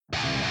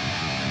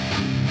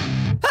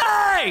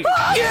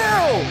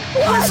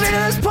listening to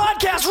this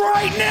podcast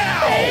right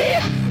now.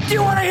 Do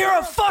you want to hear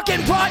a fucking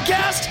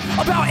podcast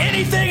about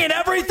anything and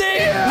everything?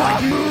 Yeah.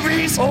 Like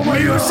movies,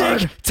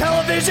 music,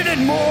 television,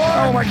 and more?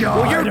 Oh my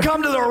God. Well, you've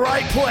come to the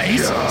right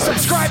place. Yes.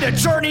 Subscribe to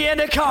Journey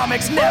into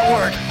Comics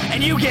Network,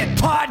 and you get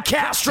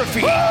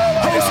Podcastrophe,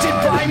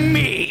 hosted by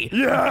me,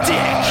 Yes.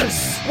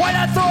 Dick. Why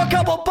not throw a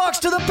couple bucks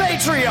to the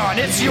Patreon?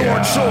 It's your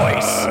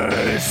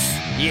choice.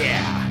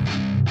 Yeah.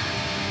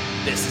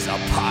 This is a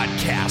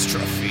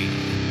Podcastrophe.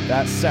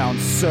 That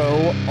sounds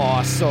so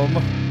awesome.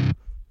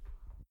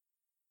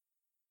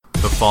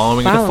 The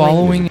following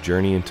Following. is a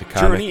Journey into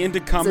Comics. Journey into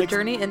It's a Comics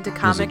journey into Is a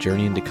comics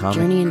Journey into Comics.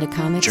 Journey into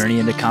Comics. Journey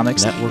into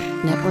Comics network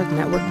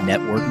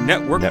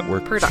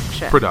Network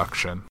production.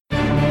 Production. To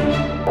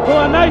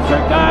a nicer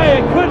guy,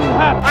 it couldn't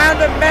happen. I am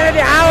the man of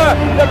the hour,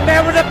 the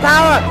man with the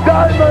power.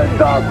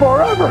 Diamonds are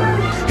forever.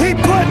 He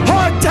put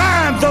hard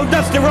times on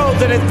Dusty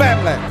Rhodes and his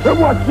family. And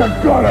what you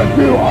gonna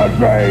do,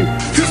 Andre?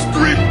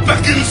 History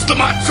beckons the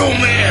Macho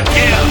Man.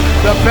 Yeah.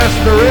 The best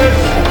there is,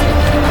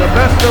 the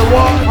best there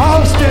was.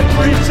 Austin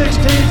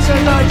 316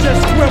 says I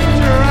just whipped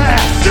your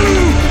ass. 2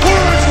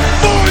 words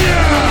for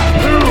ya.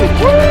 2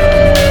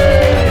 words.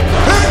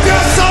 And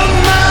get some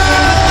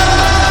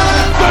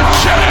man. The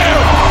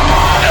champ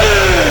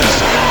is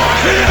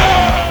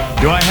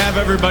here. Do I have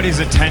everybody's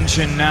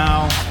attention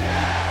now?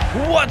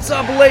 What's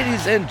up,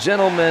 ladies and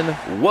gentlemen?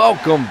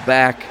 Welcome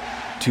back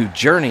to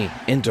Journey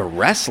into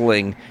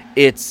Wrestling.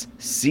 It's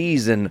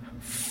Season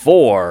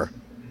 4,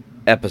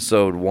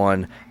 Episode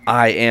 1.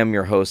 I am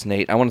your host,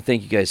 Nate. I want to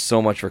thank you guys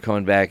so much for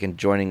coming back and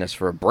joining us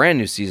for a brand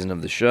new season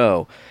of the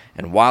show.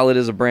 And while it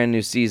is a brand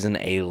new season,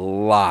 a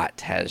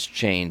lot has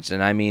changed.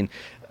 And I mean,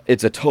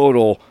 it's a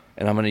total,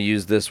 and I'm going to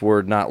use this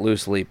word not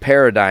loosely,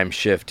 paradigm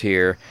shift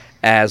here,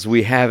 as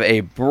we have a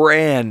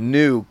brand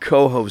new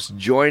co-host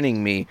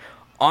joining me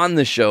on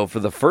the show for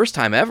the first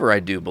time ever, I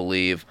do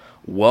believe.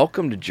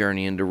 Welcome to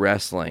Journey into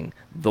Wrestling,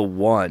 the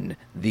one,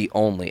 the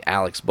only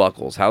Alex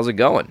Buckles. How's it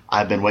going?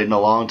 I've been waiting a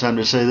long time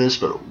to say this,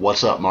 but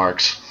what's up,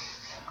 Marks?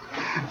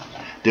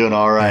 Doing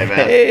all right, man.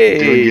 Hey,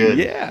 doing good.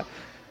 Yeah.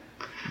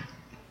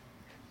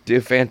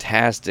 Dude,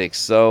 fantastic.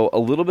 So, a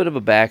little bit of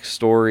a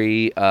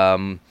backstory.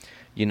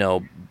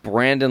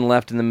 Brandon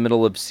left in the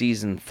middle of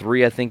Season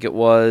 3, I think it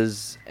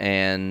was,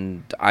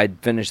 and I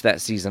finished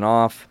that season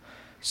off.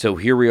 So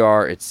here we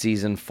are, it's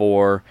Season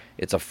 4,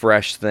 it's a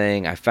fresh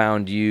thing. I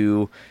found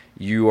you.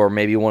 You are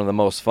maybe one of the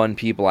most fun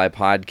people I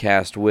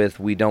podcast with.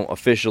 We don't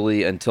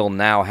officially, until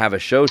now, have a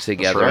show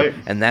together. That's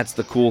right. And that's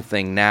the cool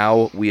thing.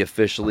 Now we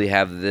officially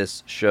have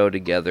this show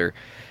together.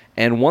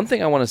 And one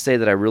thing I want to say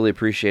that I really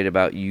appreciate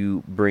about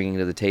you bringing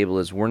to the table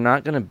is we're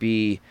not going to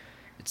be...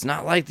 It's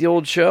not like the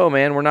old show,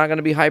 man. We're not going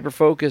to be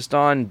hyper-focused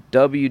on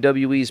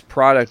WWE's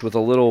product with a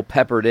little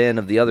peppered in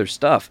of the other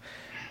stuff.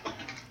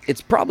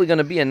 It's probably going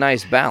to be a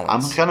nice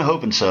balance. I'm kind of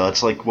hoping so.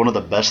 It's like one of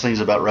the best things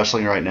about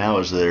wrestling right now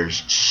is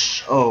there's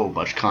so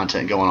much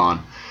content going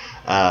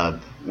on.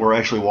 We're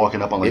actually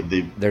walking up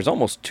on There's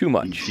almost too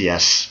much.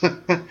 Yes.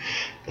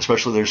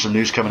 Especially there's some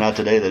news coming out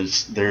today that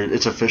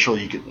it's official.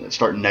 You can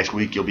starting next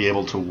week. You'll be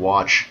able to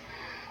watch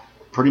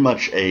pretty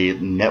much a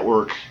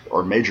network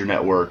or major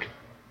network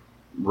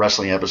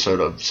wrestling episode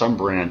of some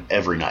brand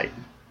every night.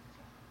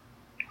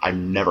 I've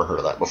never heard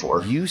of that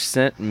before. You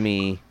sent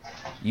me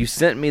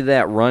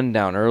that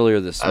rundown earlier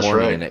this morning,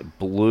 right. And it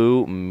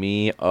blew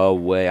me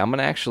away. I'm going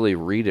to actually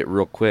read it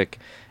real quick,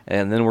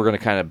 and then we're going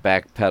to kind of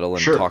backpedal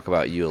and talk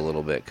about you a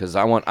little bit, because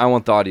I want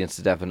the audience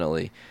to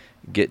definitely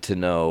get to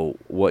know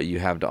what you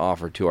have to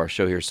offer to our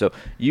show here. So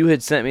you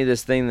had sent me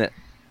this thing that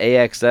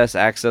Access,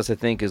 I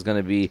think, is going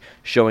to be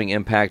showing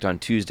Impact on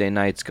Tuesday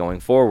nights going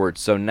forward.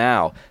 So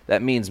now,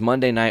 that means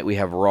Monday night we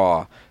have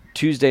Raw.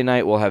 Tuesday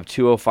night we'll have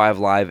 205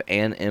 Live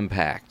and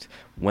Impact.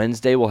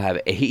 Wednesday we'll have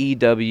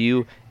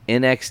AEW,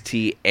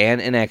 NXT, and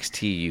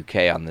NXT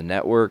UK on the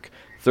network.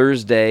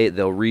 Thursday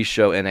they'll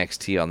re-show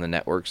NXT on the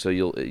network. So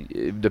you'll,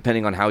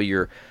 depending on how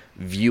you're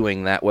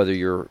viewing that, whether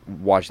you're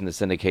watching the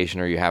syndication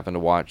or you happen to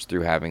watch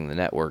through having the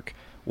network,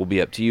 will be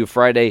up to you.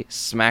 Friday,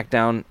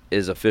 SmackDown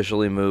is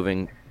officially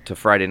moving to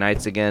Friday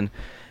nights again.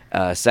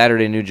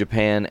 Saturday, New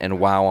Japan and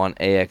WoW on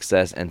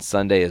AXS, and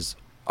Sunday is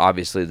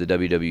obviously the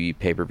WWE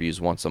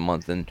pay-per-views once a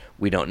month, and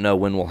we don't know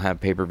when we'll have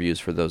pay-per-views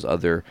for those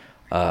other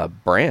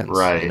brands,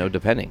 right?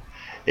 Depending.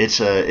 It's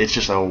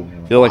just a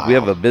feel like we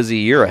have a busy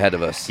year ahead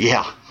of us.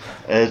 Yeah,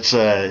 it's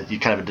you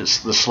kind of the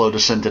slow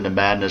descent into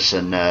madness,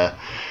 and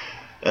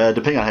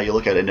depending on how you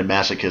look at it, into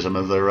masochism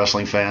of the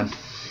wrestling fan.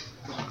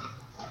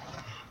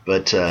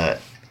 But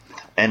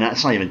and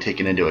that's not even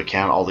taking into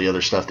account all the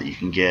other stuff that you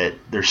can get.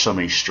 There's so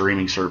many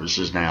streaming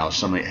services now.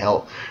 So many,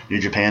 hell, New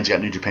Japan's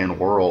got New Japan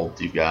World.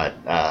 You've got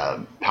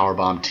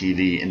Powerbomb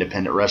TV,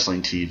 Independent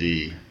Wrestling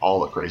TV,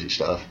 all the crazy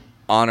stuff.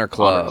 Honor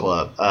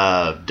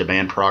Club.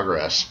 Demand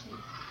Progress.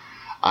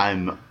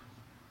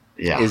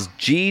 Is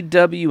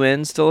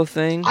GWN still a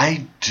thing?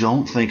 I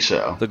don't think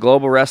so. The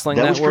Global Wrestling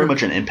Network? That was pretty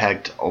much an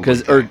Impact only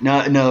thing.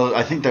 No,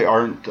 I think they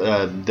aren't.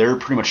 They're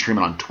pretty much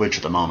streaming on Twitch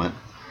at the moment.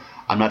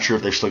 I'm not sure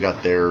if they've still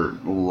got their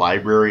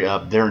library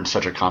up. They're in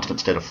such a constant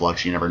state of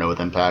flux, you never know with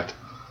Impact.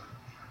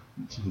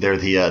 They're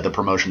the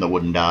promotion that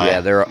wouldn't die.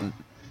 Yeah,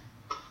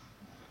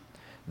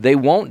 they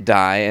won't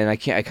die, and I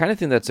kind of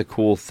think that's a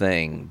cool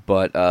thing.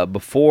 But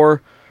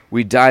before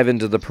we dive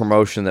into the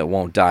promotion that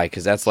won't die,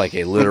 because that's like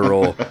a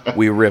literal,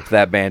 we rip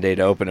that Band-Aid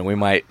open, and we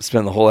might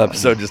spend the whole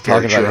episode just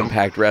talking about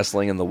Impact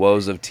Wrestling and the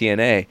woes of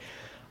TNA.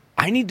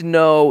 I need to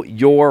know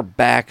your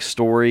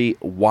backstory.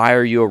 Why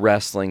are you a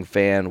wrestling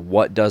fan?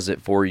 What does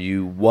it for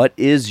you? What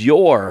is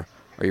your,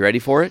 are you ready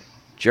for it?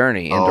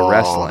 Journey into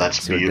wrestling.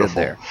 That's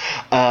beautiful. There.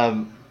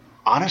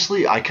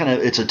 Honestly,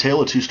 it's a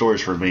tale of two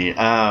stories for me.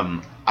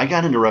 I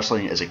got into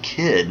wrestling as a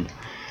kid.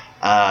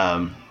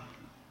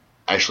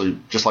 Actually,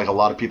 just like a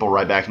lot of people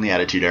right back in the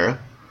Attitude Era.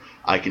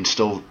 I can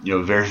still,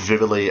 very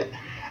vividly,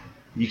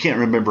 you can't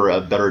remember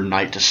a better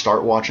night to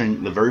start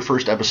watching. The very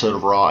first episode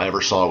of Raw I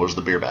ever saw was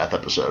the beer bath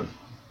episode.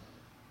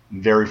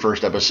 Very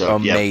first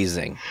episode.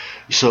 Amazing.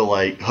 Yep. So,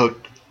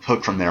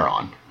 hooked from there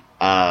on.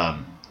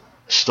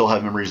 Still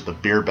have memories of the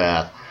beer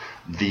bath.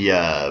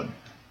 I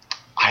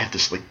have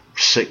this,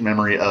 sick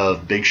memory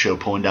of Big Show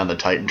pulling down the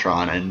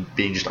Titantron and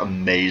being just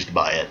amazed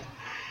by it.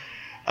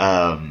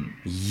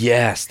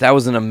 Yes, that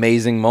was an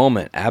amazing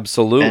moment.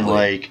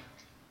 Absolutely. And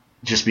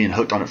just being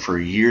hooked on it for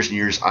years and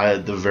years. I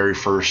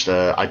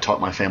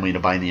taught my family into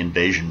buying the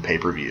Invasion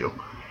pay-per-view,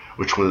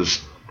 which was,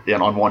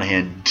 on one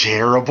hand,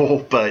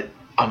 terrible, but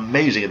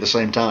amazing at the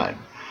same time.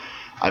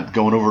 I'm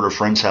going over to a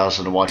friend's house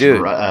and watching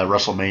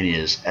WrestleMania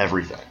is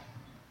everything.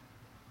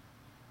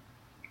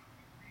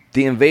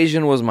 The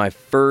Invasion was my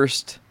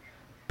first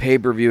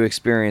pay-per-view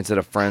experience at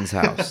a friend's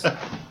house.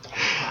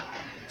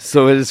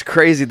 So it is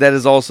crazy. That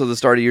is also the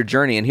start of your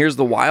journey. And here's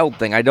the wild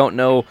thing. I don't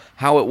know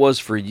how it was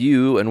for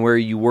you and where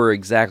you were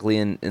exactly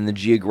in the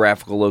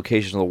geographical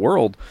location of the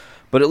world,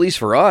 but at least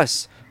for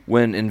us,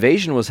 when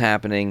Invasion was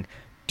happening,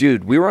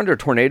 dude, we were under a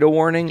tornado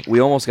warning. We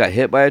almost got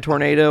hit by a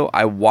tornado.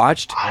 I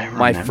watched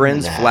my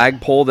friend's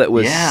flagpole that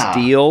was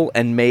steel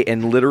and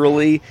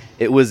literally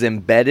it was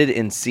embedded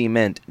in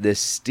cement. This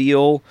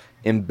steel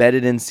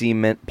embedded in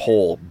cement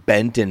pole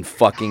bent in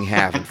fucking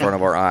half in front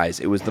of our eyes.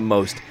 It was the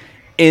most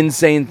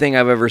insane thing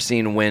I've ever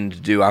seen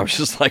wind do. I was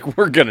just like,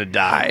 we're gonna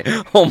die.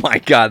 Oh my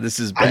god, this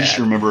is bad. I just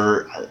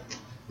remember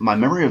my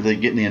memory of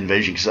getting the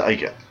Invasion,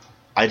 because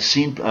I'd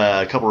seen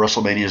a couple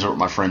WrestleManias over at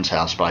my friend's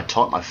house, but I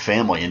taught my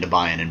family into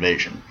buying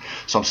Invasion.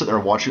 So I'm sitting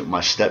there watching it with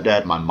my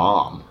stepdad, my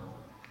mom,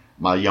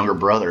 my younger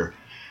brother,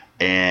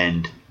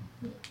 and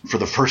for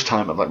the first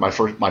time,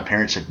 my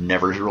parents had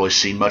never really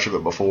seen much of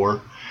it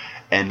before,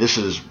 and this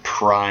is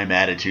prime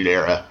Attitude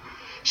Era.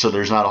 So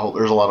there's a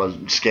lot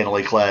of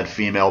scantily clad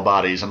female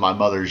bodies, and my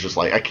mother's just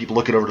I keep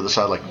looking over to the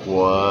side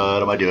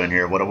what am I doing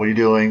here? What are we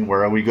doing?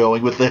 Where are we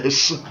going with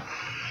this?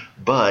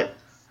 But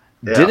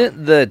yeah.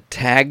 Didn't the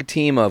tag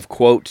team of,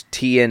 quote,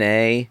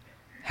 TNA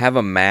have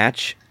a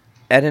match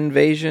at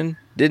Invasion?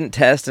 Didn't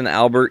Test and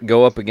Albert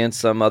go up against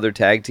some other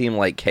tag team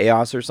like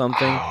Chaos or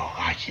something? Oh,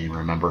 I can't even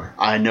remember.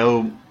 I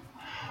know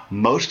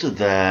most of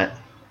that,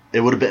 it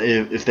would have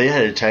been, if they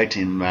had a tag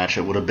team match,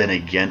 it would have been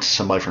against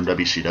somebody from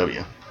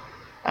WCW.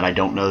 And I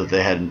don't know that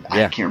they had, I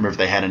can't remember if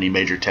they had any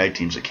major tag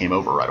teams that came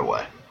over right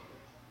away.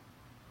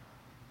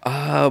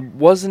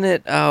 Wasn't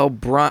it,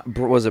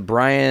 was it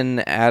Brian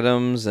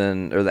Adams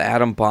or the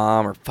Atom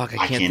Bomb, or I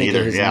can't think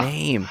of his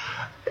name.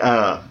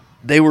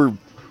 They were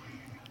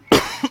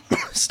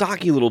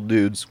stocky little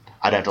dudes.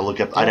 I'd have to look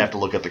up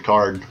the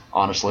card,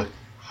 honestly.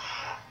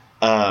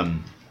 Well,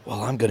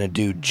 I'm gonna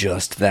do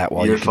just that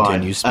while you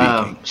continue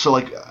speaking.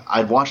 So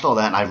I'd watched all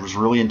that, and I was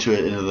really into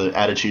the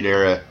Attitude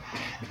Era,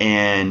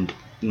 and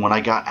when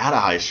I got out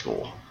of high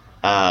school,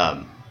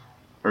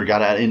 or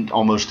got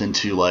almost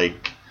into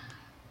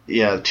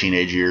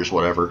teenage years,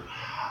 whatever,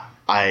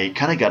 I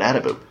kind of got out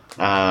of it.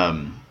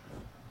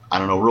 I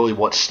don't know really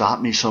what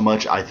stopped me so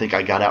much. I think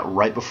I got out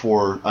right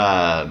before,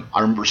 I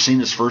remember seeing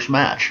his first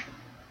match,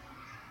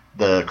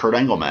 the Kurt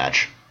Angle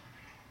match,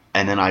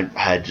 and then I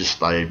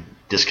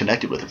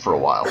disconnected with it for a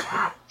while,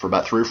 for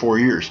about 3 or 4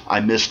 years.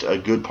 I missed a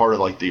good part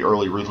of the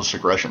early Ruthless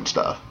Aggression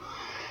stuff.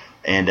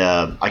 And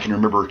I can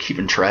remember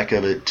keeping track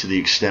of it to the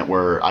extent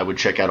where I would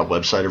check out a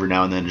website every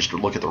now and then just to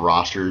look at the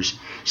rosters,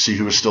 see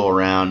who was still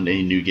around,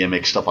 any new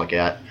gimmicks, stuff like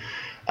that.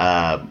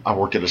 I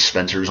worked at a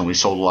Spencer's, and we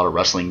sold a lot of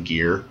wrestling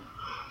gear.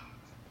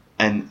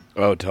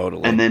 Oh,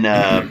 totally. And then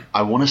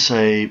I want to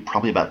say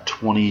probably about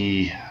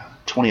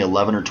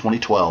 2011 or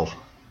 2012,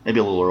 maybe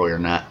a little earlier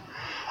than that.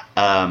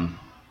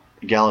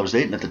 The gal I was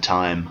dating at the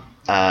time,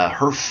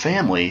 her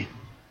family,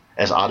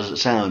 as odd as it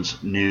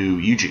sounds, knew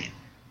Eugene.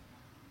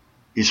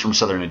 He's from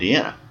Southern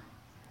Indiana.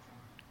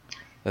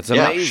 That's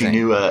amazing. Yeah, she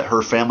knew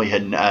her family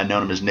had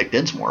known him as Nick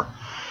Dinsmore.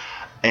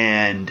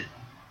 And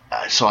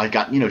so I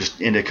got, just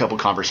into a couple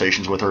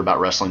conversations with her about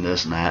wrestling,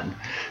 this and that. And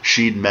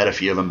she'd met a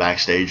few of them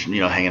backstage,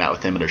 hanging out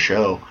with him at a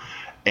show,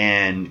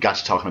 and got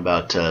to talking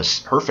about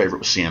her favorite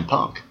was CM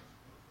Punk.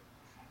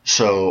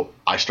 So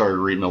I started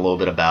reading a little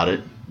bit about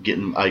it,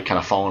 I kind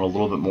of following a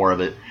little bit more of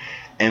it.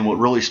 And what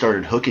really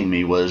started hooking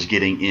me was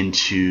getting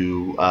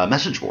into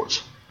message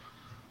boards.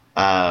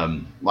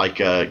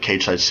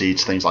 Cage side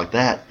seats, things like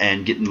that,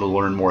 and getting to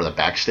learn more of the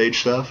backstage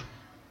stuff.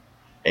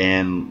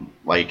 and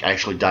like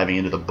actually diving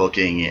into the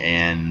booking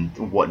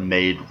and what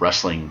made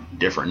wrestling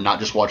different. Not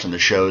just watching the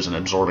shows and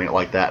absorbing it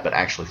like that, but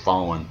actually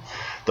following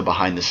the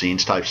behind the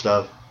scenes type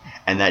stuff.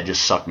 And that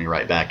just sucked me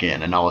right back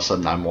in. And all of a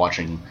sudden I'm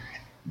watching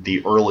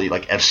the early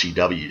like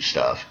FCW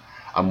stuff.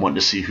 I'm wanting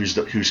to see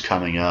who's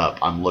coming up.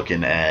 I'm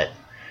looking at,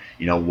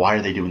 why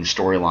are they doing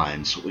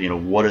storylines?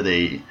 What are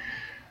they?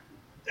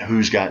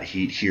 Who's got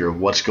heat here?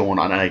 What's going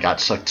on? And I got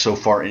sucked so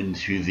far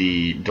into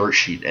the dirt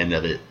sheet end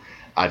of it,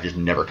 I've just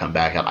never come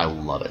back out. I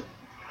love it.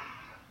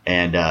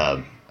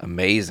 And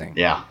amazing.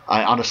 Yeah,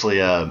 I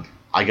honestly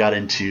I got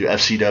into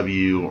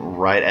FCW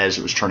right as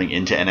it was turning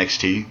into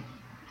NXT,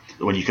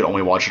 when you could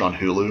only watch it on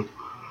Hulu.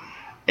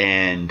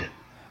 And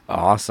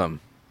awesome.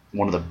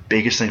 One of the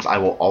biggest things I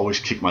will always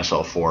kick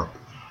myself for.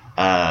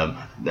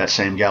 That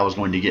same gal was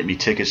going to get me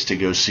tickets to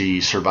go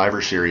see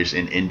Survivor Series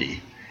in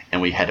Indy, and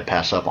we had to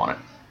pass up on it.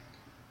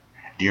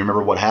 Do you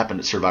remember what happened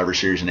at Survivor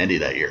Series in Indy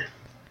that year?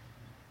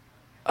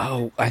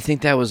 Oh, I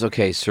think that was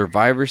okay.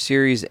 Survivor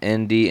Series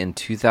Indy in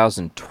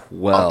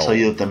 2012. I'll tell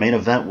you that the main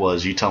event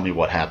was, you tell me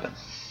what happened.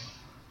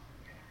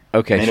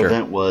 Okay, the main sure.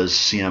 event was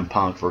CM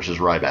Punk versus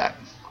Ryback.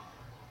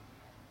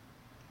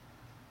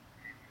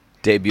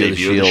 Debut of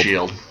the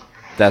Shield.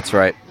 That's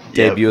right. Yep.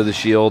 Debut of the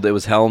Shield. It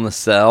was Hell in the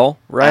Cell,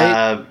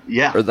 right?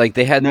 Yeah. Or like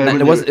they had. No,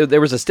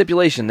 there was a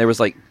stipulation. There was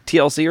like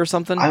TLC or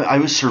something. I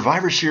was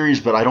Survivor Series,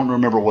 but I don't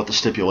remember what the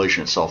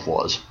stipulation itself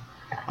was.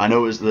 I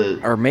know it was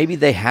or maybe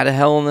they had a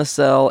Hell in the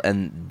Cell,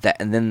 and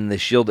then the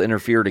Shield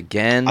interfered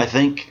again. I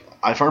think,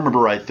 if I remember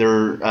right, they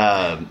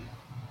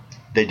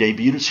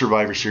debuted at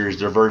Survivor Series.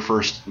 Their very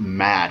first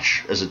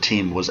match as a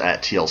team was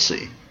at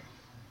TLC.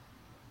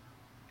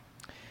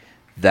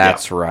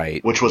 That's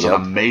right. Which was an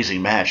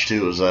amazing match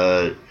too. It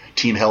was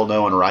Team Hell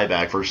No and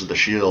Ryback versus the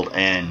Shield,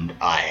 and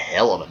a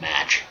hell of a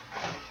match.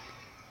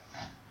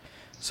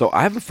 So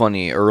I have a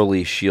funny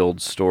early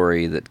Shield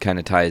story that kind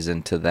of ties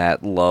into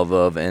that love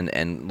of, and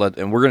we're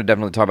going to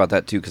definitely talk about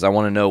that too, because I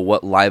want to know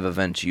what live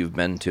events you've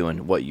been to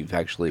and what you've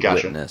actually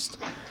witnessed.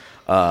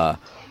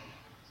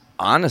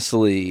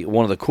 Honestly,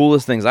 one of the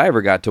coolest things I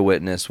ever got to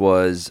witness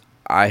was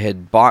I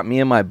had bought me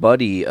and my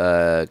buddy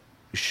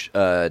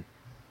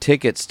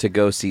tickets to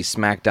go see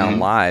SmackDown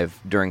Live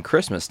during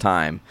Christmas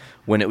time,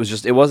 when it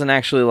wasn't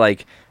actually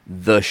like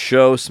the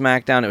show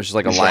SmackDown, it was just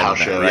like a live event,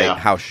 show, right? Yeah.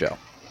 House show.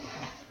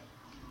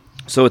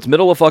 So it's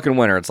middle of fucking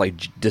winter. It's like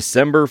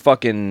December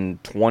fucking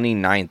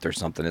 29th or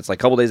something. It's like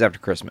a couple days after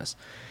Christmas.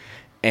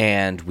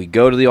 And we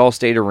go to the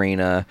Allstate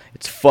Arena.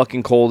 It's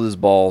fucking cold as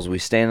balls. We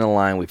stand in the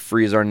line. We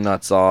freeze our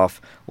nuts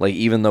off. Like,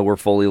 even though we're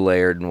fully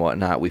layered and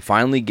whatnot. We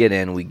finally get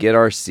in. We get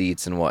our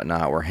seats and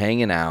whatnot. We're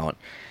hanging out.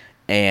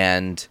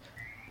 And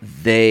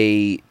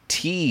they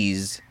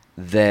tease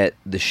that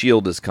the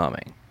Shield is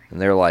coming. And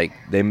they're like,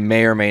 they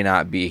may or may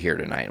not be here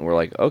tonight. And we're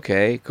like,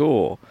 okay,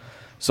 cool.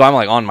 So I'm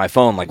like on my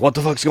phone, like, what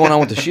the fuck's going on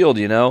with the Shield,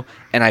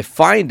 And I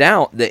find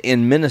out that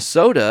in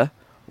Minnesota,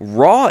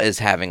 Raw is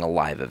having a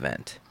live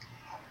event.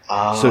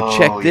 So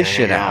check this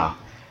shit out.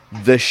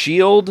 The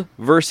Shield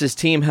versus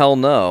Team Hell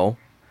No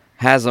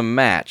has a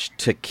match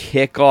to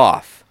kick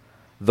off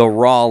the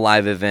Raw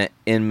live event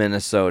in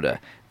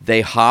Minnesota.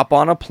 They hop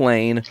on a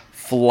plane,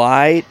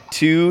 fly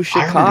to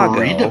Chicago. I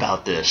remember reading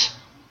about this.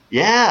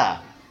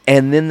 Yeah.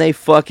 And then they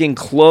fucking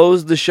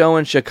closed the show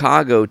in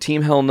Chicago.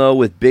 Team Hell No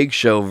with Big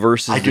Show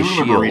versus the Shield. I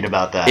do remember reading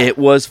about that. It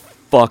was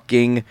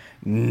fucking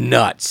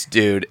nuts,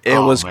 dude. It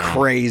was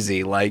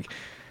crazy. Like,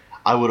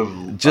 I would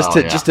have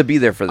just to be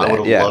there for that. I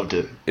would have loved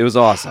it. It was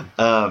awesome.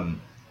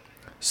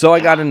 So I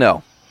got to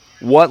know,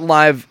 what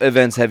live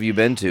events have you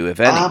been to, if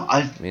any?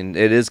 I mean,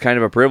 it is kind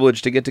of a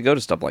privilege to get to go to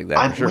stuff like that.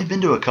 I've only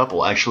been to a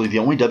couple, actually. The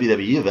only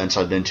WWE events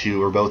I've been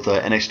to are both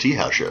NXT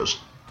house shows.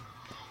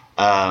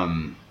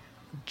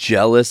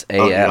 Jealous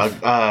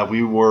AF.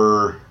 We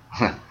were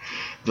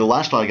the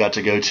last one I got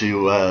to go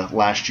to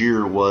last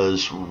year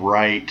was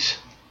right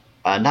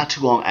not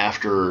too long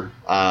after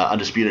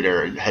Undisputed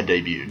Era had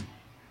debuted.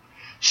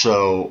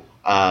 So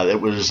it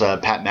was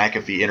Pat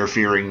McAfee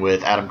interfering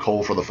with Adam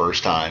Cole for the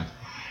first time,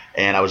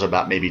 and I was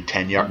about maybe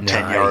 10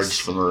 yards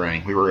from the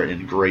ring. We were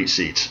in great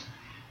seats.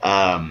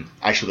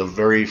 Actually, the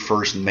very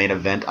first main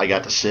event I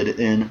got to sit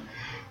in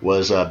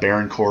was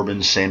Baron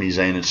Corbin, Sami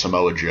Zayn, and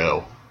Samoa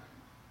Joe.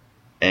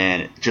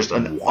 And just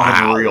an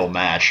unreal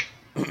match.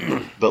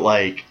 But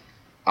like,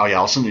 oh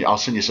yeah, I'll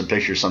send you some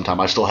pictures sometime.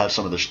 I still have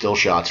some of the still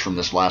shots from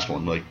this last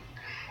one. Like,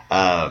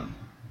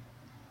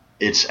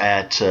 it's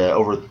at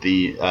over at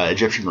the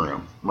Egyptian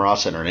Room,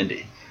 Mirage Center in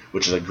Indy,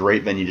 which is a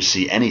great venue to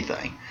see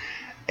anything,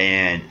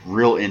 and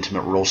real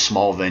intimate, real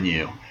small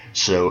venue.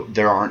 So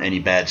there aren't any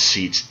bad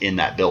seats in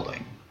that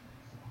building,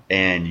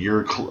 and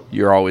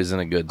you're always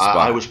in a good spot.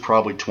 I was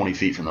probably 20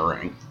 feet from the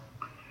ring.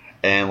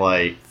 And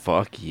like,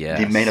 fuck yes.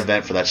 The main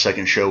event for that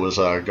second show was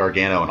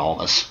Gargano and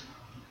Almas,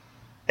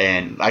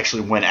 and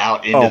actually went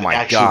out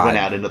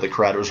into the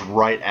crowd. It was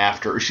right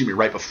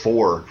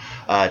before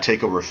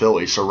Takeover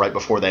Philly, so right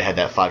before they had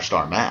that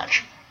 5-star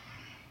match.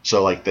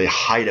 So like the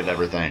height of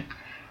everything,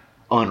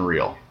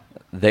 unreal.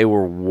 they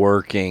were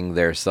working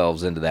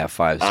themselves into that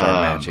 5-star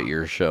match at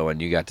your show,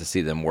 and you got to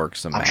see them work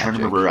some magic. I'm trying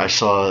to remember. I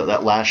saw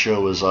that last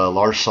show was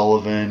Lars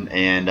Sullivan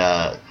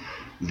and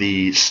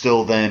the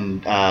still then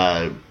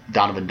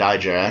Donovan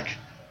Dijak,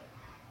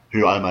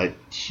 who I'm a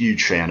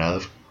huge fan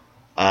of.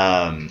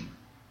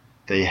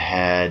 They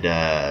had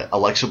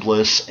Alexa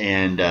Bliss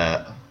and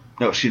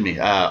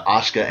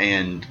Asuka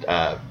and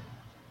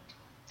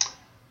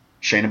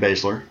Shayna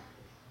Baszler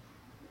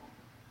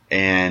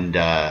and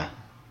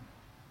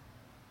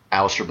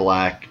Aleister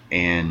Black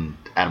and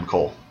Adam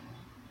Cole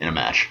in a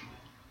match.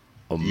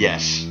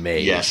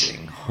 Amazing. Yes.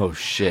 Oh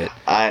shit.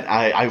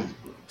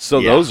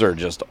 Those are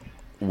just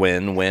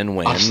win.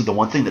 Honestly, the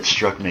one thing that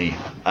struck me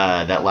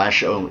that last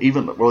show,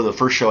 the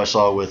first show I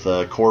saw with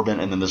Corbin,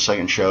 and then the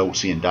second show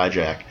seeing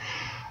Dijak.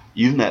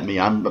 You've met me.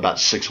 I'm about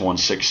 6'1",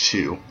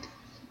 6'2".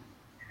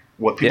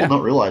 What people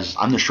don't realize is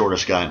I'm the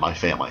shortest guy in my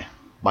family.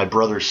 My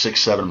brother's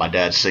 6'7", my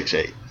dad's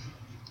 6'8".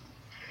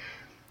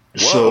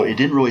 So it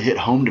didn't really hit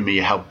home to me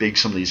how big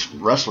some of these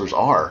wrestlers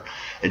are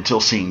until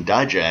seeing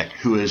Dijak,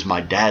 who is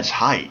my dad's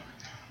height,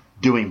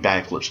 doing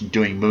backflips,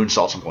 doing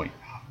moonsaults. I'm going,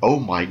 oh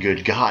my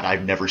good God,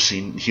 I've never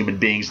seen human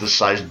beings this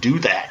size do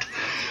that.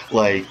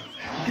 Like,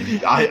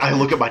 I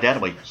look at my dad,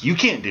 I'm like, you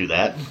can't do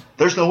that.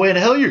 There's no way in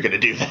hell you're going to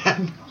do that.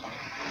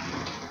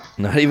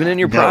 Not even in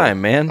your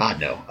prime, man. God,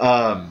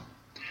 no.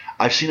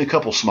 I've seen a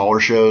couple smaller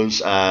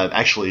shows.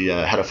 Actually,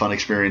 had a fun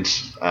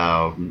experience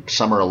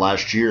summer of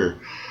last year.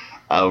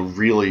 A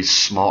really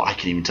small, I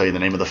can't even tell you the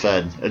name of the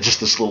Fed. Just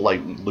this little like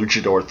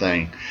luchador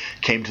thing.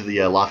 Came to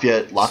the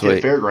Lafayette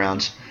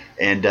Fairgrounds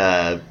and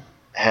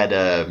had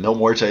Mil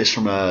Muertes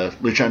from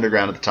Lucha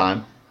Underground at the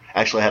time.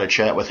 Actually, had a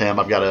chat with him.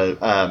 I've got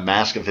a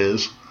mask of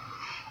his.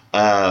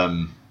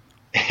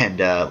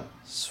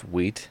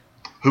 Sweet.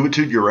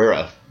 Juventud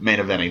Guerrera main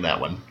eventing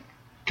that one.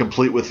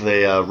 Complete with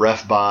a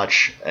ref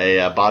botch,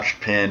 a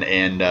botched pin,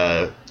 and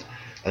I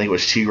think it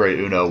was Tigre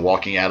Uno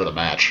walking out of the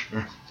match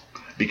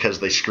because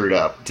they screwed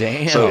up.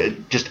 Damn. So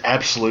just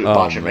absolute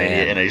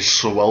botchamania in a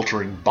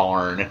sweltering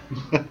barn.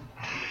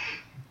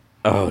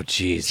 Oh,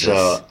 Jesus.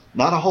 So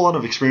not a whole lot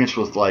of experience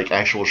with like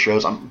actual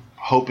shows. I'm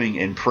hoping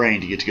and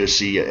praying to get to go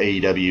see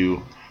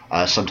AEW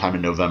sometime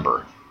in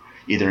November,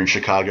 either in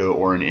Chicago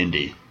or in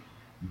Indy.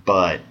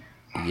 But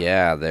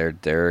yeah,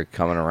 they're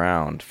coming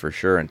around for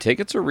sure, and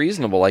tickets are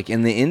reasonable. Like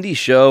in the indie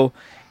show,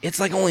 it's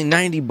like only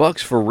 $90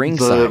 for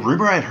ringside. The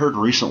rumor I had heard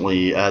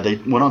recently, they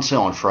went on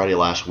sale on Friday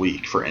last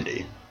week for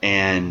indie,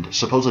 and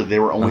supposedly they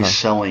were only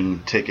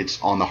selling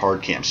tickets on the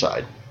hard cam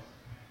side,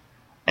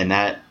 and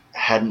that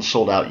hadn't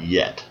sold out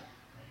yet.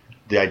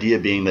 The idea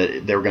being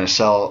that they were going to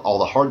sell all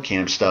the hard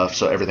cam stuff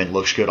so everything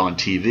looks good on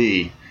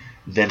TV,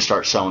 then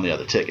start selling the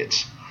other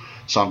tickets.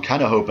 So I'm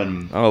kind of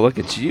hoping. Oh, look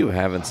at you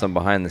having some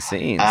behind the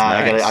scenes.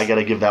 Nice. I got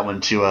to give that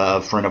one to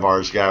a friend of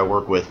ours, guy I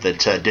work with, that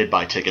did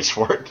buy tickets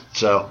for it.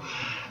 So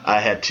I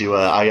had to.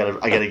 I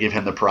got to give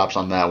him the props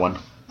on that one.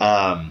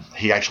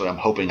 He actually, I'm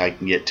hoping I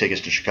can get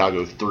tickets to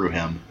Chicago through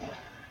him.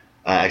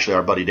 Actually,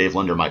 our buddy Dave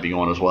Linder might be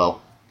going as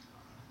well.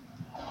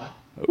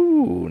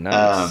 Ooh,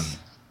 nice.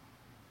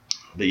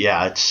 But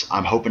yeah,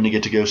 I'm hoping to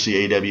get to go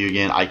see AEW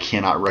again. I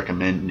cannot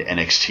recommend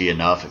NXT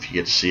enough if you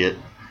get to see it.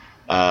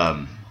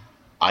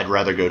 I'd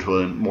rather go to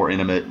a more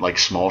intimate, like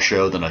small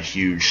show than a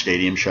huge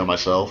stadium show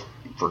myself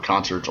for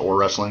concerts or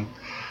wrestling.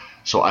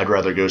 So I'd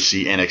rather go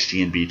see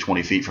NXT and be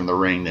 20 feet from the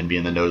ring than be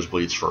in the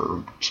nosebleeds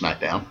for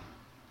SmackDown.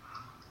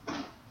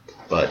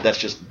 But that's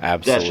just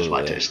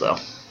my taste, though.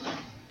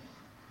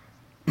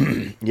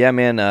 Yeah,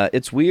 man,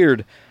 it's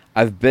weird.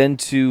 I've been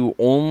to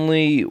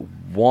only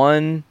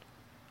one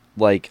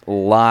like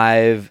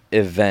live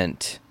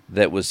event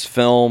that was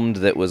filmed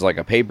that was like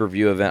a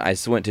pay-per-view event. I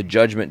went to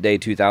Judgment Day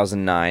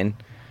 2009.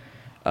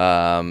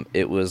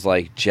 It was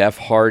like Jeff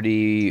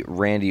Hardy,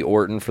 Randy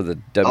Orton for the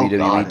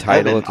WWE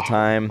title at the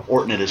time.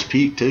 Orton at his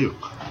peak too.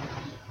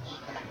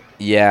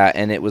 Yeah,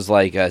 and it was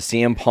like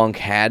CM Punk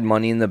had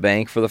Money in the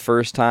Bank for the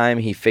first time.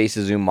 He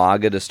faces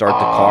Umaga to start the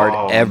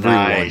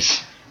card.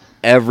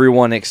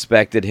 Everyone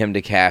expected him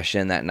to cash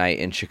in that night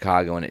in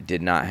Chicago, and it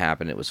did not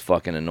happen. It was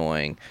fucking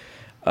annoying.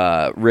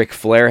 Ric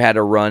Flair had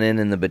a run-in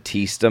in the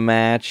Batista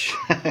match.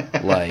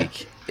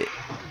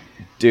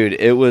 Dude,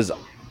 it was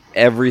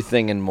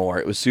everything and more.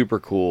 It was super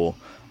cool.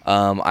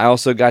 I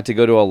also got to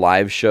go to a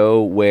live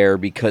show where,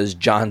 because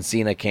John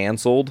Cena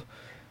canceled,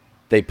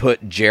 they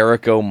put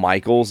Jericho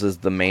Michaels as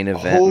the main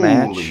event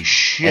match. Holy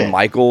shit. And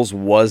Michaels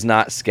was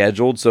not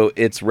scheduled, so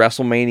it's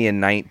WrestleMania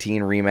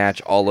 19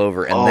 rematch all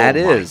over. And that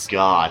is,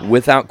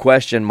 without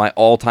question, my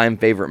all-time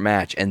favorite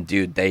match. And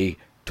dude, they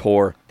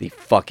tore the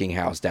fucking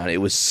house down. It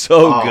was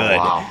so good.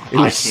 Wow. It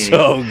was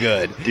so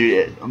good.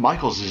 Dude,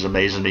 Michaels is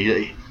amazing.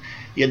 He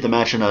had the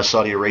match in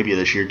Saudi Arabia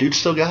this year. Dude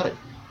still got it.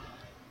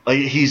 Like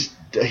he's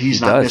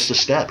not missed a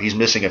step. He's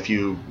missing a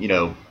few,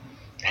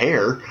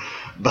 hair,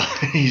 but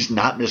he's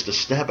not missed a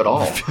step at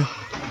all.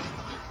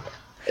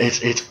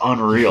 It's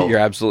unreal. You're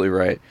absolutely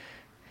right.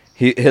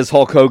 His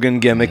Hulk Hogan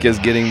gimmick is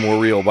getting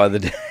more real by the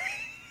day.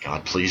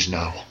 God, please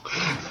no.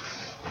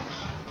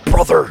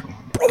 Brother.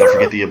 Don't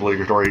forget the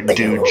obligatory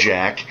Dude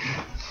Jack.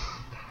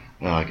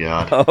 Oh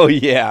god. Oh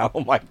yeah.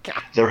 Oh my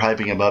god. They're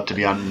hyping him up to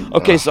be on.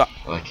 Okay, so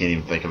I can't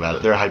even think about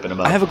it. They're hyping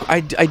him up.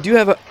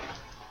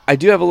 I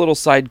do have a little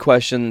side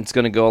question that's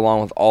going to go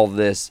along with all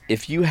this.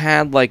 If you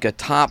had like a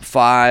top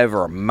 5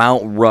 or a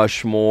Mount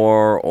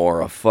Rushmore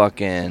or a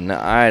fucking,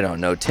 I don't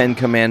know, 10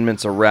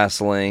 Commandments of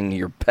Wrestling,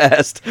 your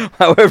best,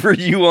 however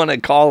you want to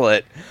call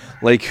it,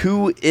 like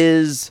who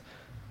is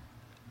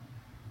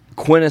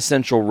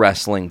quintessential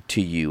wrestling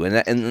to you?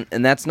 And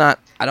that's not,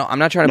 I'm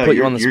not trying to put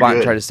you on the spot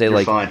and try to say you're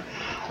like, fine.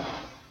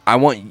 I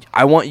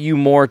want you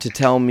more to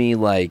tell me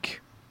like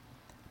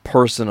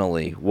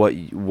personally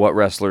what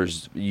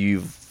wrestlers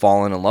you've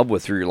fallen in love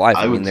with through your life.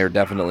 I mean, they're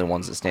definitely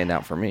ones that stand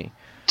out for me.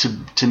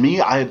 To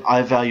me,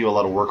 I value a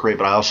lot of work rate,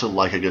 but I also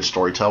like a good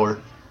storyteller,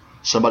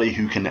 somebody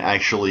who can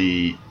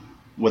actually,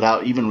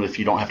 without, even if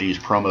you don't have to use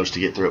promos to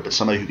get through it, but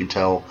somebody who can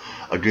tell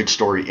a good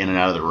story in and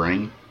out of the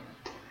ring.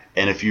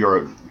 And if you're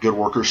a good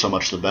worker, so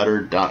much the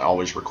better. Not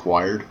always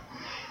required.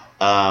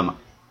 I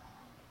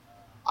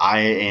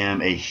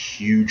am a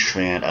huge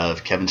fan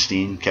of Kevin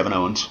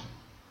Owens.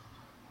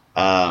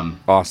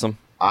 Awesome.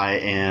 I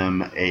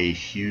am a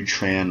huge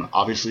fan,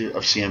 obviously,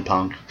 of CM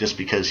Punk, just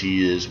because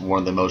he is one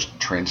of the most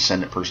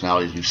transcendent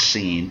personalities we've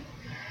seen.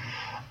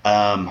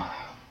 I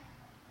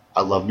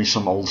love me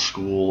some old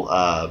school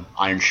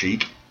Iron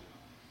Sheik.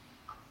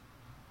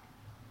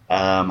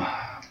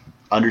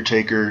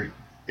 Undertaker,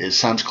 it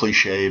sounds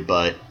cliche,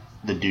 but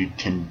the dude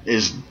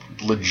is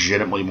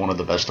legitimately one of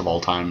the best of all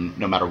time,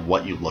 no matter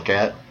what you look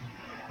at,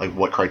 like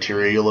what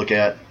criteria you look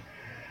at.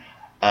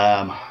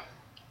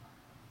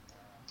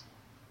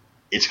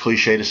 It's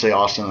cliche to say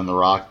Austin and The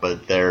Rock,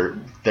 but they're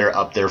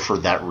up there for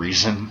that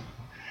reason.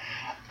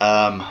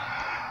 I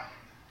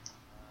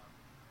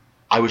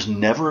was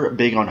never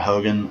big on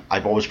Hogan.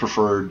 I've always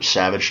preferred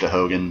Savage to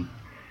Hogan,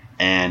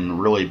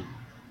 and really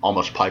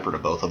almost Piper to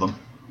both of them.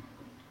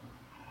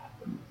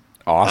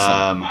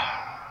 Awesome.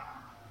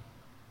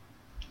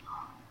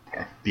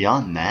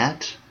 Beyond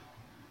that,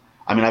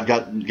 I mean, I've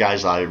got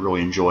guys I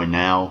really enjoy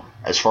now.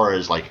 As far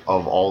as like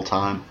of all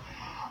time,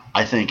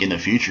 I think in the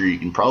future you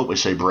can probably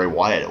say Bray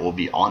Wyatt will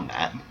be on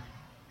that.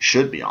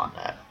 Should be on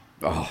that.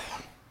 Oh.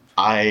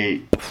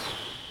 I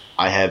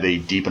have a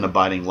deep and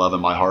abiding love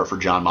in my heart for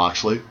Jon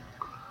Moxley.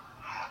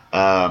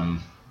 And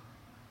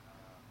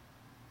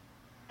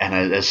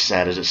as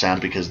sad as it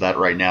sounds, because that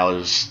right now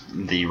is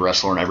the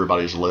wrestler on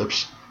everybody's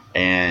lips,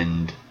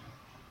 and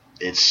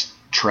it's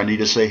trendy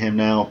to say him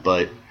now,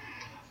 but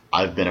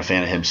I've been a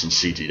fan of him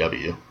since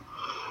CTW.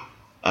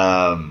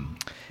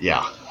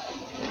 Yeah.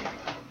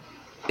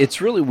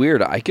 It's really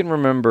weird. I can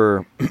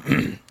remember,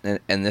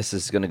 and this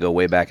is going to go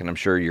way back, and I'm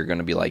sure you're going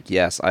to be like,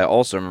 yes. I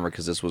also remember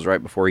because this was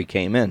right before he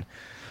came in.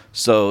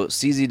 So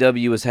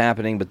CZW was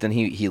happening, but then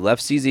he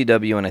left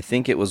CZW, and I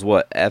think it was,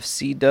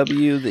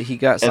 FCW that he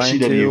got signed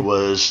to? FCW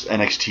was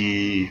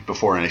NXT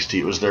before NXT.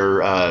 It was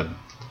their,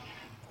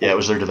 it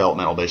was their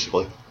developmental,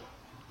 basically.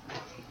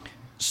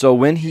 So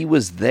when he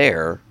was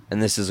there,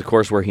 and this is, of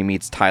course, where he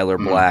meets Tyler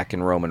Black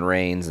and Roman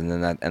Reigns, and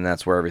then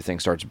that's where everything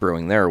starts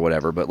brewing there or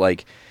whatever, but,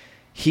 like,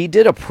 he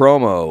did a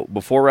promo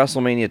before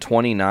WrestleMania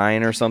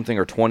 29 or something,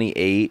 or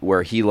 28,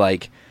 where he,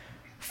 like,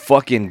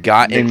 fucking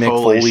got in Mick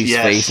Foley's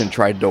face and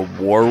tried to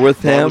war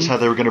with him. That was how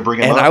they were going to bring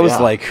him up. And I was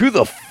like, who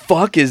the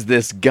fuck is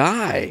this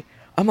guy?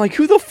 I'm like,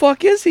 who the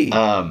fuck is he?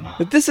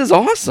 But this is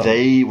awesome.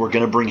 They were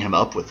going to bring him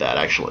up with that,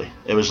 actually.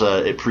 It was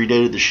it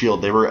predated the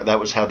Shield. That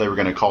was how they were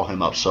going to call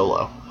him up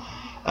solo,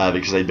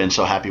 because they'd been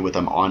so happy with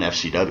him on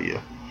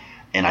FCW.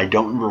 And I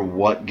don't remember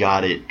what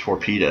got it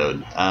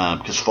torpedoed,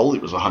 because Foley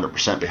was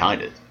 100%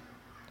 behind it.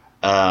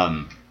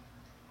 I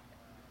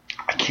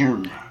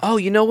can't. Oh,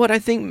 you know what? I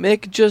think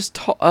Mick just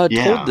told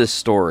this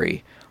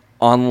story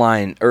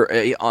online or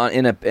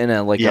inside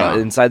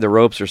the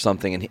ropes or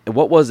something. And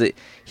what was it?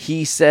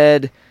 He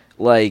said,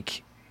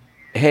 like,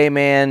 "Hey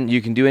man,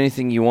 you can do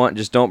anything you want,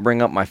 just don't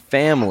bring up my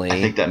family." I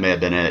think that may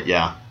have been it.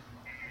 Yeah,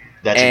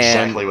 that's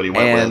exactly what he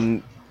went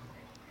with.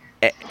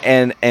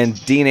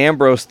 And Dean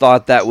Ambrose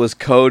thought that was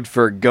code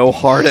for "go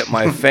hard at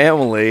my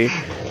family,"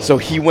 so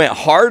he went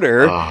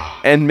harder.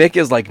 And Mick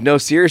is like, "No,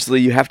 seriously,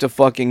 you have to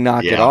fucking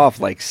knock it off.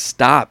 Like,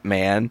 stop,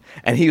 man."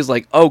 And he was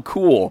like, "Oh,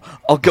 cool.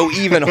 I'll go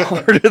even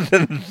harder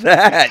than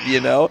that,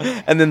 you know."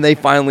 And then they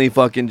finally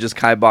fucking just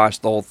kibosh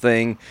the whole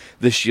thing.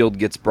 The Shield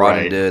gets brought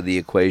into the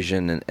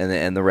equation,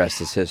 and the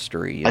rest is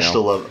history. You know?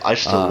 I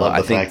still love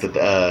the fact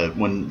that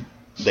when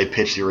they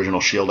pitched the original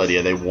Shield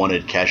idea, they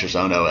wanted Cassius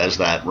Ohno as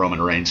that Roman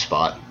Reigns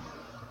spot.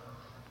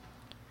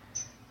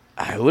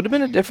 It would have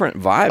been a different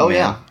vibe, man.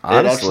 Yeah, honestly.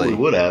 It absolutely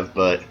would have,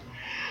 but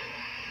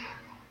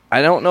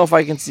I don't know if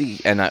I can see,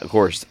 and of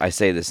course I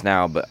say this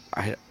now, but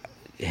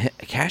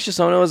Cassius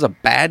Ohno is a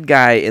bad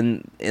guy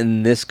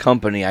in this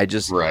company. I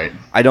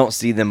don't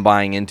see them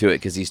buying into it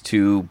because he's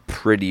too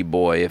pretty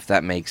boy, if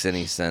that makes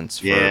any sense.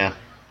 For, yeah.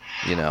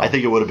 You know. I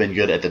think it would have been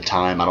good at the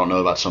time. I don't know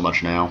about so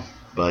much now,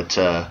 but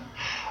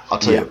I'll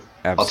tell you.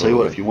 Absolutely. I'll tell you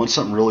what. If you want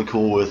something really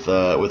cool with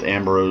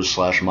Ambrose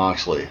 /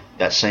 Moxley,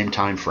 that same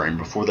time frame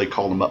before they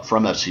called him up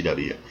from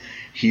FCW,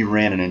 he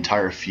ran an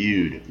entire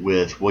feud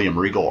with William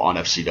Regal on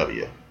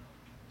FCW.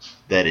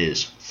 that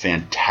is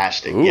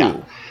fantastic. Ooh.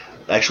 Yeah.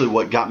 Actually,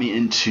 what got me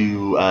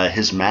into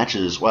his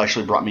matches,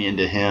 brought me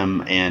into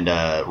him and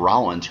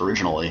Rollins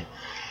originally,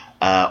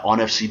 on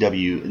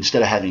FCW,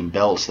 instead of having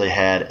belts, they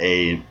had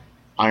a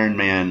Iron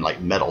Man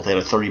medal. They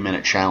had a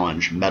 30-minute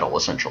challenge medal,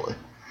 essentially.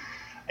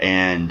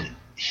 And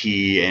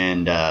he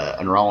and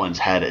Rollins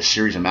had a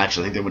series of matches.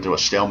 I think they went to a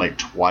stalemate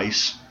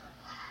twice,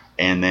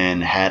 and then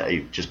had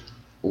a just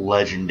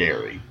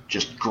legendary,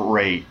 just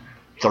great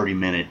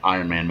 30-minute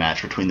Iron Man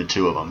match between the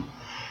two of them.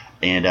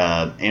 And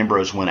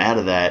Ambrose went out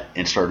of that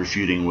and started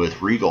feuding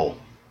with Regal,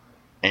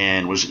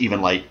 and was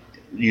even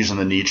using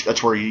the knee.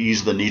 That's where he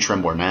uses the knee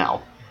trembler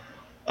now.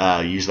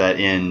 Used that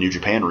in New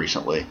Japan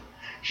recently.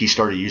 He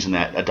started using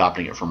that,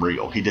 adopting it from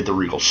Regal. He did the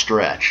Regal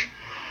stretch.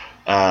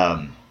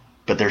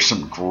 But there's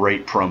some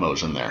great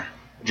promos in there.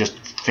 Just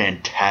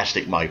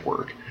fantastic mic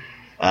work.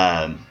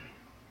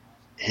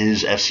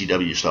 His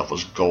FCW stuff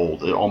was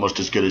gold, almost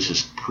as good as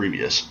his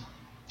previous.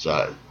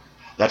 So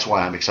that's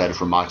why I'm excited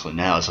for Moxley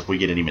now, is if we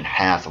get even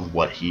half of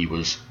what he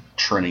was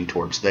trending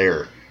towards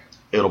there,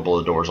 it'll blow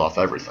the doors off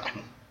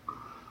everything.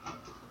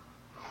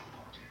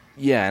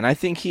 Yeah, and I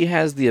think he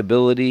has the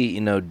ability,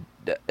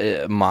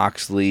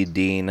 Moxley,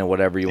 Dean, or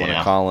whatever you want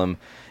to call him,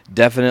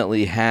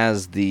 definitely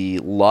has the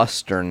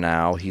luster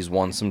now. He's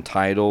won some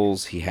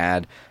titles. He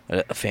had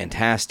a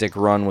fantastic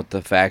run with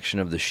the faction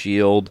of the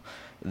Shield.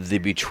 The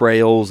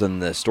betrayals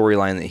and the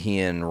storyline that he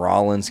and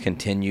Rollins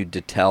continued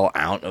to tell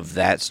out of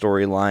that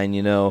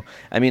storyline,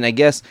 I mean, I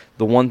guess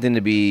the one thing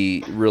to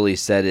be really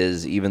said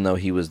is, even though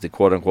he was the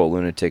quote-unquote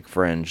lunatic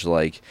fringe,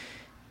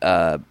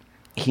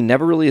 he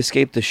never really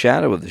escaped the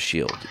shadow of the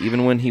Shield,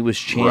 even when he was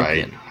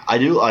champion.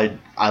 Right.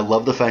 I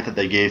love the fact that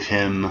they gave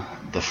him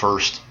the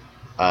first,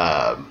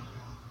 the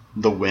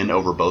win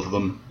over both of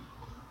them.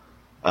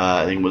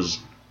 I think it was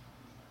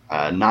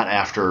not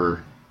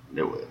after.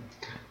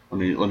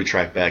 Let me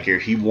track back here.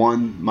 He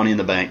won Money in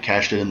the Bank,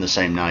 cashed it in the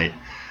same night.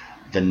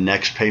 The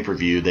next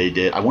pay-per-view they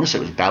did, I want to say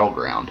it was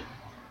Battleground.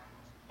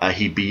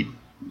 He beat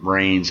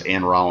Reigns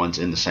and Rollins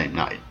in the same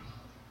night.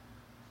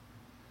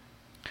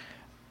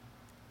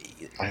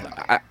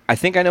 I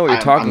think I know what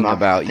you're talking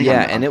about.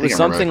 Yeah, and it was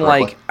something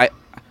like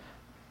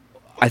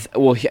I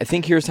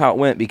think here's how it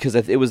went, because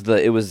it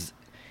was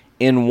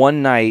in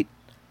one night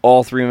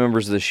all three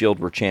members of the Shield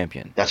were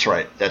champion. That's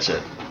right. That's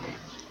it.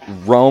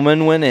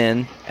 Roman went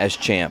in as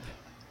champ.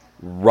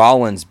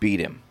 Rollins beat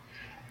him.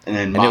 And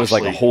then it was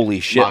like a holy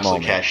shit Moxley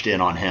moment. Cashed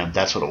in on him.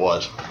 That's what it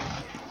was.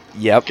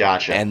 Yep.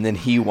 Gotcha. And then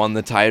he won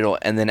the title,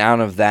 and then out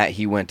of that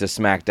he went to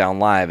SmackDown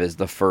Live as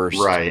the first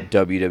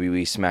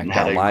WWE SmackDown and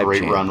had a Live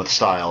great champ. run with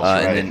Styles,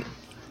 right? And then,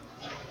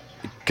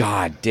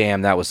 God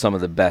damn, that was some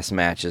of the best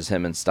matches,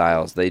 him and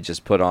Styles. They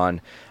just put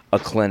on a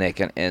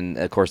clinic, and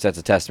of course that's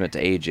a testament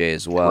to AJ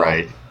as well.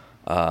 Right.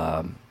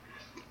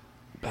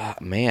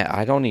 Man,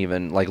 I don't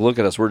even look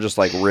at us. We're just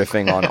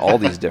riffing on all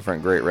these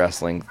different great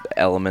wrestling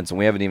elements, and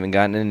we haven't even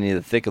gotten into any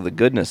of the thick of the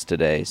goodness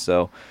today.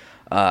 So,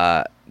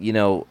 to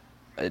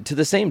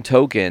the same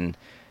token,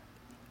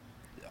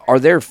 are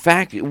there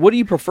what do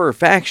you prefer?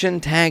 Faction,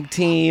 tag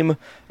team,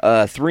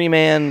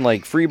 3-man,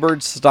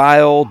 Freebird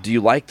style? Do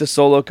you like the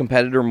solo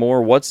competitor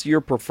more? What's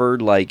your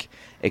preferred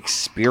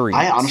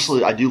experience?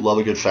 I do love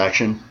a good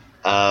faction,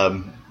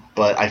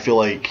 but I feel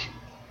like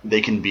they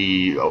can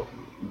be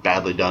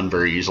badly done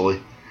very easily.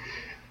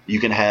 You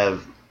can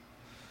have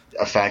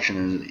a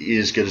faction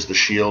as good as the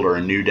Shield or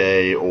a New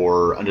Day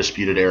or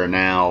Undisputed Era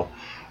Now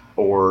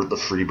or the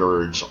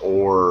Freebirds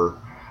or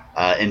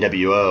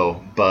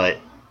NWO, but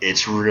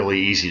it's really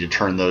easy to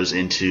turn those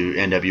into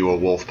NWO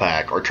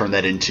Wolfpack, or turn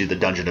that into the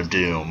Dungeon of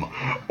Doom,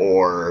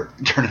 or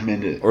turn them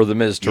into... Or the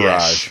Miz Taraj.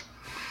 Yes.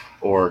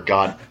 Or,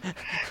 God...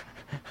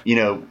 you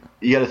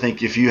got to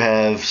think, if you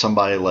have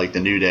somebody like the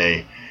New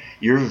Day,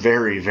 you're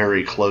very,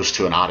 very close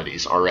to an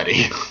oddities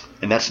already.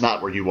 And that's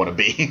not where you want to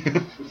be.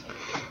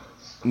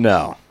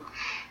 No.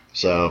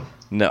 So...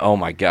 No, oh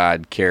my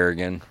God,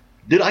 Kerrigan.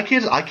 Dude, I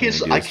can't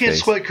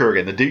sweat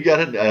Kurgan. The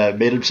dude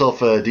made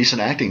himself a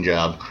decent acting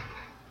job.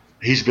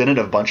 He's been in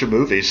a bunch of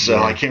movies, so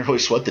I can't really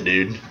sweat the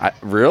dude.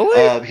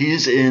 Really?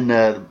 He's in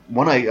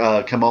one.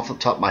 I come off the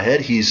top of my head.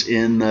 He's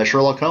in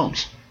Sherlock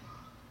Holmes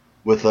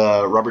with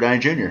Robert Downey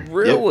Jr.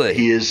 Really? Yep,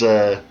 he is.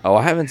 I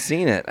haven't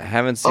seen it.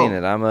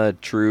 I'm a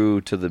true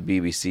to the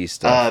BBC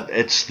stuff.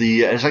 It's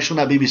actually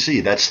not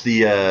BBC. That's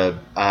the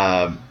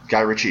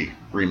Guy Ritchie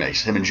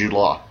remakes. Him and Jude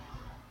Law.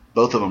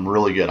 Both of them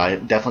really good. I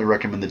definitely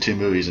recommend the two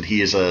movies. And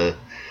he is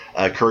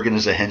Kurgan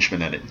is a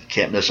henchman in it.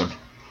 Can't miss him.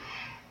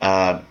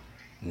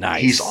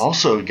 Nice. He's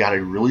also got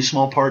a really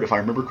small part, if I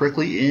remember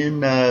correctly, in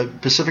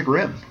Pacific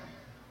Rim.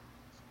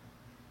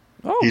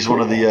 Oh, he's cool.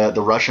 one of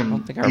the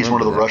Russian. He's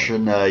one of the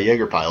Russian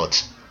Jaeger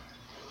pilots.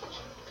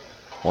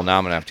 Well, now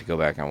I'm gonna have to go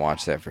back and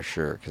watch that for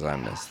sure because I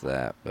missed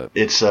that. But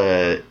it's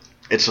a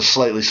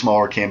slightly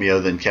smaller cameo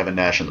than Kevin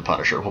Nash and the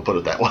Punisher. We'll put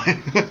it that way.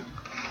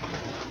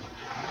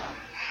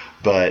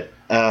 But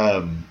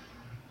no,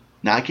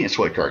 I can't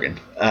sweat Kurgan.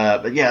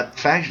 But yeah,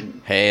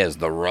 faction. Hey, as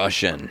the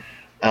Russian.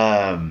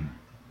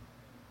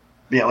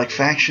 Yeah,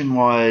 faction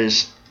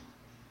wise,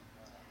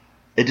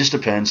 It just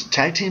depends.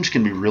 Tag teams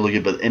can be really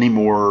good, but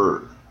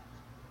anymore,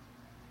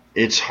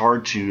 it's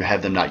hard to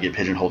have them not get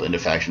pigeonholed into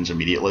factions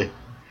immediately.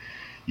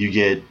 You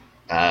get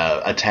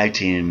a tag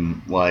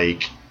team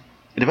like...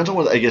 It depends on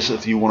what, I guess,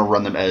 if you want to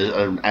run them as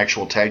an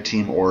actual tag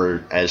team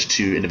or as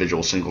two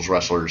individual singles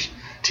wrestlers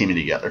teaming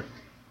together.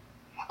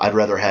 I'd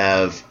rather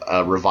have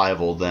a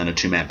Revival than a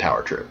two-man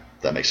power trip.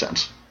 If that makes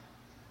sense.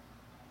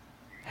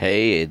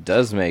 Hey, it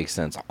does make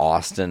sense.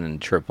 Austin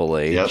and Triple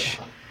H. Yep.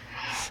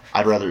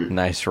 I'd rather...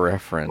 Nice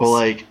reference. Well,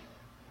 like,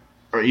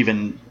 or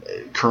even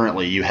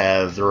currently you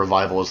have the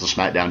Revival as the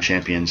SmackDown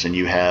champions, and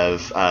you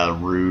have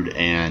Rude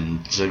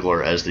and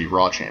Ziggler as the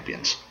Raw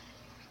champions.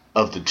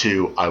 Of the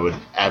two, I would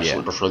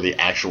absolutely prefer the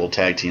actual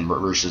tag team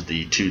versus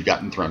the two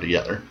gotten thrown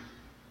together.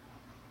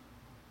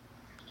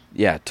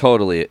 Yeah,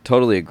 totally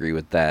agree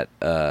with that.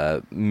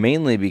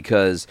 Mainly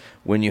because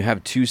when you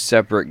have two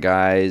separate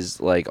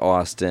guys like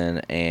Austin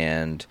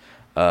and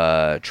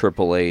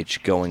Triple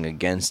H going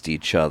against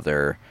each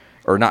other,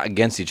 or not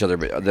against each other,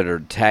 but that are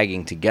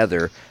tagging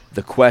together,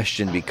 the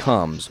question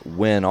becomes,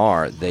 when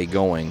are they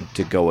going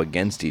to go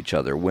against each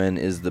other? When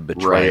is the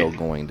betrayal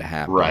going to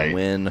happen? Right.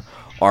 When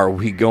are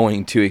we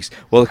going to...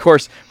 Well, of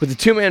course, with the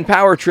two-man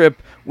power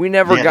trip, we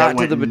never got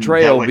to the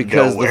betrayal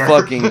because the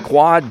fucking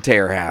quad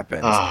tear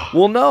happened.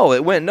 Well, no,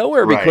 it went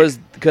nowhere because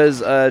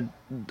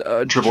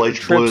Triple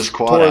H blew his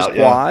quad out.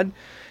 Quad.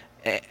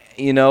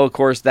 You know, of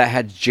course, that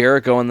had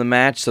Jericho in the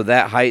match, so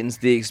that heightens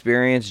the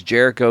experience.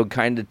 Jericho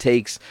kind of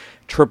takes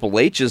Triple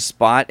H's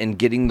spot in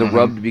getting the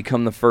rub to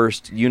become the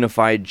first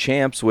unified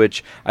champs,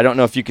 which I don't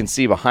know if you can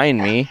see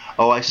behind me.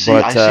 Oh, I see.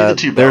 But, I see the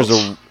two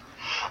belts.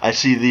 I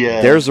see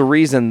the... There's a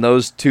reason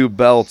those two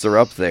belts are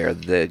up there.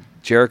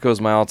 Jericho's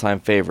my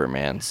all-time favorite,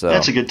 man. So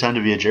that's a good time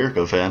to be a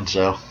Jericho fan,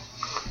 so...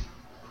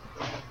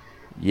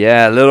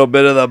 Yeah, a little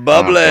bit of the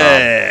bubbly.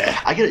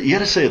 You got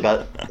to say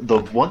about the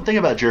one thing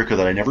about Jericho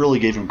that I never really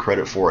gave him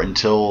credit for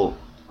until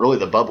really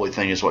the bubbly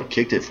thing is what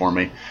kicked it for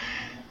me.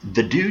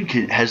 The dude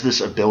has this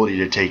ability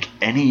to take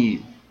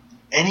any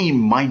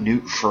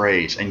minute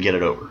phrase and get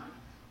it over.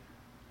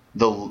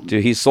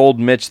 Dude, he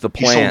sold Mitch the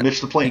Plant. He sold Mitch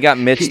the Plant. He got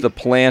Mitch the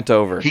Plant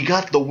over. He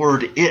got the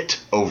word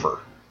 "it" over.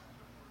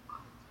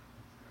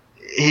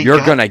 You're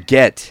gonna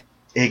get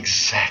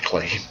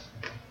exactly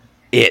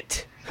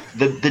it.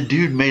 The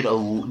dude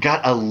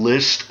got a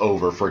list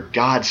over, for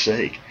God's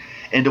sake,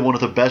 into one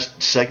of the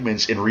best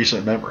segments in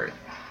recent memory.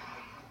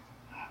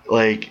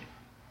 Like,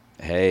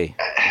 hey,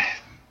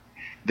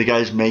 the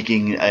guy's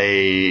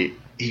he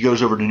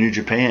goes over to New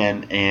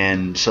Japan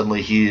and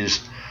suddenly he's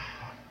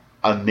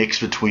a mix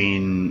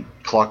between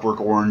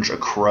Clockwork Orange,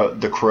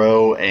 the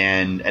Crow,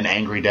 and an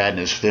angry dad in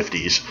his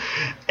 50s,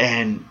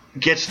 and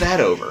gets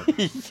that over.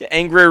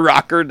 Angry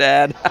rocker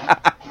dad.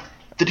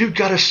 The dude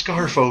got a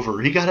scarf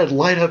over. He got a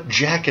light up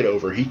jacket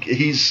over.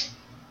 He's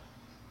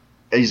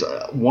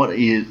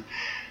the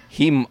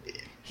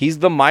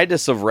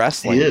Midas of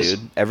wrestling, dude.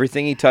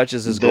 Everything he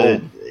touches is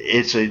gold.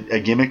 It's a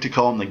gimmick to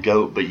call him the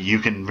GOAT, but you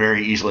can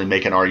very easily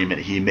make an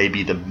argument he may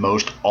be the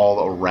most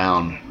all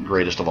around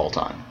greatest of all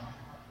time.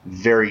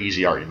 Very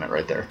easy argument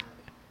right there.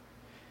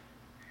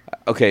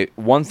 Okay,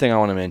 one thing I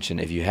want to mention.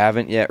 If you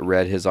haven't yet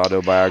read his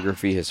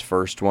autobiography, his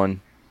first one,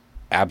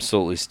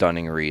 absolutely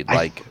stunning read.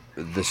 Like,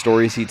 the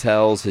stories he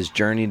tells, his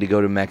journey to go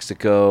to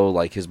Mexico,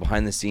 like his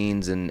behind the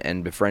scenes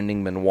and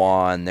befriending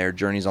Benoit and their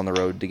journeys on the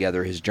road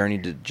together, his journey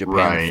to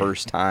Japan the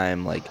first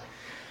time, like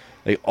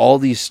all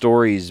these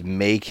stories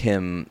make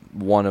him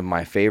one of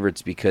my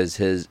favorites because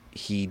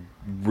he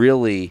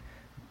really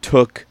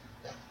took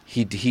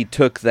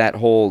that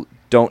whole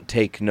don't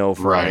take no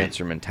for an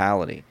answer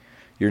mentality.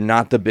 You're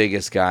not the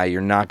biggest guy.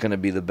 You're not going to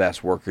be the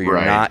best worker.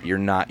 You're not.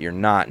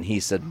 And he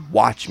said,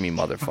 watch me,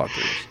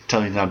 motherfuckers.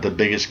 Tell me you're not the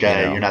biggest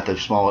guy. You're not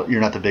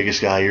the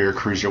biggest guy. You're a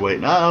cruiserweight.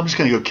 No, I'm just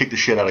going to go kick the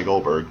shit out of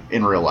Goldberg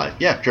in real life.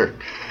 Yeah, sure.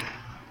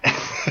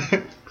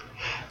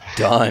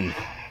 Done.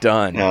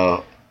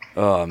 No.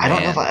 Oh, man. I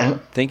don't know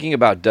if thinking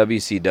about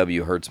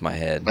WCW hurts my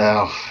head.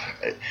 Well,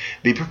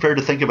 be prepared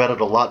to think about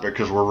it a lot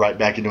because we're right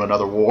back into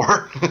another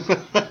war.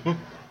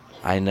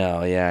 I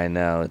know, yeah, I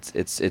know.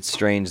 It's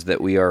strange that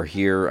we are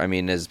here. I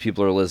mean, as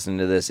people are listening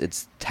to this,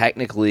 it's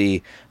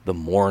technically the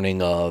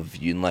morning of,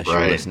 unless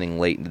you're listening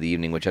late into the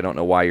evening, which I don't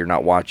know why you're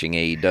not watching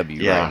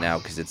AEW right now,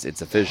 because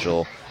it's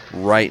official.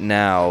 Right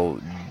now,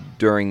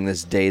 during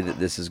this day that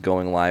this is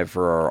going live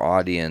for our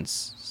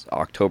audience,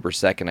 October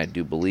 2nd, I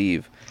do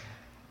believe,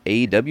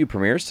 AEW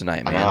premieres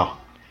tonight, man. I know.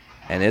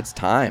 And it's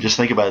time. Just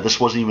think about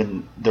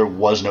it. There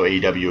was no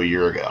AEW a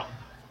year ago.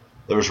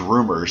 There was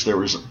rumors. There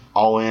was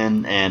All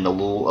In and a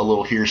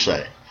little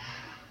hearsay.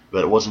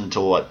 But it wasn't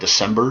until,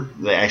 December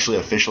they actually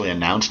officially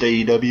announced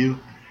AEW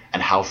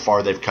and how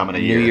far they've come in a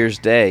year. New Year's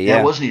Day, yeah.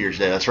 Yeah, it was New Year's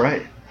Day. That's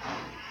right.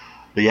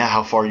 But yeah,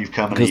 how far you've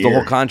come in a year. Because the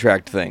whole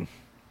contract thing.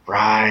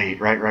 Right.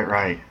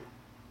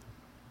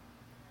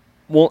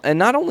 Well, and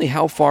not only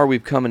how far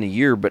we've come in a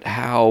year, but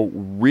how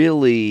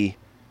really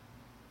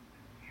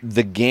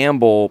the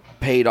gamble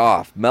paid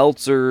off.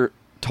 Meltzer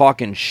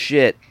talking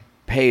shit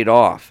paid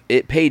off.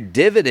 It paid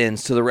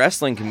dividends to the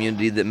wrestling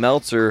community that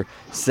Meltzer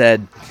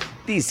said,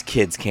 these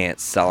kids can't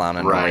sell out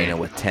an arena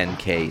with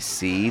 10K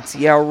seats.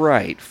 Yeah,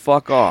 right.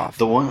 Fuck off.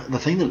 The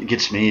thing that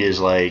gets me is,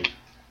 like,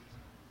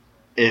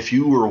 if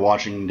you were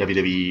watching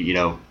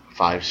WWE,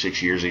 5,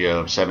 6 years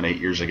ago, 7, 8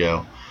 years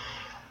ago,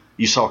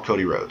 you saw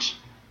Cody Rhodes.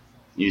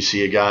 You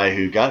see a guy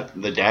who got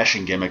the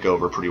dashing gimmick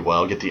over pretty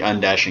well, get the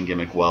undashing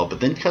gimmick well, but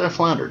then kind of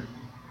floundered.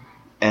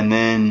 And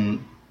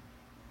then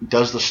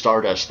does the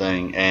Stardust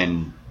thing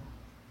and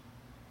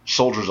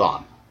soldiers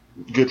on.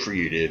 Good for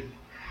you, dude.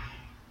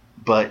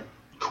 But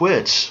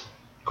quits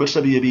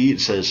WWE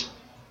and says,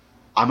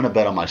 I'm going to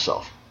bet on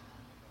myself.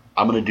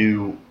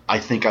 I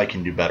think I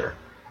can do better.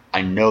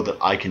 I know that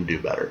I can do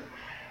better.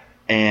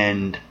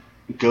 And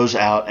goes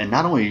out and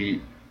not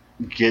only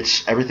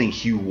gets everything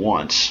he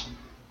wants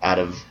out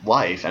of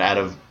life and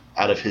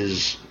out of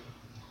his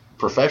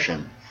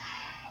profession,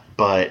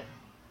 but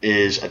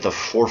is at the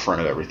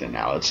forefront of everything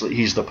now.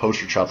 He's the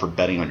poster child for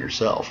betting on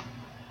yourself.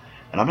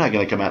 And I'm not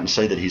going to come out and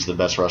say that he's the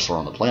best wrestler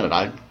on the planet.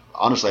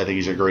 Honestly, I think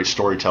he's a great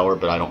storyteller,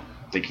 but I don't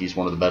think he's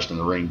one of the best in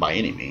the ring by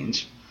any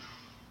means.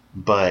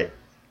 But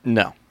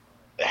no,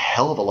 a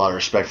hell of a lot of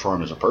respect for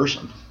him as a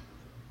person.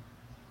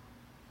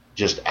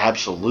 Just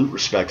absolute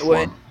respect for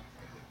him.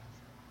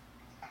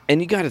 And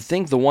you got to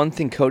think the one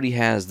thing Cody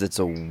has that's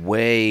a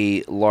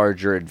way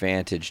larger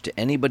advantage to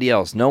anybody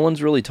else. No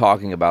one's really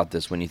talking about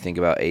this when you think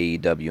about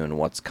AEW and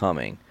what's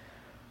coming.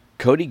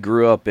 Cody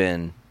grew up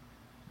in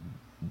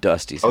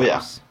Dusty's house.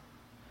 Yeah.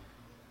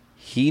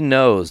 He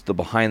knows the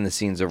behind the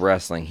scenes of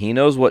wrestling. He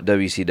knows what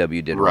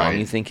WCW did wrong.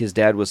 You think his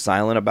dad was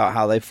silent about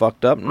how they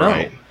fucked up? No.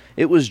 Right.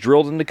 It was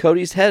drilled into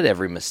Cody's head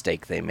every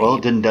mistake they made. Well,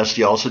 didn't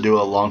Dusty also do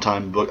a long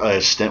time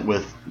stint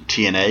with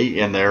TNA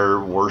in their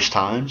worst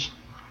times?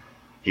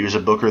 He was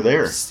a booker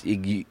there.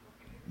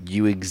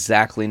 You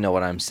exactly know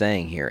what I'm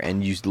saying here.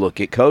 And you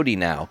look at Cody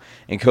now,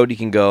 and Cody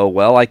can go,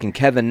 well, I can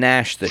Kevin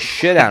Nash the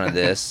shit out of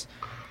this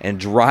and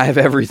drive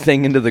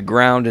everything into the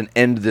ground and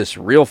end this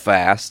real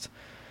fast,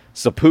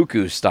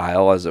 seppuku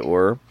style, as it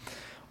were.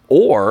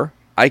 Or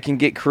I can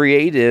get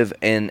creative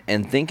and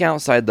think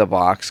outside the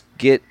box,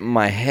 get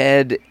my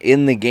head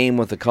in the game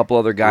with a couple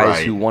other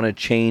guys who want to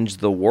change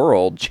the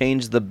world,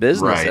 change the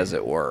business, as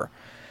it were.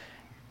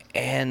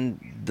 And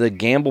the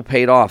gamble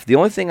paid off. The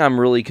only thing I'm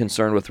really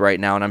concerned with right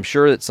now, and I'm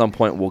sure at some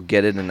point we'll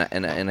get it,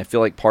 and I feel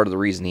like part of the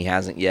reason he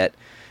hasn't yet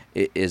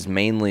is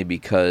mainly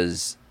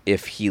because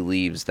if he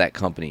leaves, that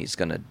company is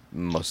going to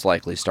most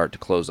likely start to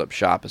close up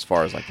shop as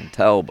far as I can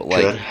tell. But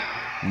like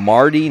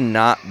Marty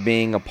not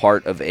being a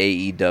part of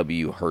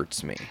AEW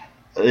hurts me.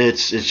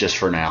 It's just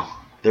for now.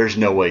 There's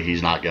no way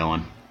he's not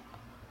going.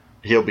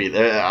 He'll be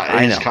there.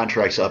 His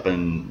contract's up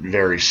in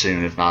very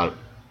soon, if not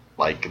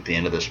like at the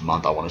end of this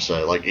month, I want to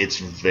say. Like, it's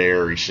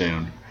very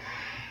soon.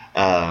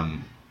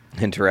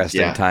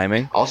 Interesting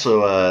timing.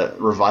 Also,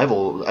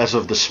 Revival, as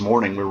of this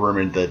morning, we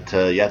rumored that,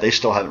 they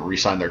still haven't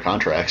re-signed their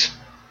contracts.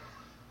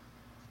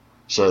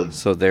 So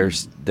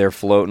they're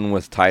floating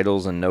with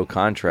titles and no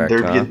contract,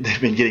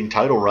 They've been getting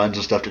title runs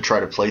and stuff to try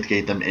to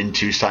placate them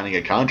into signing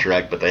a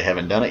contract, but they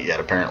haven't done it yet,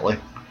 apparently.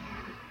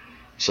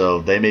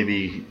 So they may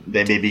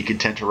be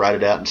content to ride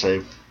it out and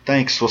say,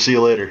 thanks, we'll see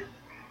you later.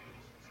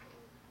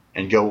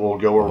 And we'll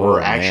go where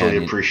we're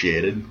actually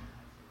appreciated.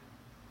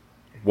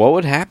 What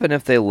would happen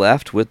if they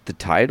left with the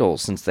title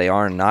since they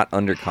are not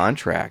under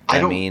contract? I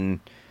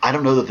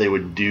don't know that they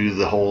would do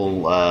the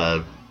whole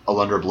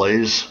Alundra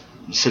Blaze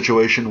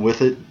situation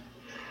with it,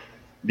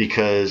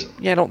 because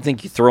I don't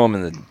think you throw them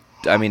in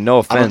the. I mean, no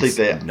offense.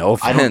 I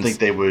don't think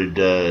they would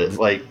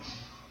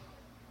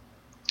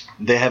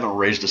They haven't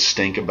raised a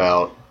stink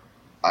about.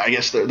 I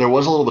guess there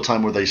was a little bit of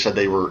time where they said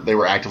they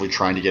were actively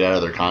trying to get out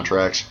of their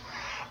contracts,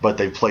 but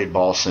they've played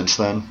ball since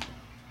then.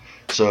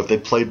 So if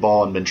they've played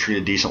ball and been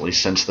treated decently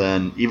since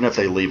then, even if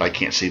they leave, I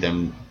can't see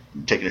them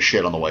taking a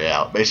shit on the way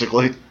out,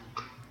 basically.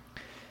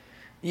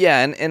 Yeah,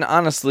 and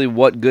honestly,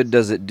 what good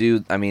does it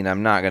do? I mean,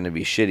 I'm not going to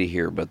be shitty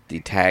here, but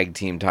the tag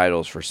team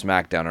titles for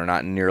SmackDown are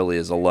not nearly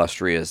as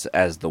illustrious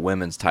as the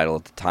women's title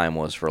at the time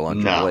was for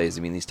Alundra Blaze.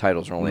 I mean, these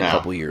titles are only a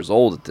couple years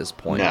old at this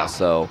point.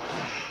 So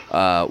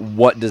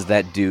what does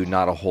that do?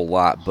 Not a whole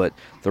lot. But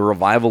the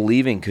Revival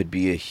leaving could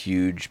be a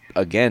huge,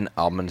 again,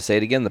 I'm going to say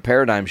it again, the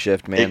paradigm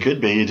shift, man. It could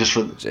be.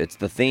 It's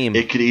the theme.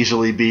 It could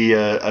easily be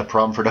a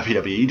problem for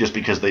WWE just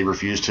because they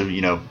refuse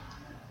to,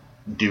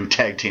 do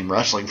tag team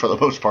wrestling for the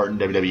most part in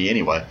WWE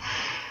anyway.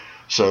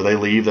 So they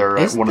leave. They're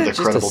one of the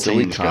credible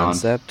teams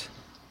concept?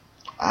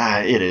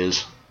 Gone. It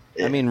is.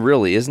 I mean,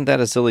 really, isn't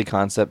that a silly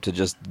concept to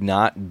just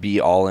not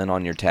be all in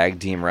on your tag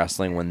team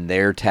wrestling when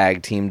their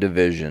tag team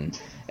division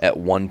at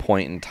one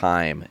point in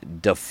time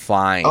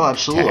defined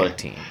tag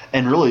team?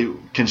 And really,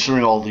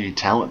 considering all the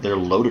talent they're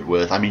loaded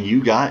with, I mean,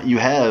 you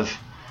have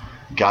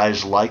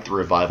guys like the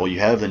Revival, you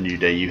have the New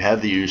Day, you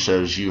have the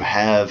Usos, you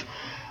have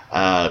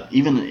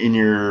even in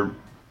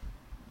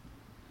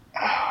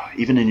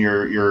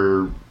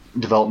your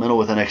developmental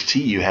with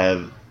NXT, you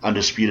have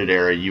Undisputed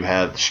Era, you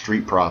have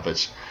Street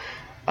Profits.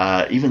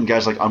 Even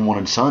guys like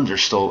Unwanted Sons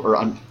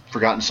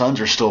Forgotten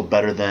Sons are still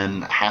better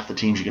than half the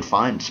teams you can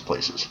find in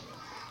places.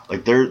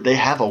 Like they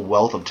have a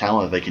wealth of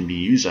talent that they can be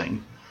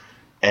using,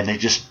 and they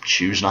just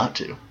choose not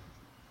to.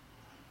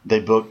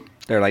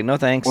 They're like, no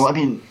thanks. Well, I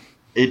mean,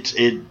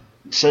 it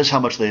says how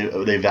much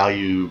they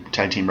value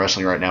tag team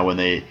wrestling right now when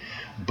they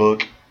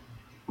book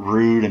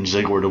Rude and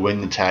Ziggler to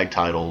win the tag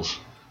titles.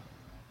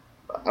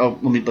 Oh,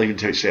 let me take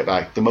a step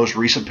back. The most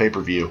recent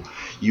pay-per-view,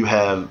 you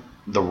have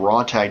the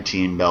Raw tag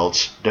team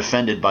belts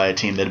defended by a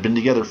team that had been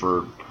together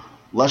for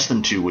less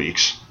than 2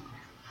 weeks,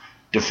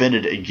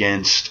 defended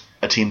against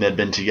a team that had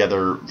been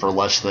together for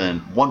less than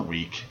 1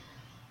 week,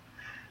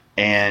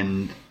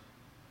 and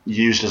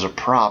used as a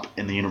prop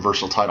in the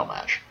Universal title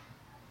match.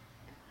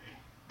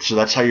 So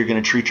that's how you're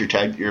going to treat your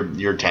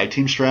tag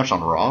team straps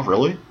on Raw,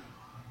 really?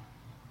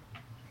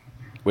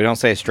 We don't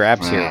say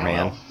straps here, Well.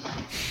 man.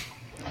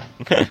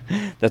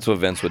 That's what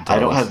Vince would tell us. I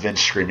don't have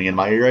Vince screaming in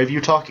my ear. I have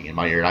you talking in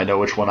my ear, and I know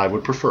which one I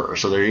would prefer.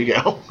 So there you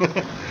go.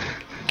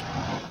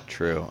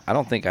 True. I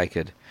don't think I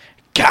could.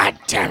 God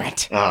damn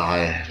it.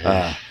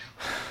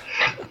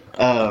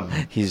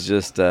 He's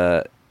just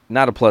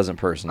not a pleasant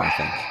person, I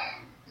think.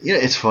 Yeah,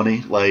 it's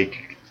funny.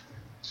 Like,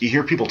 you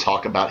hear people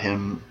talk about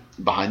him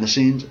behind the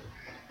scenes,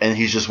 and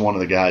he's just one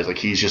of the guys. Like,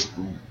 he's just...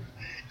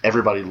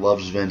 Everybody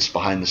loves Vince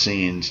behind the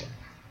scenes.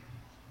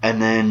 And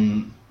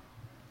then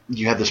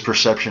you have this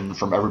perception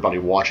from everybody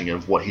watching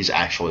of what he's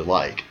actually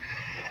like.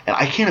 And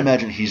I can't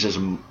imagine he's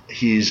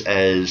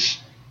as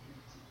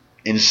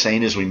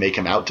insane as we make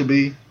him out to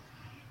be.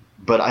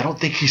 But I don't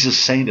think he's as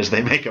sane as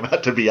they make him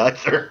out to be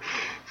either.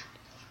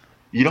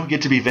 You don't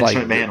get to be Vince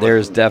McMahon.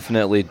 There's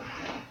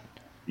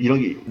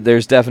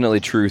definitely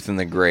truth in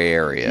the gray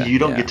area. You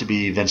don't get to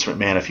be Vince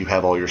McMahon if you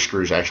have all your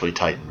screws actually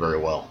tightened very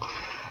well.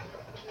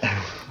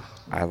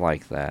 I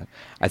like that.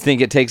 I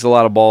think it takes a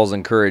lot of balls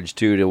and courage,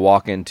 too, to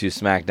walk into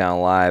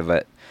SmackDown Live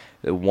at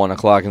 1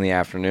 o'clock in the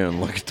afternoon,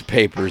 look at the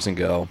papers, and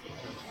go,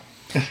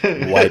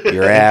 wipe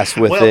your ass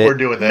with it. We're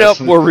doing this.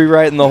 Nope, we're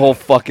rewriting the whole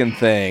fucking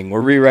thing.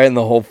 We're rewriting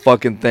the whole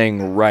fucking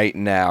thing right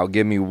now.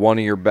 Give me one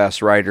of your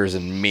best writers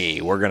and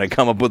me. We're going to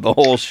come up with the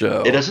whole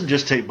show. It doesn't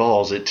just take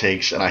balls. It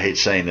takes, and I hate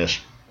saying this,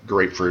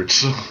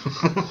 grapefruits.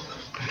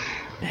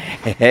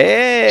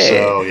 Hey,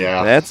 so,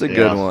 yeah, that's a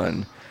good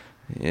one.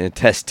 Yeah,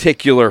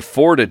 testicular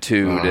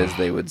fortitude, as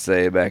they would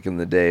say back in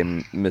the day,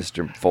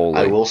 Mr. Foley.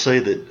 I will say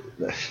that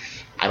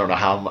I don't know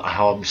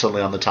how I'm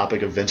suddenly on the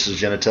topic of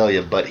Vince's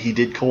genitalia, but he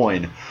did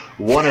coin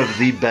one of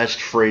the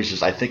best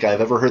phrases I think I've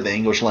ever heard in the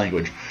English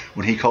language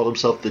when he called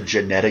himself the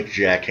genetic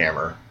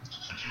jackhammer.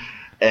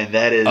 And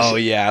that is,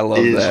 I love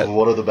that.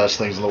 One of the best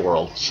things in the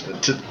world.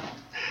 To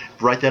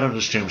write that on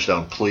his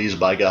tombstone, please,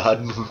 by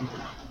God.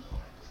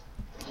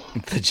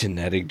 The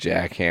genetic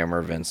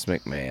jackhammer, Vince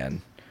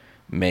McMahon.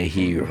 May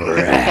he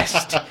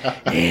rest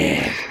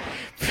in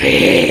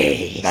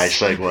peace.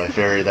 Nice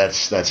segue.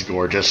 That's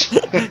gorgeous.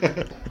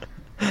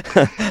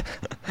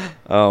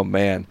 Oh,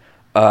 man.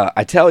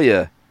 I tell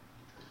you,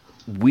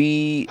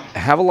 we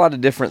have a lot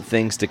of different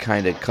things to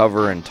kind of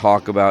cover and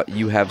talk about.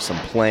 You have some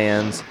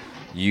plans.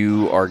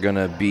 You are going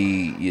to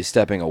be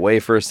stepping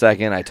away for a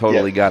second. I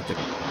totally got the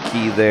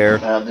key there.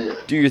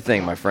 Do your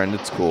thing, my friend.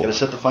 It's cool. Gotta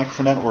set the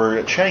microphone out.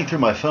 We're chatting through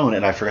my phone,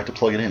 and I forgot to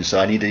plug it in, so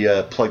I need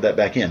to plug that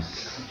back in.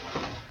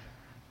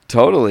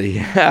 Totally,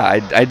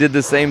 yeah. I did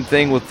the same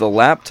thing with the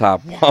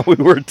laptop while we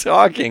were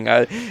talking.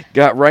 I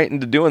got right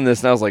into doing this,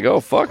 and I was like, oh,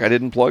 fuck, I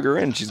didn't plug her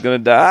in. She's going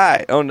to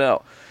die. Oh,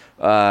 no.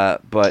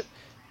 But,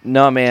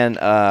 no, man,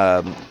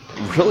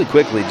 really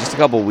quickly, just a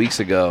couple weeks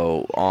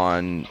ago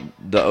on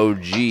the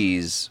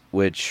OGs,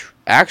 which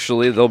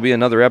actually there'll be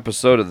another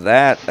episode of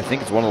that. I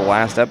think it's one of the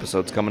last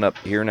episodes coming up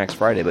here next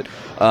Friday. But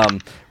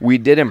we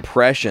did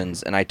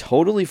impressions, and I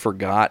totally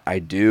forgot I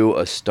do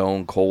a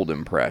Stone Cold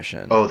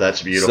impression. Oh,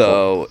 that's beautiful.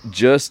 So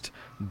just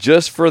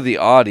for the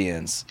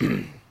audience.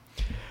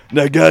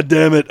 Now,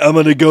 goddamn it, I'm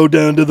gonna go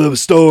down to the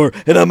store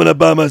and I'm gonna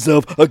buy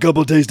myself a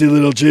couple tasty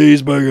little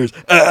cheeseburgers.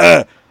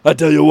 I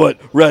tell you what,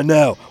 right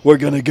now we're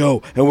gonna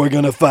go and we're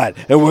gonna fight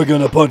and we're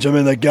gonna punch them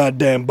in the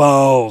goddamn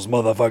balls,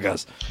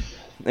 motherfuckers.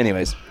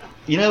 Anyways,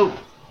 you know,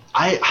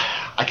 I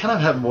kind of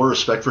have more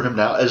respect for him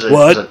now as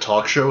a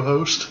talk show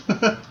host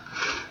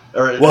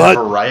or a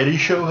variety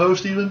show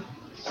host, even.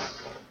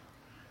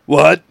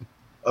 What?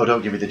 Oh,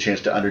 don't give me the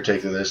chance to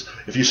undertake this.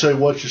 If you say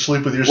what, you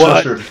sleep with your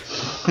sister.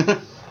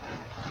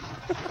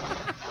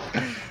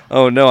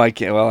 Oh, no, I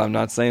can't. Well, I'm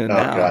not saying it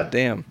now. God.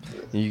 Damn.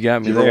 You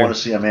got me there. there. You ever want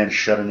to see a man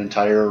shut an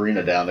entire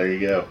arena down? There you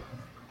go.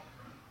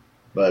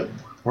 But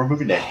we're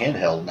moving to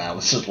handheld now.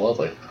 This is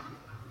lovely.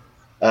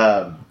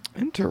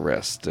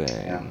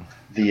 Interesting.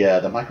 Yeah.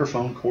 The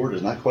microphone cord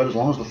is not quite as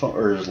long as the phone,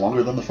 or is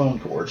longer than the phone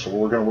cord, so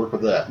we're going to work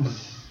with that.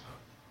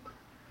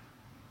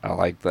 I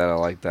like that. I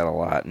like that a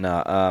lot.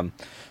 Now,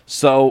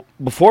 so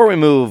before we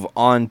move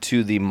on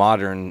to the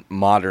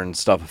modern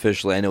stuff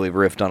officially, I know we've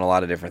riffed on a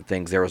lot of different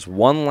things. There was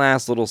one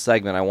last little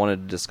segment I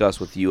wanted to discuss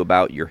with you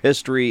about your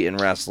history in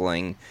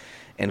wrestling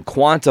and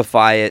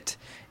quantify it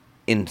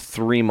in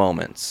 3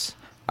 moments.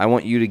 I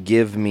want you to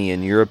give me,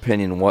 in your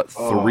opinion, what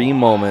 3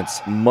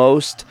 moments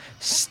most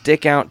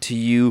stick out to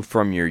you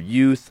from your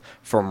youth,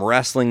 from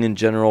wrestling in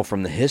general,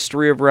 from the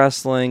history of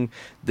wrestling.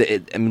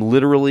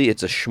 Literally,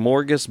 it's a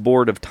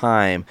smorgasbord of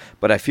time,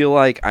 but I feel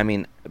like,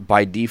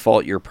 by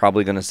default, you're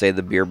probably going to say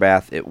the beer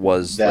bath. It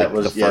was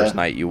the first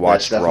night you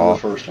watched Raw.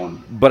 That's the first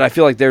one. But I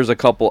feel like there's a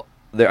couple...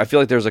 I feel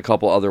like there's a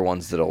couple other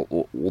ones that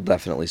will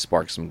definitely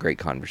spark some great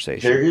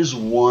conversation. There is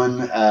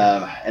one,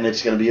 and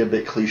it's going to be a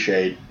bit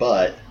cliched,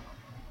 but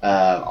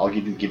I'll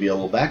give you a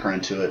little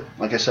background to it.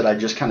 Like I said, I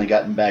just kind of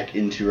gotten back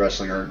into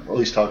wrestling, or at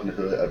least talking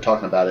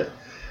about it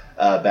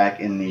back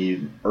in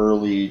the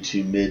early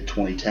to mid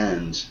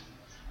 2010s,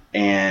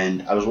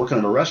 and I was working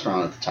at a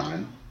restaurant at the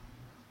time,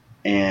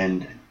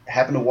 and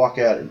happened to walk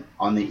out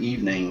in the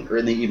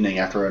evening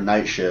after a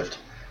night shift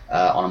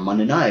on a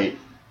Monday night.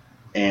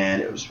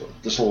 And it was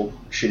this little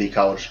shitty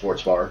college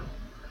sports bar.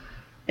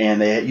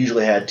 And they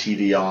usually had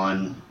TV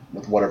on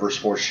with whatever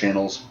sports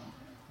channels.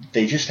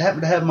 They just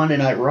happened to have Monday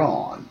Night Raw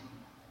on.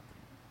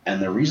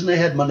 And the reason they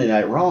had Monday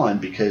Night Raw on,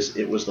 because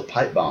it was the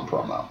Pipe Bomb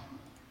promo.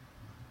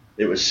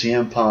 It was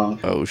CM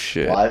Punk,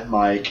 live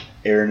mic,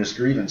 airing his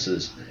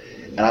grievances.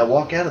 And I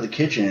walk out of the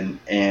kitchen,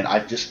 and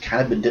I've just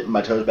kind of been dipping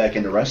my toes back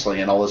into wrestling,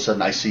 and all of a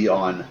sudden I see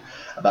on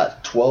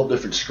about 12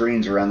 different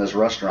screens around this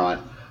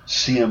restaurant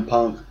CM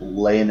Punk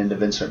laying into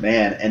Vince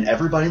McMahon, and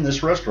everybody in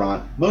this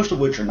restaurant, most of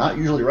which are not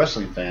usually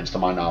wrestling fans to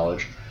my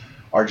knowledge,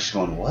 are just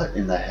going, what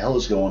in the hell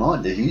is going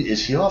on?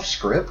 Is he off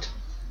script?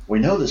 We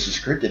know this is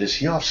scripted. Is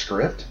he off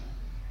script?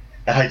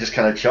 And I just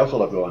kind of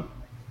chuckled up going,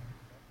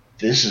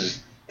 this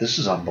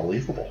is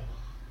unbelievable.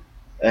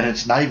 And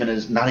it's not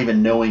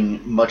even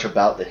knowing much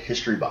about the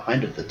history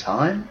behind it at the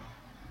time,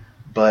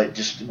 but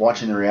just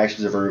watching the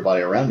reactions of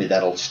everybody around me,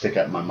 that'll stick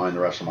out in my mind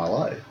the rest of my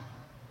life.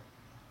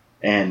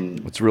 And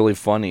it's really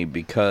funny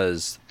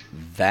because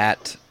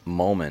that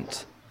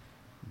moment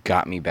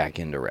got me back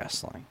into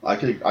wrestling. I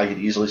could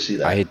easily see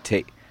that. I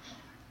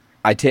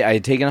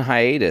had taken a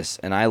hiatus,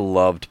 and I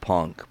loved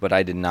Punk, but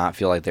I did not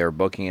feel like they were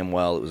booking him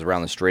well. It was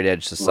around the Straight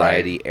Edge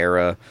Society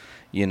era,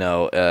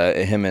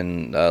 him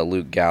and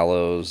Luke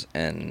Gallows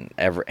and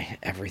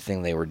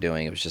everything they were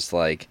doing. It was just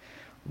like,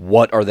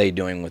 what are they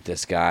doing with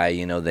this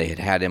guy? They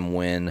had him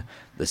win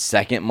the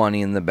second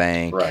Money in the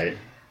Bank, right?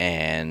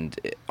 And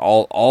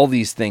all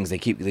these things, they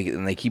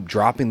keep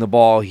dropping the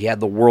ball. He had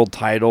the world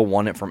title,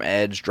 won it from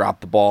Edge,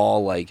 dropped the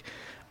ball,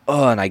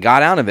 and I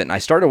got out of it, and I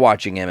started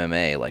watching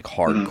MMA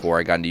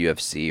hardcore. I got into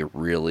UFC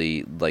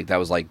really, that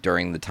was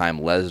during the time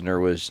Lesnar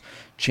was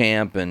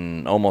champ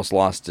and almost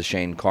lost to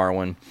Shane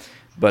Carwin.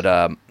 But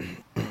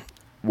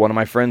one of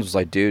my friends was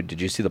like, dude,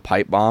 did you see the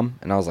pipe bomb?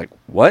 And I was like,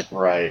 what?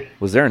 Right.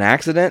 Was there an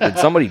accident? Did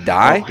somebody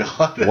die?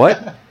 Oh, God.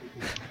 What?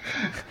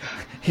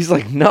 He's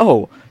like,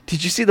 no.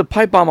 Did you see the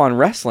pipe bomb on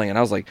wrestling? And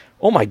I was like,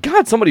 oh my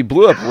God, somebody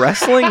blew up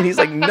wrestling? And he's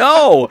like,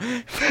 no.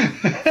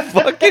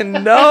 Fucking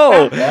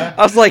no.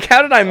 I was like,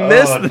 how did I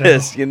miss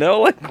this?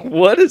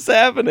 What is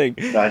happening?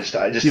 I just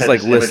he's had like,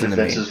 this listen image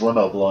to of me. Vince's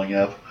limo blowing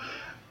up.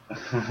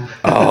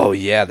 Oh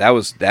yeah,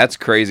 that's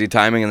crazy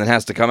timing, and then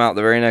has to come out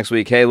the very next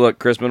week. Hey, look,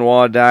 Chris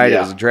Benoit died. Yeah.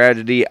 It was a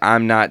tragedy.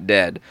 I'm not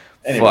dead.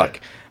 Anyway.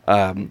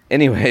 Fuck.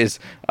 Anyways,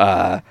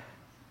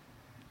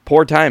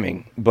 poor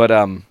timing.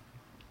 But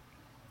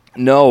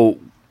no,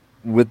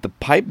 with the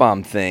pipe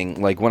bomb thing,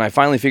 when I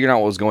finally figured out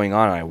what was going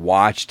on, I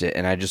watched it,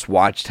 and I just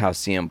watched how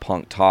CM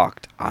Punk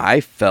talked.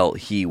 I felt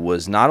he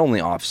was not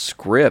only off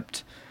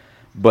script,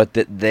 but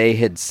that they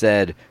had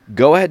said,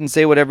 go ahead and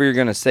say whatever you're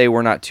going to say,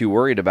 we're not too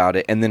worried about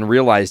it, and then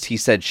realized he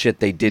said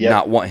shit they did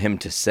not want him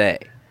to say.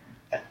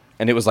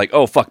 And it was like,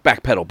 oh, fuck,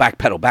 backpedal.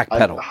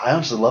 I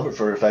honestly love it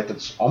for the fact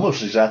that's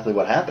almost exactly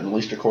what happened, at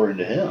least according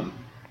to him.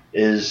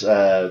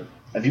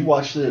 Have you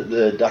watched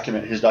his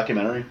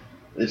documentary?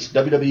 It's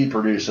WWE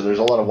produced, so there's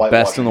a lot of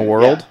whitewashing. Best in the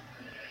world? Yeah.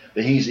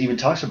 But he even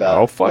talks about...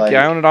 Oh, fuck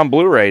yeah, I own it on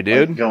Blu-ray,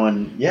 dude.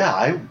 Going, yeah,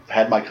 I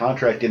had my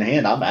contract in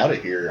hand. I'm out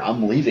of here.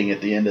 I'm leaving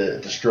at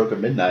the stroke of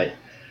midnight.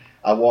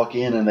 I walk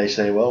in and they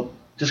say, well,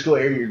 just go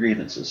air your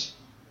grievances.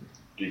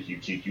 You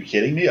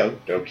kidding me?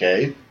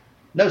 Okay.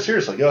 No,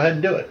 seriously, go ahead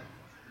and do it.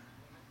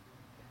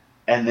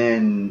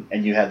 And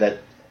you have that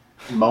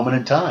moment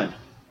in time.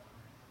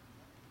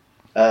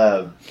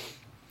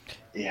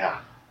 Yeah.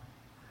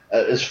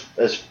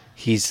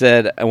 He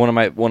said, one of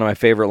my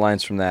favorite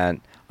lines from that,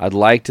 I'd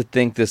like to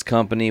think this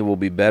company will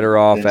be better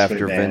off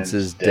after Vince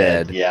is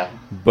dead. Yeah.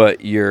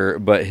 But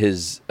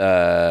his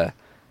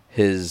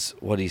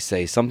what did he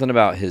say? Something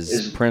about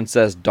his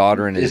princess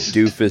daughter and his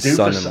doofus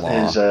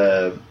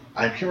son-in-law.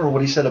 I can't remember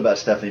what he said about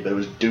Stephanie, but it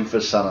was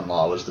doofus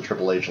son-in-law was the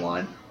Triple H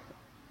line.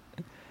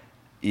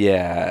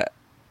 Yeah.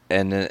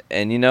 And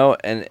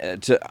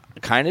to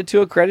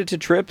a credit to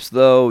Trips,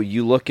 though,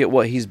 you look at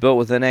what he's built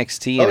with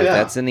NXT, and if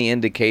that's any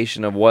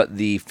indication of what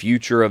the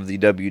future of the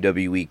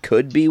WWE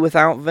could be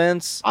without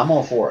Vince, I'm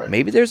all for it.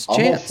 Maybe there's a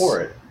chance. I'm all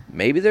for it.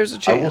 Maybe there's a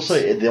chance. I will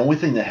say the only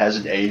thing that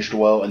hasn't aged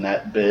well in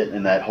that bit,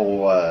 in that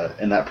whole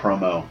in that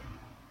promo,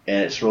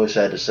 and it's really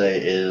sad to say,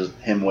 is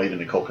him waving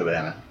to Colt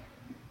Cabana.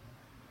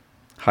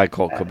 Hi,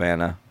 Colt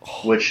Cabana.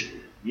 Which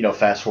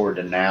fast forward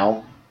to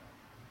now.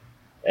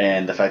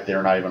 and the fact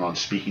they're not even on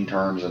speaking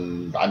terms,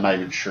 and I'm not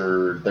even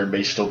sure there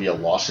may still be a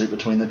lawsuit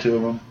between the two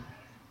of them,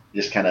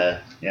 just kind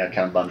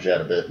of bums you out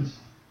a bit.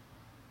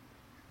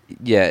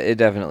 Yeah, it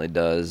definitely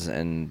does,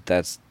 and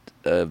that's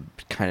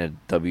kind of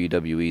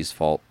WWE's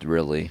fault,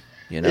 really.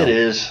 You know, it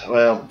is.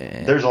 Well,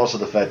 there's also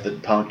the fact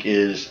that Punk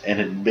is,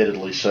 and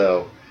admittedly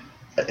so,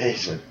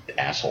 he's an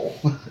asshole.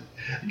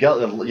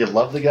 You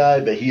love the guy,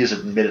 but he is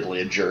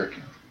admittedly a jerk.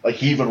 Like,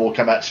 he even will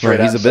come out straight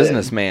out. He's a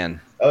businessman.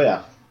 Oh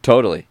yeah.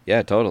 Totally.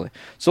 Yeah, totally.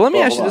 So let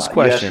me ask you this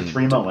question. You asked for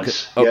 3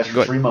 moments. You asked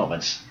for 3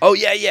 moments. Oh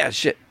yeah.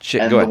 Shit.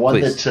 And Go ahead,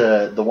 please.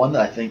 The one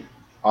that I think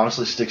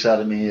honestly sticks out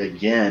to me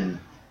again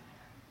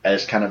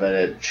as kind of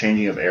a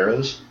changing of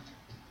eras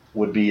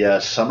would be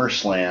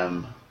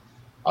SummerSlam.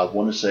 I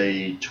want to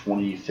say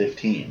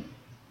 2015,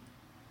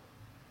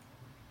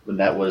 when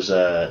that was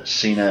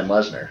Cena and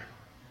Lesnar.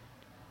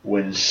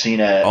 When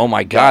Cena, oh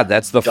my God,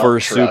 that's the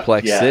first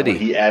Suplex City.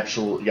 He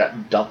absolutely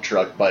got dump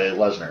trucked by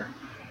Lesnar,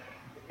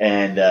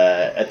 and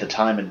at the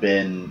time had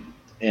been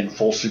in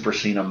full Super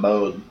Cena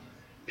mode.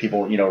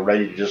 People,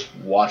 ready to just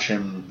watch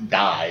him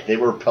die. They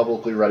were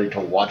publicly ready to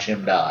watch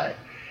him die,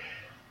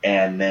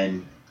 and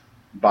then,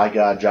 by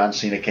God, John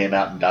Cena came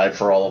out and died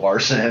for all of our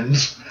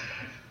sins.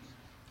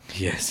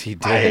 Yes, he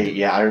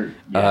did.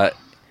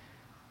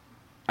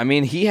 I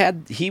mean,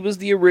 he was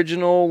the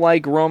original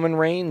like Roman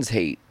Reigns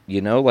hate.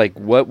 Like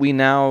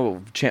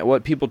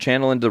what people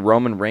channel into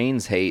Roman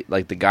Reigns hate,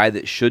 like the guy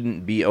that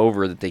shouldn't be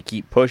over that they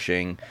keep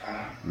pushing,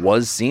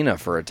 was Cena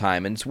for a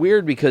time. And it's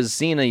weird because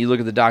Cena, you look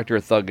at the Doctor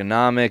of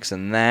Thugonomics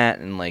and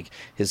like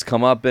his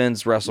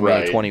comeuppance,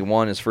 WrestleMania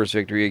 21, his first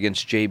victory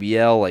against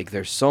JBL, like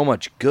there's so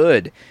much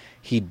good.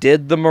 He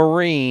did the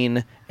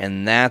Marine,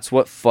 and that's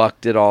what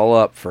fucked it all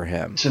up for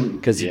him.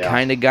 Because he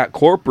kind of got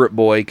corporate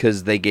boy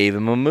because they gave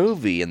him a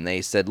movie, and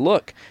they said,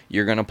 look,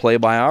 you're going to play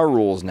by our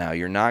rules now.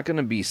 You're not going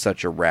to be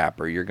such a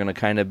rapper. You're going to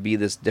kind of be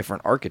this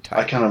different archetype.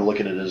 I kind of look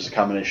at it as a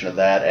combination of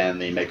that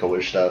and the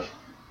Make-A-Wish stuff.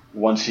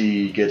 Once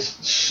he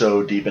gets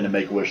so deep into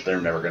Make-A-Wish,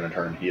 they're never going to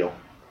turn heel.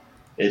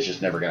 It's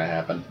just never going to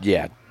happen.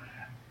 Yeah,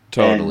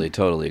 totally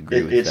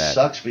agree with that. It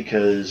sucks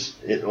because,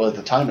 at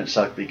the time it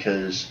sucked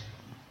because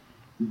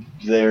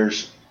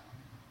it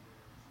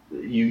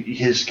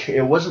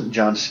wasn't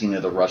John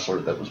Cena the wrestler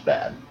that was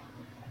bad,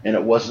 and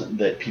it wasn't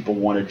that people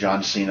wanted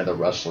John Cena the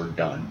wrestler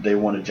done. They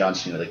wanted John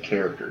Cena the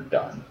character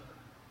done.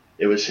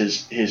 It was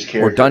his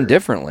character, or done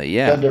differently.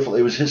 Yeah, done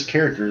differently. It was his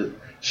character.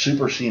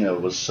 Super Cena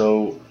was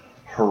so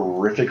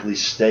horrifically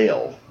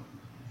stale,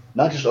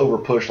 not just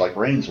overpushed like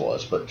Reigns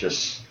was, but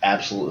just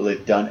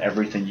absolutely done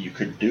everything you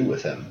could do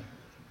with him,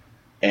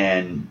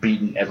 and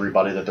beaten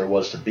everybody that there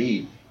was to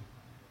beat.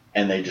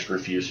 And they just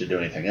refused to do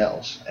anything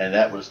else, and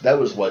that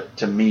was what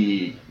to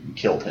me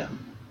killed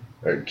him,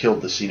 or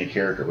killed the Cena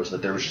character, was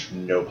that there was just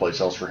no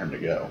place else for him to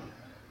go,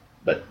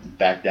 but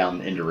back down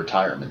into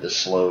retirement. This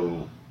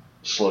slow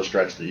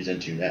stretch that he's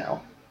into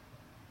now.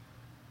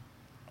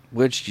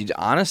 Which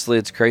honestly,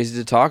 it's crazy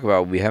to talk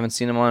about. We haven't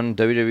seen him on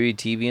WWE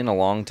TV in a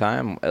long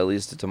time, at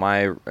least to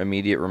my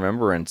immediate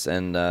remembrance.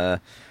 And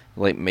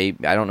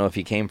maybe I don't know if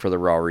he came for the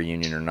Raw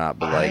reunion or not,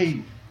 but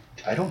I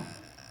don't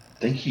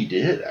think he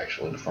did,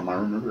 actually, if I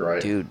remember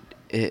right. Dude,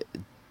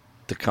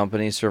 the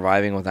company's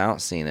surviving without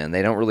Cena, and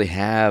they don't really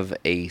have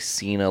a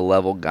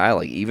Cena-level guy.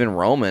 Like, even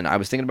Roman, I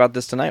was thinking about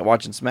this tonight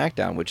watching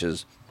SmackDown, which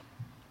is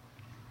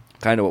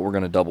kind of what we're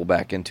going to double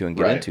back into and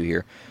get into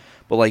here.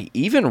 But, like,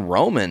 even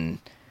Roman,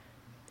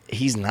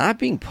 he's not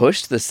being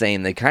pushed the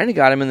same. They kind of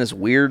got him in this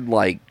weird,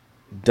 like,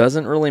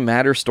 doesn't really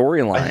matter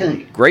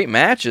storyline. Great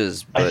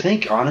matches, but I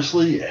think,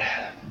 honestly,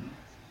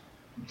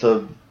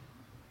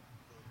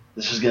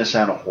 this is going to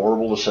sound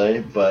horrible to say,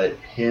 but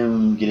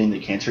him getting the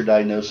cancer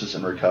diagnosis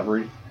and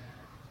recovery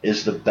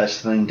is the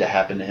best thing to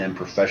happen to him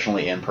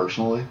professionally and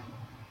personally.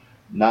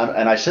 And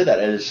I say that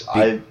as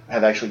I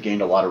have actually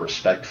gained a lot of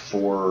respect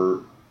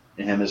for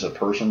him as a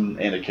person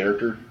and a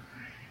character,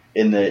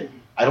 in that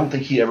I don't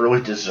think he ever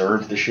really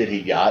deserved the shit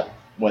he got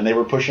when they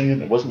were pushing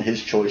him. It wasn't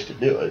his choice to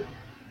do it.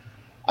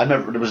 I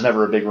was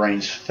never a big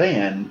Reigns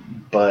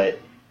fan, but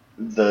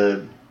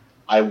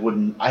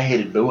I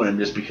hated booing him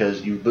just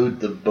because you booed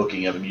the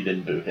booking of him, you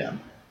didn't boo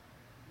him.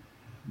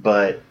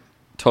 But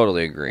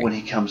totally agree. When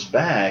he comes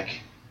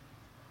back,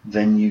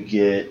 then you've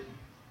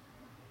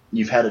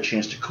had a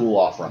chance to cool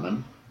off from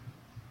him.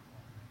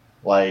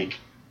 Like,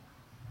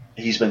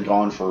 he's been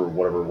gone for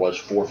whatever it was,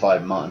 4 or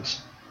 5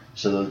 months.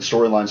 So the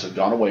storylines have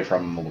gone away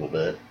from him a little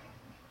bit.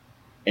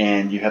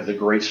 And you have the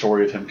great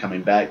story of him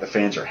coming back. The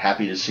fans are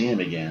happy to see him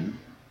again.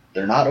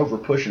 They're not over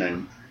pushing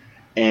him.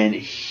 And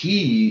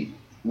he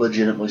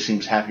legitimately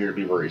seems happier to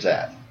be where he's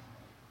at.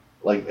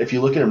 Like, if you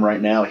look at him right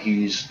now,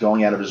 he's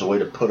going out of his way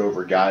to put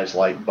over guys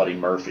like Buddy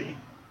Murphy.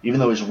 Even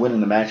though he's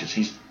winning the matches,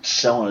 he's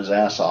selling his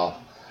ass off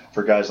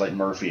for guys like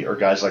Murphy or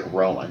guys like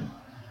Rowan.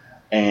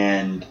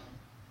 And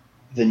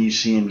then you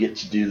see him get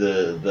to do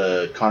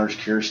the Connor's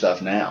Cure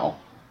stuff now.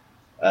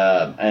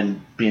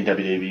 And being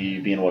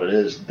WWE, being what it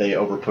is, they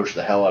overpushed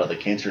the hell out of the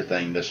cancer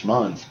thing this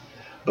month.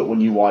 But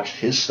when you watched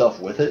his stuff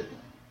with it,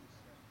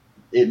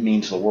 it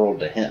means the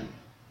world to him.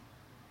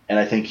 And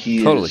I think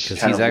he totally,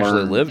 because he's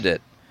actually lived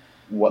it.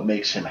 What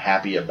makes him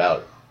happy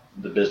about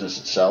the business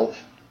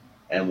itself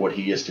and what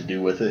he gets to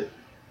do with it.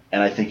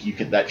 And I think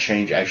that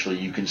change, actually,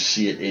 you can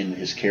see it in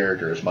his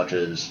character as much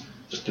as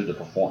just through the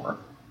performer.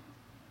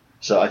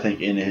 So I think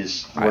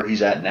where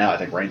he's at now, I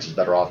think Reigns is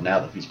better off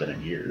now than he's been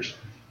in years.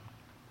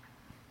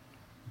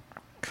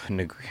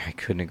 I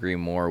couldn't agree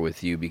more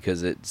with you,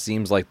 because it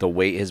seems like the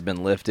weight has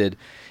been lifted.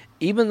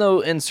 Even though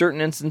in certain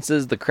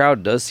instances the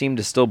crowd does seem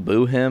to still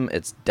boo him,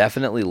 it's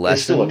definitely lessened.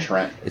 It's still a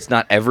trend. It's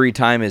not every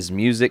time his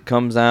music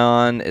comes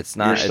on. It's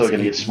not. You're still going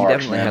to get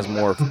smarts, He definitely has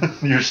more.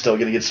 You're still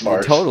going to get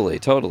smarts. Totally.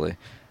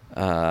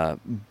 But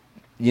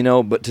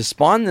to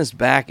spawn this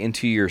back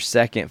into your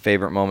second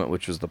favorite moment,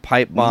 which was the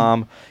pipe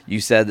bomb, you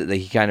said that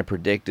he kind of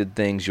predicted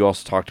things. You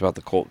also talked about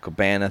the Colt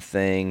Cabana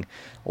thing,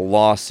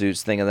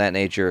 lawsuits, thing of that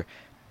nature.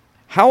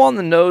 How on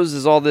the nose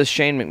is all this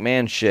Shane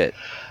McMahon shit?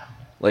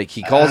 Like,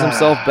 he calls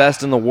himself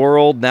best in the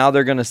world. Now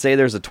they're going to say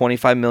there's a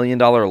 $25 million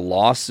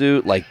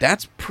lawsuit. like,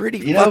 that's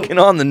pretty fucking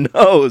on the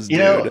nose,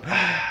 dude.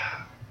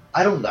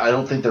 I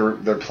don't think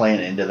they're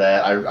playing into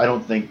that. I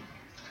don't think.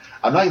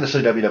 I'm not going to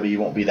say WWE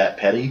won't be that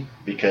petty,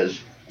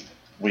 because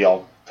we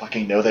all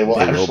fucking know they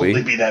will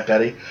absolutely be that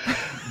petty.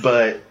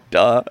 But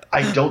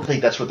I don't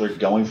think that's what they're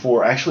going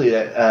for. Actually,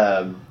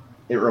 it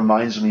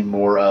reminds me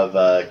more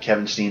of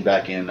Kevin Steen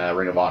back in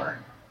Ring of Honor,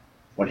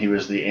 when he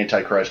was the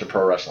Antichrist of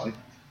pro wrestling.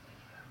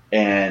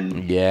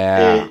 And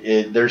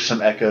there's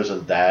some echoes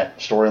of that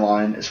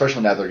storyline,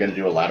 especially now they're going to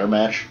do a ladder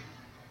match.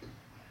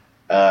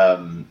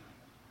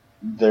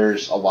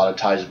 There's a lot of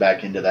ties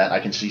back into that. I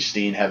can see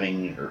Steen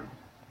having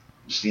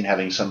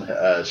some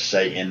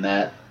say in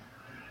that.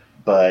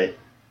 But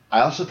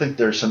I also think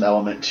there's some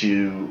element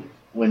to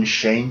when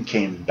Shane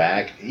came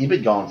back. He'd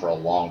been gone for a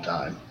long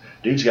time.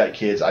 Dude's got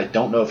kids. I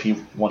don't know if he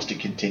wants to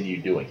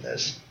continue doing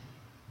this.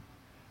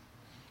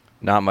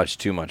 Not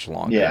too much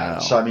longer. Yeah, no.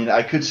 So I mean,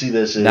 I could see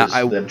this as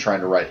them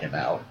trying to write him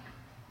out.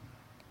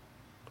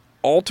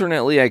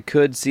 Alternately, I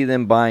could see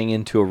them buying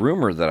into a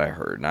rumor that I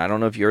heard. And I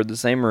don't know if you heard the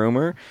same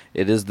rumor.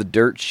 It is the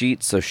dirt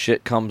sheet, so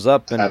shit comes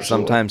up and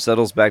sometimes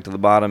settles back to the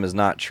bottom is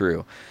not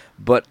true.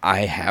 But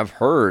I have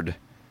heard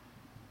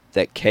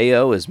that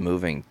KO is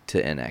moving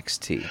to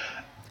NXT.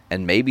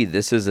 And maybe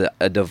this is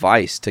a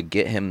device to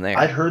get him there.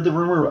 I'd heard the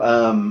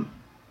rumor.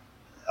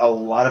 A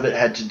lot of it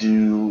had to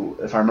do,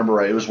 if I remember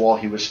right, it was while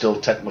he was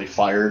still technically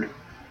fired,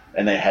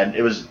 and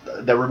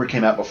that rumor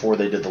came out before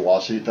they did the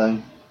lawsuit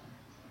thing.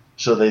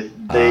 So they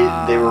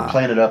were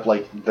playing it up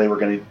like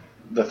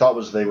the thought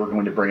was they were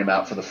going to bring him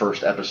out for the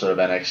first episode of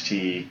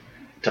NXT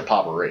to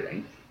pop a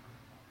rating.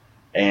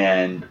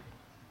 And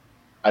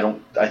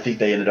I think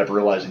they ended up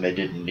realizing they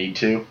didn't need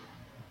to,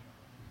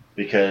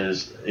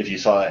 because if you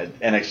saw it,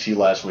 NXT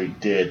last week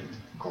did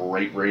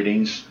great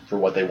ratings for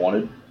what they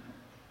wanted.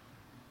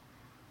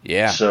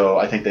 Yeah. So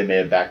I think they may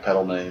have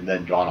backpedaled and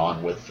then gone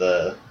on with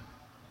the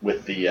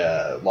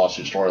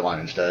lawsuit storyline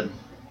instead.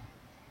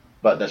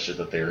 But that's just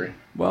a theory.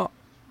 Well,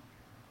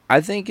 I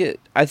think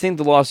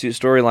the lawsuit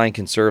storyline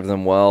can serve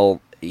them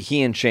well.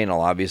 He and Shane will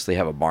obviously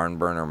have a barn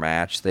burner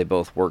match. They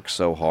both work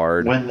so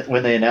hard.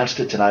 When they announced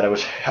it tonight,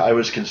 I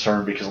was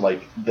concerned because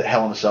like the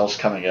Hell in a Cell's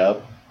coming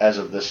up. As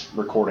of this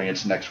recording,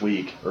 it's next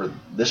week or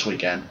this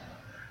weekend.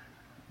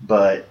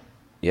 But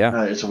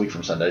yeah, it's a week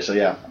from Sunday. So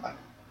yeah.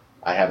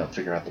 I haven't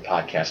figured out the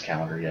podcast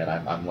calendar yet.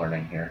 I'm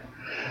learning here.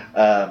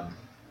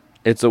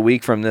 It's a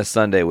week from this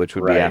Sunday, which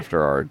would be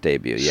after our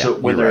debut. Yeah. So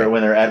when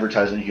they're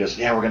advertising, he goes,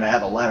 "Yeah, we're going to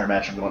have a ladder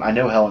match." I'm going, I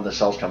know Hell in a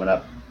Cell's coming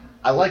up.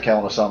 I like Hell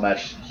in a Cell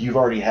match. You've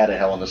already had a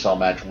Hell in a Cell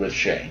match with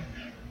Shane.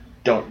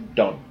 Don't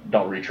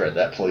retread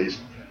that, please.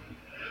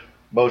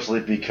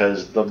 Mostly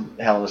because the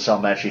Hell in a Cell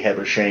match he had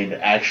with Shane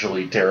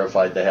actually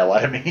terrified the hell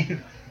out of me.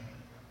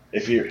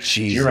 Do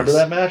you remember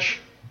that match?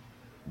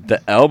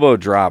 The elbow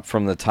drop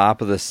from the top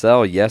of the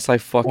cell. Yes, I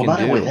fucking do. Well,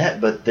 not only that,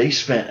 but they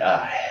spent a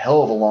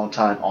hell of a long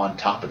time on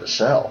top of the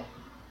cell.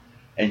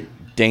 And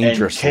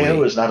dangerously and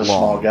KO is not a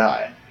small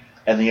guy.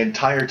 And the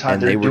entire time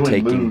they're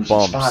doing moves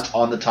and spots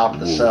on the top of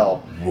the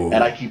cell. And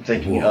I keep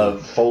thinking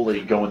of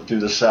Foley going through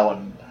the cell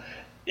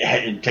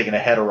and taking a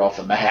header off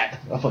the mat.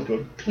 I'm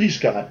like, please,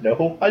 God,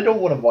 no. I don't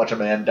want to watch a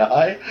man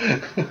die.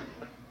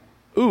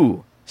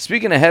 Ooh.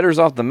 Speaking of headers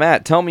off the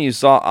mat, tell me you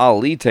saw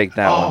Ali take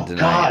that one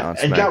tonight on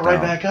SmackDown. And got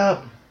right back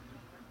up.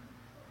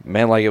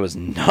 Man, like it was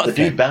nothing. The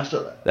dude bounced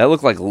up. That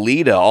looked like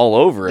Lita all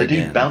over again.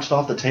 The dude bounced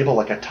off the table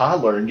like a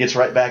toddler and gets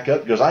right back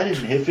up and goes, I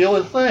didn't feel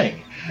a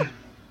thing.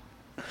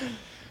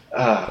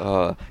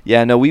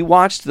 Yeah, no,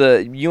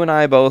 you and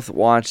I both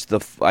watched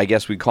I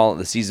guess we call it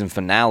the season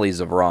finales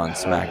of Raw and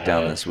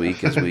SmackDown this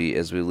week as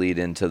we lead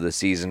into the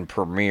season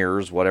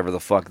premieres, whatever the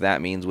fuck that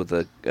means with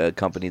a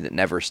company that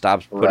never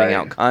stops putting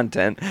out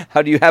content.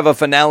 How do you have a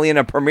finale and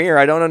a premiere?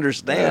 I don't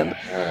understand.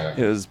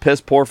 It was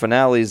piss poor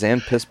finales and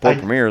piss poor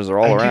premieres are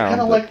all around. I kind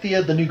of like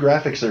the new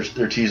graphics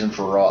they're teasing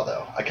for Raw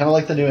though. I kind of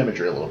like the new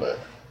imagery a little bit.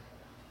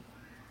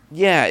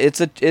 Yeah,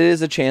 it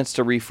is a chance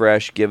to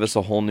refresh, give us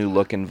a whole new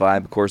look and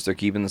vibe. Of course, they're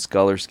keeping the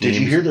Sculler schemes.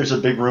 Did you hear there's a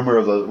big rumor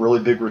of a really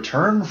big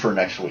return for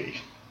next week?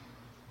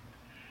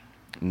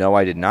 No,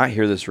 I did not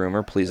hear this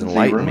rumor. Please The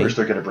enlighten me. rumors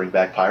they're going to bring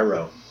back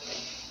Pyro.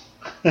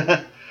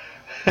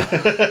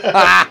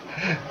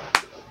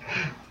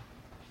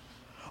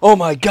 Oh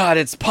my God,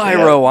 it's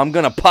Pyro! Yeah. I'm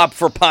gonna pop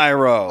for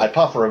Pyro. I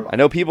pop for him. I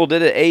know people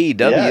did it at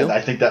AEW. Yeah,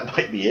 I think that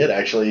might be it.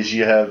 Actually, is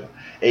you have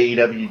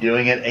AEW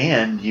doing it,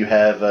 and you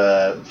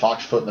have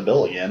Fox footing the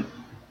bill again.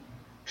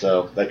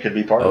 So that could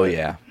be part of it. Oh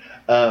yeah.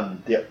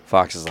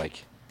 Fox is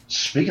like.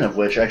 Speaking of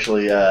which,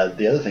 actually,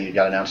 the other thing that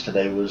got announced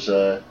today was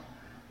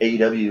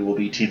AEW will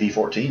be TV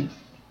 14.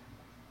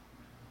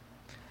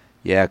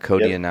 Yeah,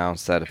 Cody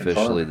announced that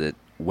officially, that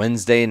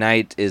Wednesday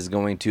night is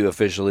going to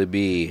officially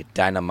be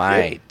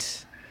Dynamite.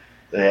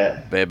 Yeah,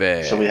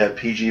 baby. So we have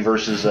PG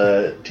versus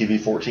TV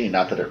 14.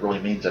 Not that it really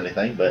means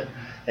anything, but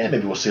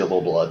maybe we'll see a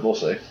little blood. We'll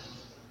see.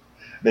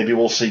 Maybe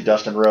we'll see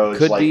Dustin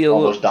Rhodes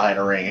almost die in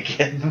a ring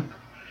again.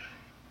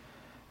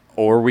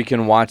 Or we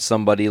can watch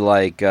somebody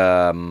like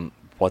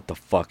what the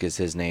fuck is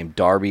his name?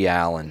 Darby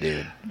Allin,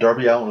 dude.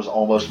 Darby Allin was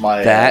almost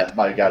my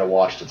my guy to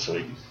watch this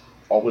week.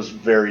 Always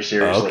very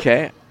seriously.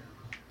 Okay.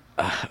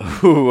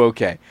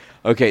 Okay.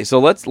 Okay, so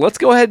let's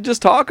go ahead and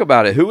just talk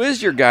about it. Who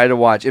is your guy to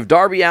watch? If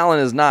Darby Allin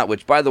is not,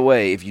 which, by the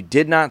way, if you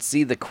did not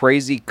see the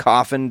crazy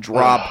coffin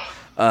drop,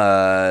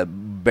 cracker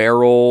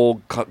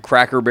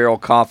barrel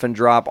coffin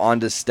drop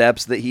onto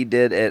steps that he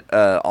did at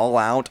All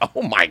Out,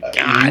 oh my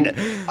God.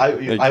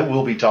 I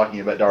will be talking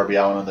about Darby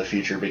Allin in the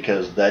future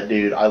because that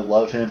dude, I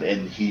love him,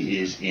 and he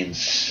is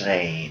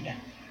insane.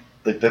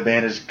 The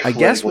man is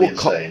clinically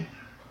insane.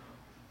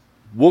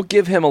 We'll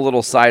give him a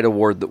little side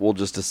award that we'll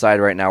just decide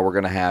right now we're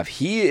going to have.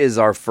 He is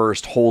our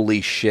first Holy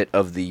Shit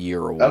of the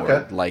Year award.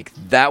 Okay. Like,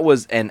 that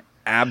was an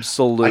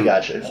absolute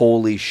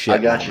holy shit I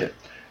got moment. you.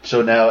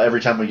 So now every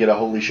time we get a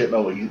holy shit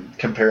moment, you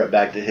compare it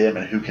back to him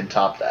and who can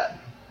top that.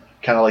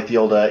 Kind of like the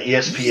old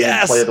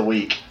ESPN Play of the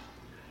Week.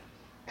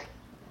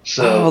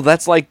 So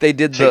that's like they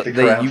did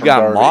the You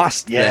Got Darby.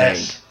 Mossed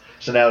thing.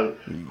 So now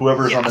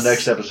whoever's on the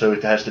next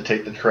episode has to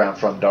take the crown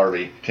from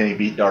Darby. Can he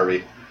beat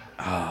Darby?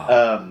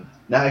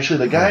 Now, actually,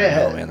 the guy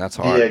that's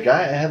hard. The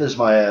guy I have as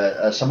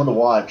my someone to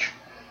watch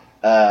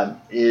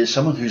is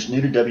someone who's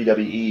new to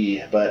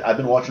WWE, but I've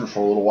been watching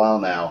for a little while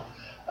now.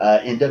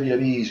 In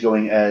WWE, he's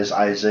going as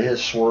Isaiah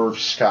Swerve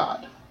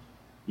Scott.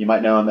 You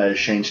might know him as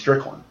Shane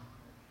Strickland.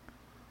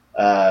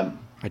 I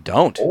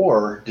don't.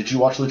 Or did you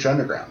watch Lucha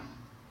Underground?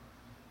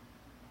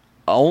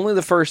 Only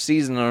the first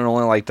season, and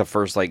only like the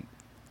first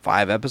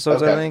 5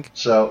 episodes, I think.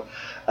 So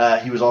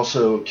he was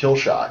also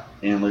Killshot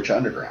in Lucha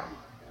Underground.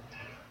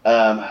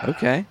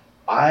 Okay.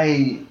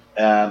 I'm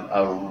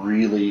a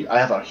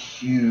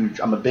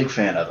big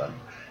fan of him,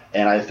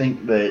 and I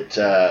think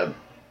that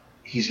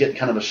he's getting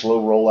kind of a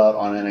slow rollout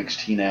on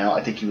NXT now.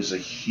 I think he was a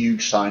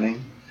huge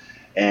signing,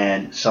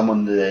 and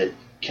someone that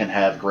can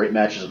have great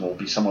matches and will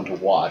be someone to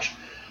watch.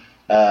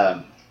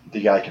 The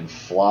guy can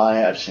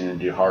fly. I've seen him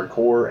do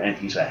hardcore, and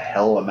he's a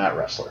hell of a mat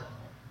wrestler.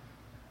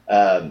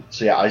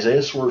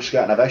 Isaiah Swerve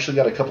Scott, and I've actually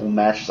got a couple of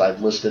matches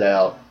I've listed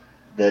out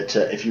that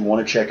if you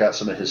want to check out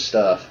some of his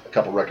stuff, a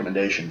couple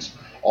recommendations.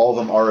 All of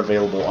them are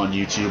available on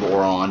YouTube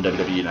or on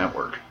WWE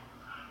Network.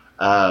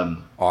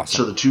 Awesome.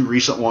 So the 2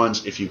 recent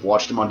ones, if you've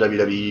watched them on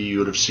WWE, you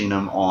would have seen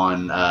them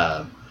on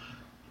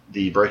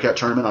the Breakout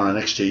Tournament on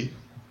NXT.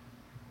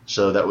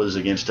 So that was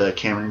against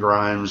Cameron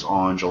Grimes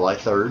on July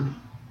 3rd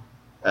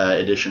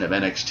edition of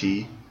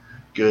NXT.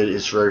 Good,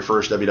 his very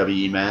first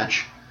WWE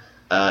match.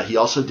 He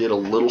also did a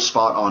little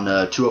spot on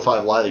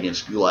 205 Live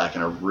against Gulak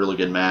in a really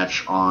good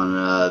match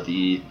on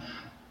the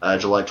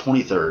July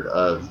 23rd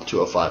of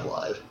 205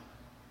 Live.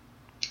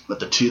 But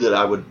the 2 that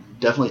I would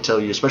definitely tell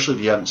you, especially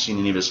if you haven't seen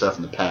any of his stuff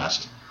in the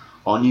past,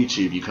 on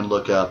YouTube, you can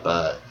look up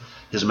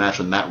his match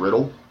with Matt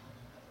Riddle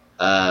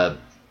on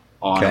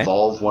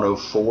Evolve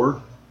 104.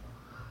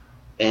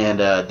 And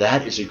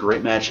that is a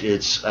great match.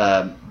 It's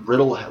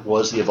Riddle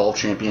was the Evolve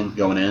champion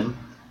going in,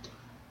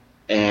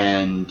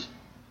 and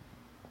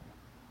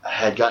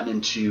had gotten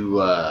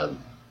into a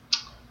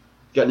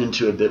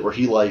bit where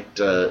he liked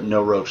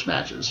no ropes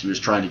matches. He was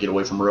trying to get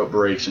away from rope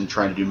breaks and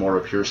trying to do more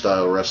of pure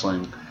style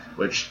wrestling,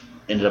 which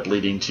ended up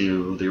leading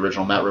to the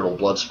original Matt Riddle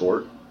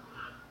Bloodsport.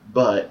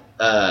 But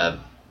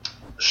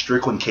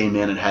Strickland came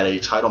in and had a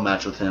title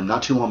match with him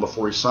not too long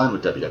before he signed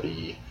with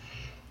WWE.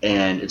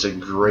 And it's a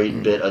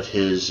great bit of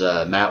his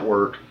mat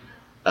work.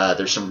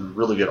 There's some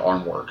really good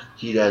arm work.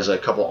 He has a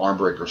couple arm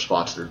breaker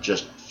spots that are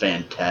just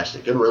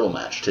fantastic. Good Riddle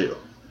match, too.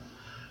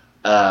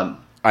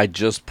 I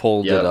just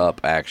pulled it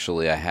up,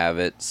 actually. I have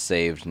it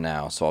saved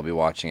now, so I'll be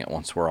watching it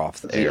once we're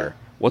off the air.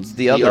 What's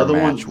the other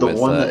match with?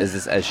 Is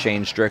this as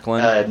Shane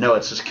Strickland? No,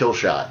 it's just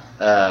Killshot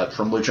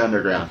from Lucha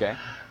Underground. Okay.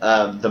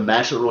 The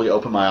match that really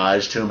opened my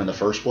eyes to him in the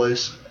first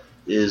place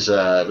is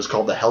it was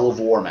called the Hell of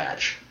War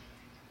match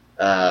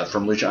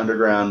from Lucha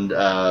Underground,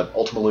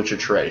 Ultima Lucha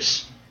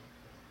Trace.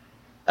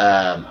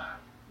 Now,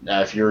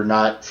 if you're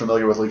not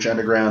familiar with Lucha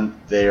Underground,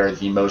 they are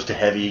the most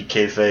heavy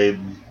kayfabe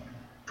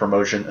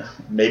promotion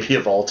maybe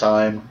of all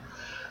time.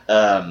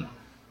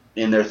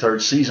 In their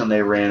 3rd season,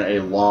 they ran a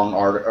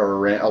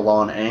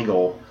long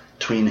angle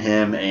between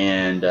him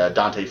and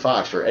Dante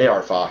Fox, or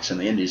AR Fox in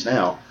the Indies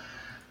now.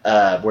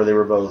 where they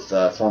were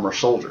both former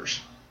soldiers.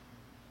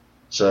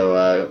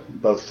 So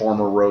both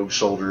former rogue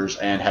soldiers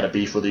and had a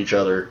beef with each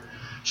other.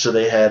 So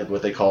they had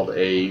what they called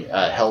a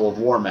Hell of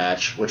War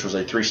match, which was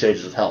a 3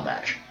 stages of hell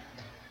match.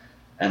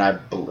 And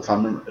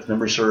if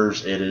memory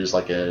serves, it is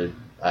like a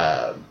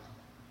I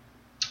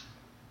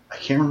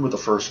can't remember what the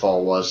first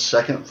fall was.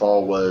 Second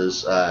fall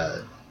was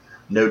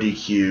no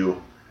DQ.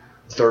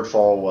 Third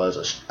fall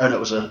was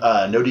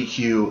no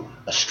DQ,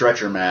 a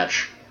stretcher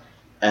match,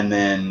 and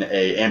then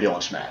a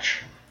ambulance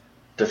match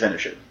to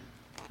finish it.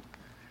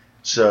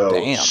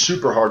 So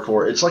super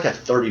hardcore. It's like a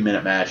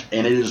 30-minute match,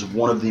 and it is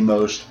one of the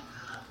most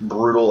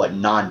brutal, like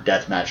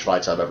non-death match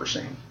fights I've ever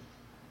seen.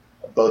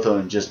 Both of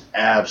them just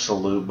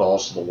absolute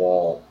balls to the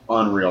wall,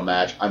 unreal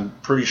match. I'm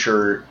pretty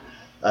sure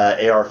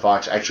AR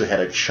Fox actually had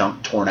a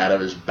chunk torn out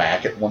of his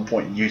back at one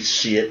point. You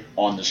see it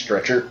on the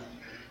stretcher.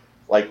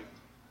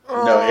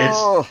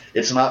 No,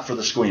 it's not for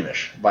the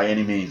squeamish by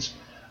any means,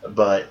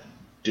 but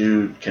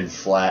dude can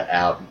flat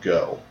out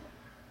go.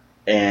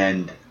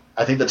 And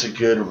I think that's a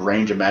good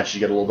range of matches. You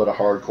get a little bit of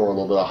hardcore, a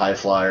little bit of high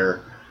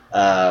flyer.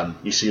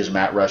 You see his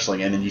mat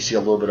wrestling, and then you see a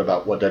little bit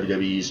about what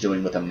WWE is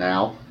doing with him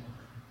now.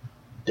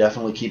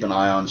 Definitely keep an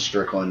eye on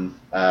Strickland,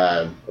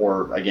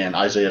 or again,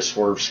 Isaiah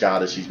Swerve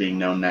Scott as he's being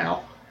known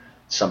now.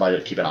 Somebody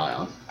to keep an eye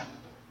on.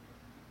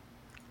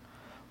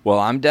 Well,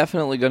 I'm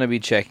definitely going to be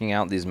checking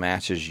out these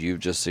matches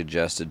you've just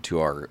suggested to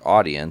our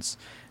audience,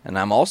 and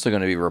I'm also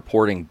going to be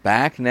reporting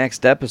back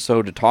next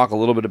episode to talk a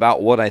little bit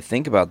about what I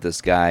think about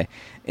this guy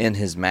in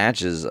his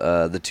matches.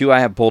 The two I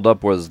have pulled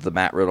up was the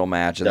Matt Riddle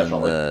match and then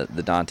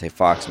the Dante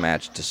Fox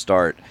match to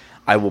start.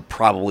 I will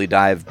probably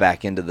dive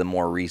back into the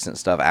more recent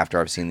stuff after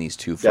I've seen these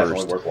two first.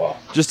 Definitely worthwhile.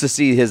 Just to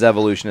see his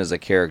evolution as a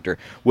character.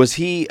 Was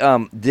he,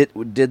 did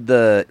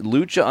the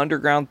Lucha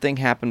Underground thing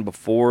happen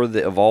before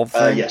the Evolve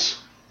thing?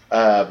 Yes.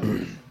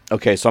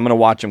 Okay, so I'm going to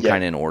watch him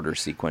kind of in order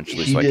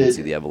sequentially so I can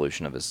see the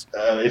evolution of his...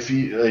 If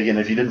you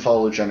didn't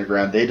follow Lucha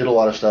Underground, they did a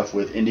lot of stuff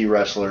with indie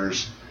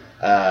wrestlers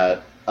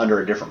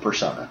under a different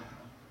persona.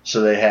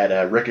 So they had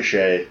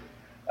Ricochet,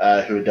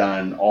 who had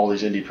done all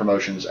these indie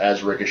promotions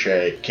as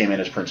Ricochet, came in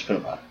as Prince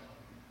Puma.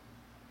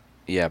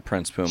 Yeah,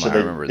 Prince Puma, so I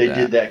remember that. They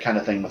did that kind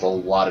of thing with a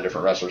lot of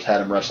different wrestlers,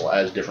 had him wrestle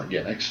as different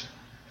gimmicks.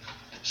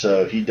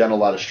 So he'd done a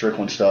lot of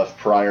Strickland stuff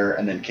prior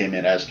and then came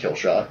in as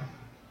Killshot.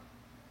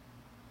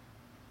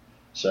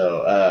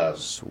 So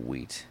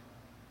sweet.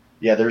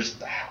 Yeah,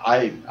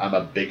 I'm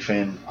a big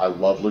fan. I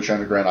love Lucha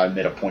Underground. I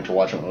made a point to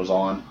watch it when it was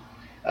on.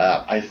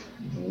 I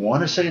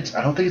want to say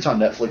I don't think it's on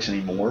Netflix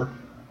anymore.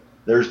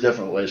 There's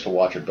definitely ways to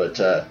watch it, but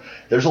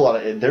there's a lot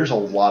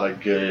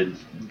of good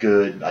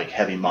like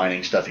heavy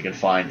mining stuff you can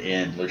find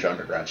in Lucha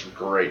Underground. Some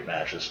great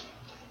matches.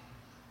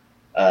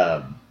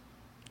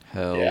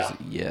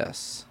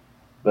 Yes.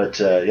 But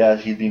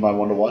he'd be my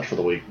one to watch for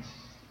the week.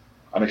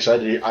 I'm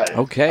excited. I'm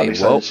excited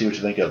to see what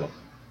you think of him.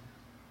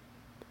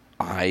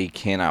 I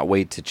cannot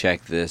wait to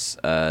check this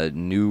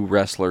new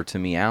wrestler to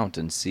me out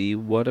and see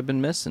what I've been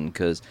missing,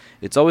 because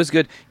it's always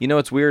good. You know,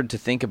 it's weird to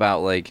think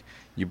about, like,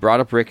 you brought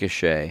up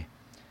Ricochet.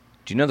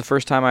 Do you know the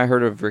first time I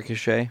heard of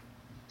Ricochet?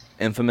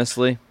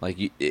 Infamously?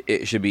 Like,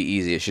 it should be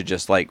easy. It should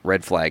just, like,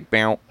 red flag.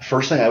 Bow.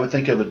 First thing I would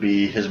think of would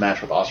be his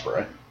match with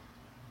Ospreay.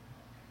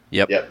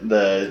 Yep.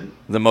 The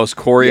most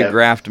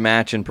choreographed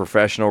match in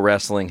professional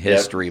wrestling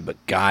history, but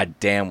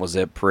goddamn was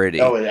it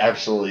pretty. Oh, it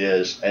absolutely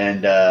is.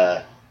 And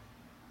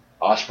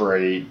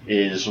Ospreay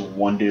is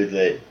one dude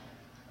that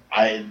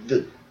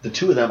the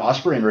two of them,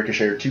 Ospreay and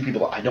Ricochet, are two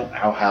people I don't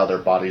know how their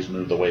bodies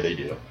move the way they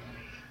do.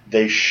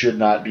 They should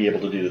not be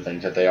able to do the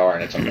things that they are,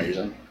 and it's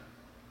amazing.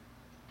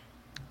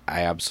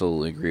 I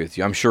absolutely agree with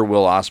you. I'm sure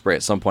Will Ospreay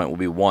at some point will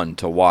be one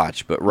to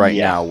watch, but right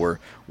now we're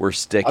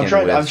sticking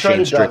with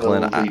Shane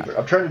Strickland.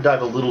 I'm trying to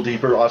dive a little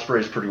deeper.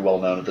 Ospreay is pretty well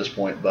known at this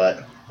point,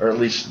 or at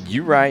least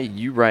you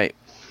right.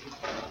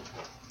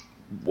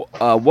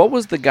 What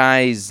was the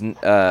guy's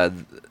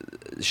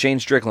Shane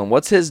Strickland?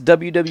 What's his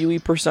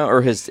WWE persona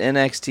or his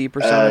NXT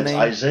persona name?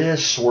 Isaiah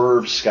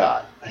Swerve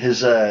Scott. His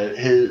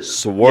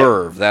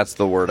Swerve. That's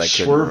the word I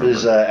couldn't remember. Swerve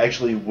is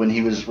actually when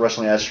he was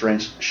wrestling as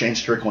Shane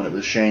Strickland. It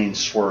was Shane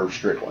Swerve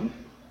Strickland.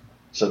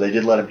 So they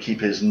did let him keep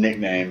his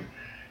nickname.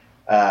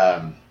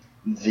 The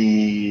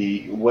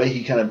way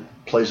he kind of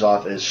plays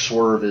off is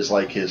Swerve is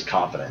like his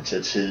confidence.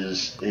 It's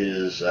his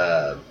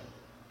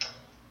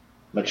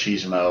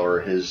machismo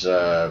or his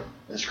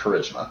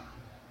charisma.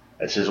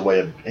 It's his way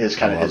of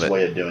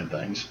way of doing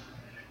things.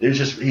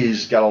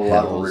 He's got a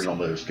lot of original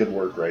moves. Good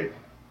work rate.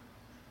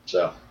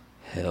 So.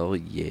 Hell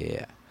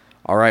yeah.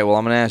 All right, well,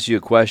 I'm going to ask you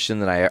a question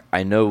that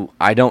I know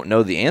I don't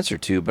know the answer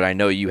to, but I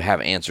know you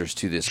have answers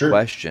to this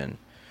question.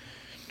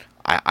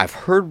 I've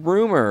heard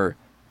rumor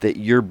that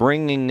you're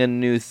bringing a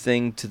new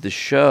thing to the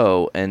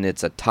show, and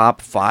it's a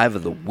top 5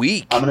 of the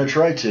week. I'm going to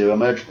try to. I'm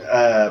going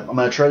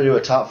to try to do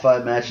a top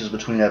 5 matches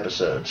between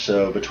episodes.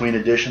 So between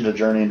Edition to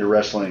Journey into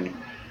Wrestling,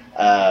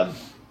 I'm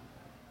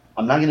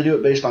not going to do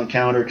it based on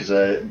calendar because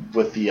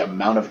with the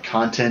amount of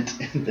content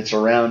that's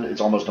around,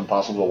 it's almost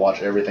impossible to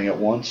watch everything at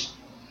once.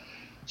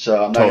 So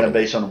I'm not going to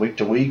base on week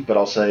to week, but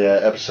I'll say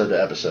episode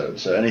to episode.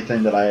 So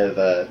anything that I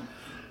have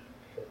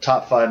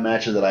top 5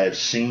 matches that I have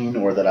seen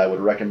or that I would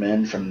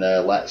recommend from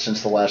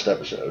since the last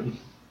episode.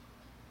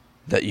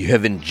 That you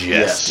have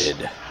ingested.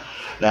 Yes.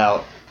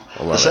 Now,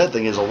 the sad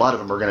thing is a lot of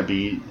them are going to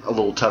be a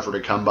little tougher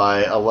to come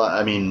by.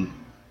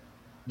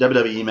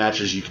 WWE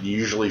matches you can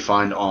usually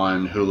find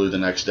on Hulu the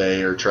next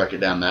day or track it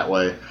down that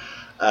way.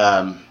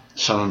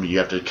 Some of them you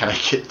have to kind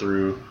of get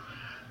through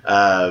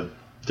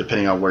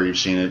depending on where you've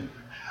seen it.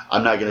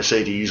 I'm not going to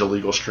say to use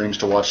illegal streams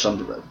to watch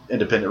some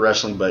independent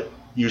wrestling, but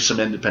use some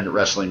independent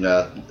wrestling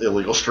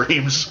illegal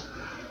streams.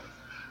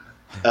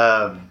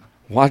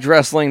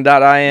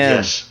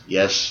 WatchWrestling.in.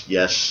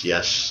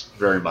 Yes.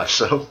 Very much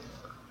so.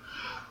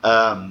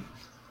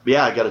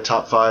 Yeah, I got a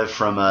top 5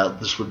 from,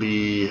 this would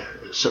be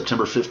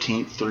September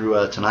 15th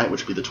through tonight,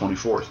 which would be the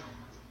 24th.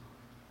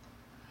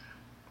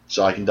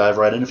 So I can dive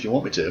right in if you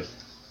want me to.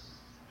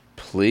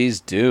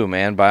 Please do,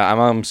 man. But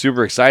I'm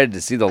super excited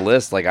to see the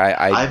list. Like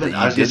I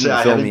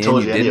haven't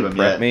told you any of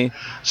them yet.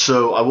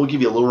 So I will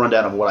give you a little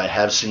rundown of what I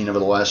have seen over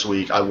the last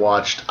week.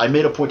 I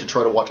made a point to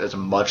try to watch as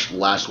much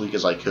last week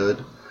as I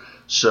could.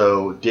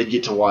 So did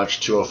get to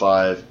watch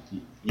 205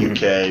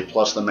 UK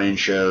plus the main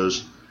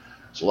shows.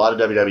 It's a lot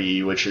of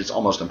WWE, which is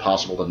almost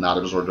impossible to not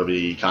absorb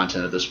WWE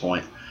content at this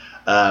point.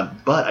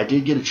 But I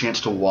did get a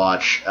chance to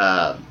watch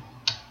a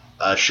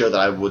show that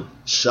I would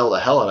sell the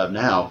hell out of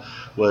now,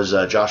 was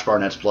Josh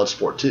Barnett's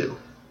Bloodsport 2.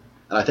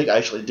 And I think I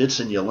actually did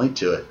send you a link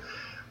to it.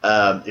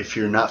 If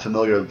you're not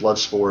familiar with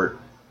Bloodsport,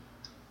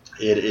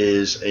 it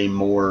is a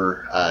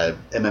more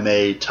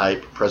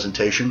MMA-type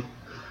presentation.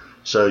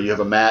 So you have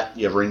a mat,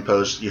 you have ring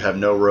posts, you have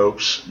no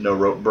ropes, no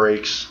rope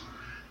breaks,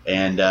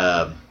 and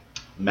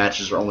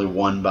matches are only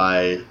won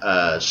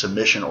by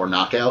submission or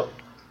knockout.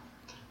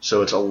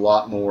 So it's a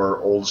lot more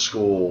old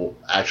school,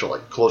 actually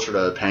closer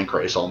to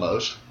Pancrase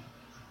almost.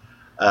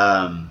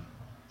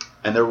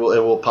 And it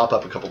will pop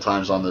up a couple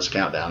times on this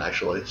countdown,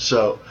 actually.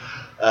 So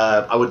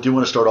I do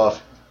want to start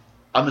off.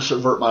 I'm going to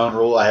subvert my own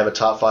rule. I have a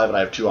top 5 and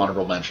I have 2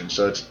 honorable mentions.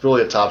 So it's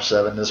really a top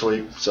 7 this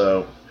week.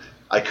 So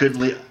I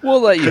couldn't leave.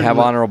 We'll let you have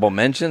honorable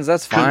mentions.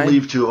 That's fine. Couldn't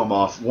leave 2 of them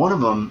off. One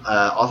of them,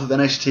 off of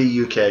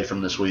NXT UK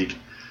from this week,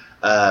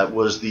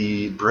 was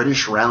the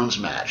British Rounds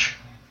match.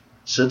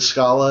 Sid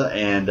Scala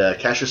and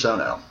Cassius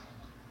Ohno.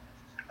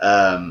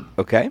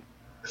 Okay.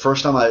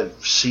 First time I've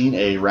seen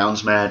a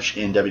rounds match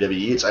in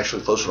WWE. It's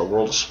actually closer to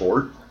World of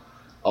Sport,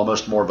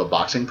 almost more of a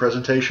boxing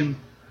presentation,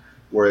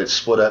 where it's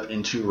split up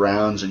into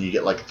rounds and you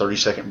get like a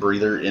 30-second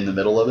breather in the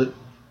middle of it.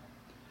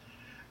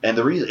 And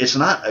the reason it's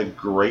not a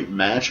great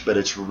match, but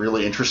it's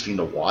really interesting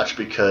to watch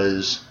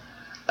because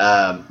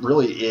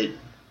really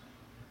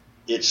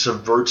it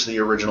subverts the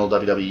original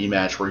WWE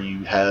match where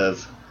you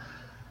have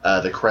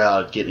the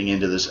crowd getting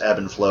into this ebb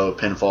and flow,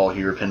 pinfall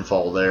here,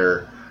 pinfall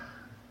there.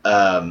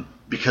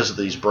 Because of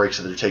these breaks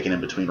that they're taking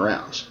in between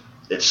rounds.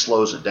 It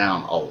slows it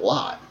down a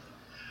lot.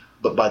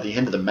 But by the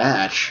end of the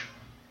match,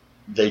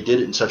 they did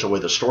it in such a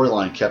way the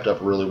storyline kept up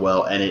really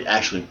well, and it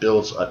actually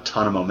builds a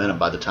ton of momentum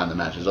by the time the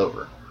match is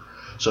over.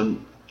 So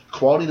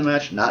quality of the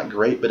match, not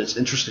great, but it's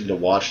interesting to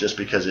watch just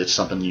because it's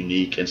something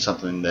unique and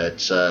something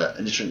that's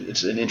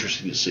it's an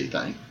interesting to see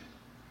thing.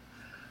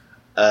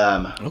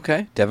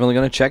 Okay, definitely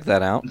going to check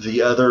that out.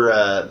 The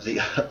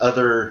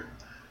other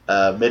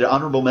made an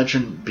honorable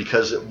mention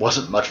because it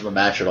wasn't much of a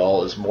match at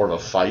all. It was more of a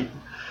fight.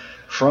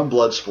 From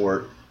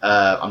Bloodsport,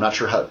 I'm not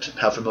sure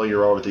how familiar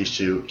you are with these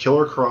two,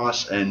 Killer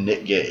Kross and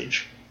Nick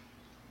Gage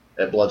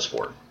at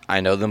Bloodsport. I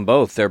know them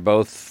both. They're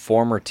both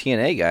former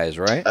TNA guys,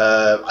 right?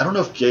 I don't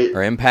know if Gage...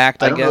 Or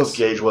Impact, I guess? I don't know if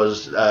Gage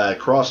was...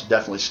 Kross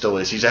definitely still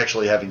is. He's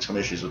actually having some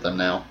issues with them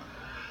now.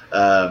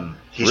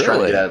 He's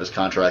trying to get out of his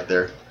contract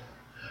there.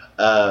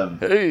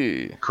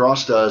 Hey!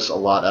 Kross does a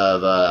lot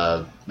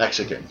of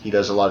Mexican. He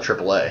does a lot of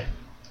AAA.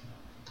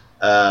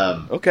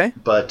 Okay.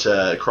 But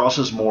Kross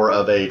is more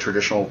of a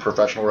traditional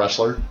professional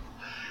wrestler.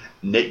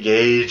 Nick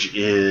Gage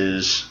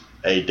is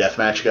a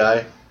deathmatch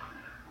guy.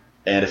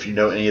 And if you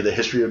know any of the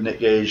history of Nick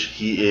Gage,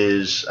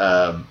 he's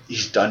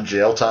done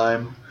jail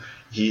time.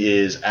 He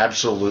is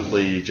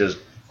absolutely just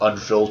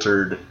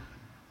unfiltered.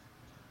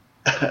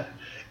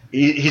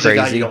 He's crazy. A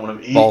guy you don't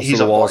want to. He's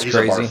a bar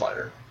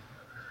fighter.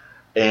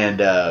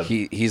 And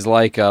he's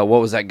like what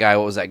was that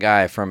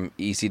guy from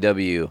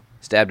ECW?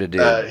 Stabbed a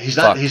dude. He's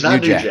not New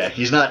Jack.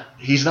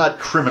 He's not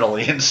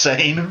criminally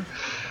insane.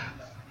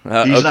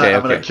 I'm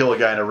going to kill a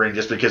guy in a ring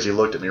just because he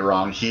looked at me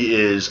wrong. He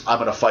is, I'm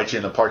going to fight you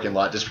in the parking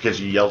lot just because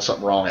you yelled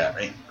something wrong at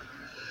me.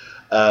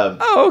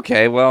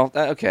 Okay. Well,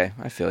 okay.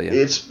 I feel you.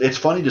 It's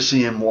funny to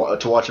see him,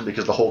 to watch him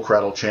because the whole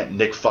crowd will chant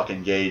Nick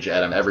fucking Gage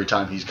at him every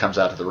time he comes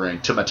out to the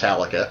ring to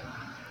Metallica.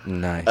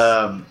 Nice.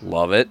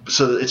 Love it.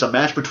 So it's a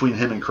match between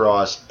him and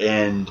Kross,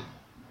 and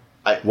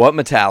what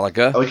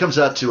Metallica? Oh, he comes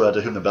out to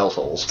Whom the Bell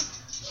Tolls.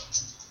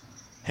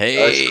 Hey,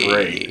 that's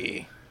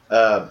great.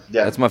 Yeah,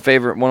 that's one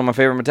of my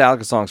favorite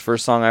Metallica songs.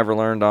 First song I ever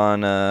learned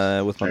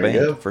on with my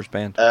band, first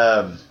band.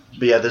 But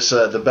yeah,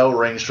 the bell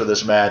rings for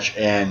this match,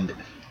 and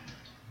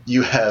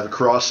you have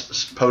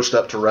Kross post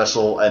up to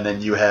wrestle, and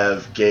then you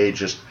have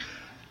Gage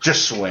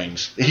just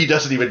swings. He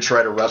doesn't even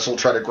try to wrestle,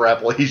 try to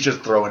grapple. He's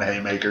just throwing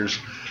haymakers,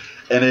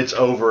 and it's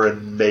over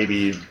in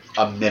maybe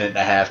a minute and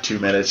a half, 2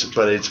 minutes,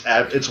 but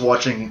it's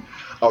watching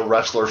a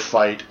wrestler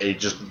fight a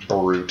just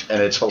brute,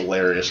 and it's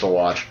hilarious to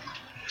watch.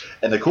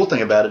 And the cool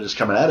thing about it is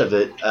coming out of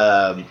it,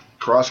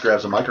 Cross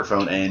grabs a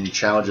microphone and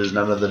challenges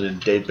none other than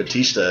Dave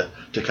Bautista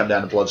to come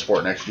down to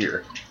Bloodsport next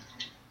year.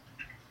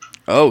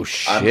 Oh,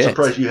 shit. I'm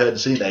surprised you hadn't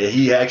seen that.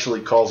 He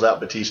actually calls out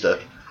Batista.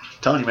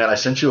 Telling you, man, I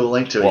sent you a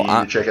link to it. You need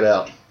to check it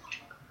out.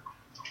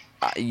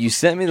 You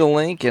sent me the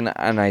link, and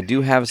I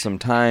do have some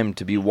time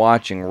to be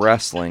watching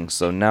wrestling,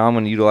 so now I'm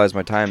going to utilize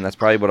my time. That's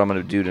probably what I'm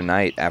going to do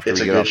tonight after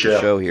we get off the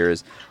show here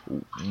is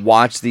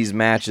watch these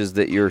matches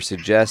that you're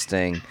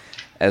suggesting,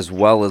 as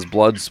well as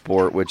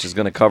Bloodsport, which is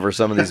going to cover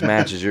some of these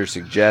matches you're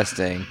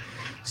suggesting.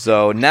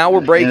 So now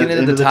we're breaking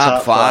into the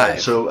top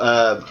five. So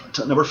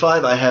number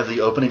 5, I have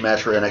the opening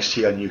match for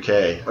NXT on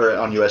UK or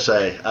on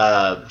USA.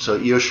 So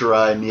Io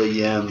Shirai, Mia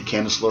Yim,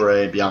 Candice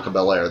LeRae, Bianca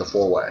Belair, the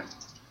 4-way.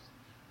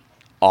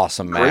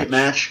 Awesome match. Great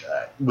match.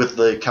 With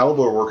the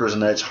caliber of workers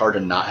in it, it's hard to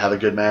not have a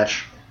good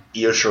match.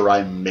 Io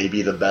Shirai may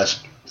be the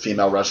best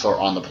female wrestler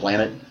on the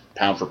planet,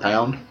 pound for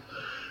pound.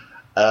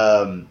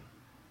 And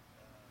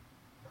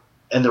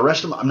the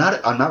rest of them, I'm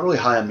not really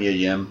high on Mia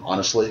Yim,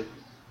 honestly.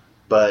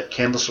 But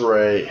Candice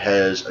LeRae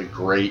has a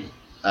great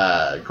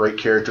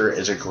character,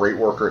 is a great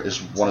worker,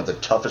 is one of the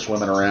toughest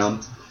women around.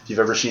 If you've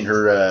ever seen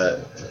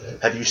her,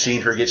 have you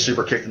seen her get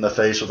super kicked in the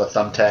face with a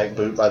thumbtack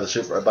boot by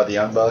the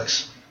Young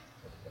Bucks?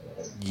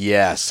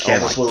 Yes.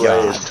 Candice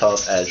LeRae is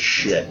tough as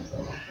shit.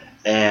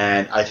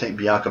 And I think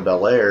Bianca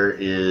Belair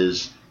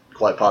is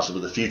quite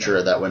possibly the future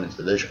of that women's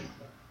division.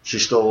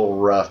 She's still a little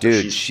rough.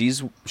 Dude,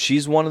 she's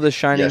one of the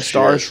shining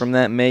stars from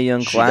that Mae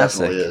Young Classic. She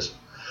definitely is.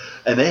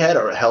 And they had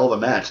a hell of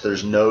a match.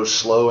 There's no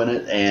slow in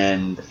it,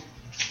 and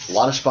a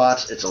lot of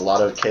spots. It's a lot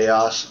of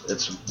chaos.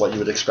 It's what you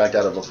would expect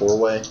out of a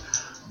 4-way,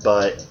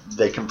 but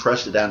they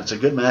compressed it down. It's a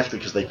good match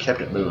because they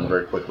kept it moving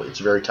very quickly. It's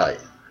very tight.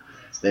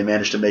 They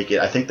managed to make it.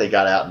 I think they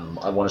got out in,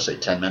 I want to say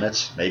 10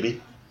 minutes,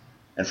 maybe.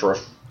 And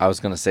I was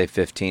going to say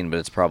 15, but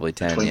it's probably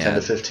 10. Between 10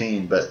 to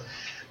 15, but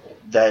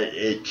that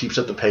it keeps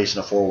up the pace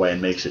in a 4-way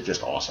and makes it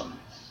just awesome.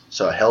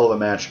 So a hell of a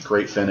match,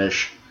 great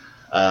finish.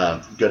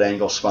 Good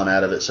angle spun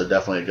out of it, so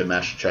definitely a good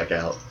match to check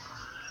out.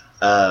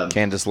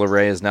 Candice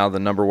LeRae is now the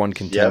number 1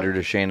 contender to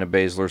Shayna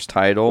Baszler's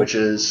title, which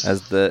is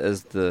as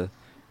the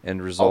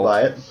end result. I'll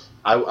buy it.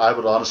 I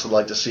would honestly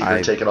like to see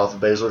her take it off of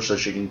Baszler so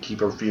she can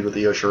keep her feud with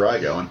Io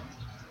Shirai going.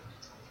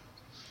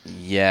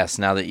 Yes,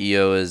 now that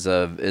Io is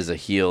a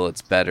heel,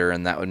 it's better,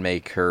 and that would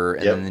make her.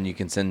 And then you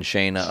can send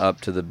Shayna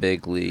up to the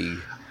big league.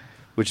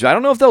 Which I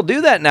don't know if they'll do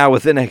that now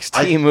with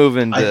NXT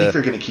moving. I think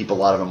they're going to keep a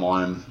lot of them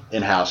on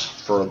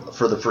in-house for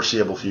the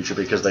foreseeable future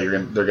because they're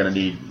going to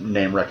need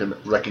name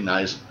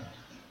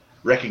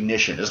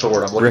recognition is the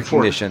word I'm looking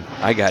for. Recognition.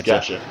 I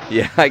gotcha.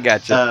 Yeah, I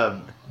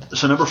gotcha.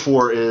 So number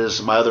 4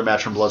 is my other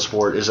match from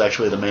Bloodsport is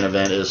actually the main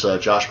event is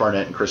Josh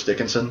Barnett and Chris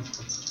Dickinson.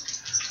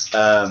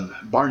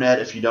 Barnett,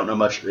 if you don't know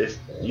much, if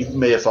you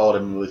may have followed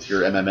him with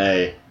your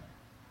MMA.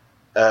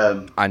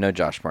 I know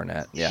Josh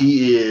Barnett. Yeah,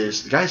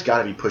 the guy's got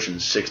to be pushing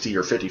 60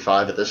 or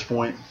 55 at this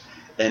point,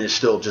 and is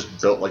still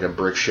just built like a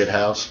brick shit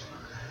house.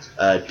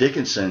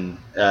 Dickinson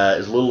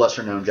is a little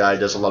lesser known guy.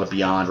 Does a lot of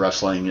Beyond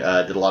wrestling. Did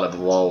a lot of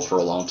Evolve for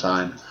a long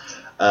time.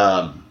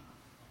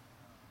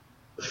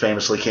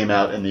 Famously came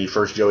out in the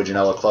first Joey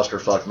Janela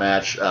clusterfuck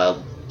match,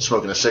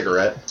 smoking a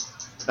cigarette.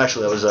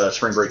 Actually, that was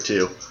Spring Break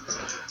 2.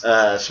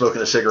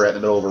 Smoking a cigarette in the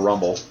middle of a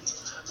rumble.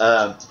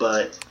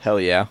 But hell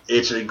yeah,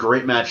 it's a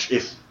great match.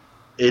 It's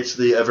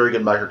a very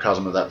good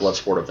microcosm of that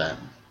Bloodsport event.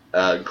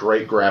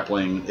 Great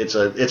grappling. It's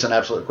an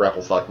absolute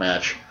grapple fuck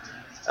match.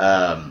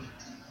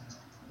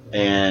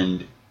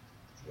 And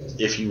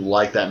if you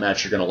like that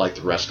match, you're going to like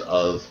the rest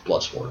of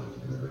Bloodsport.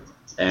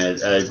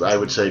 And I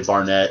would say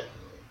Barnett,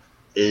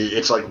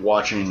 it's like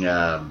watching,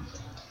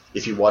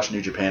 if you watch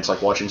New Japan, it's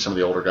like watching some of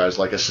the older guys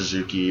like a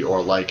Suzuki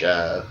or like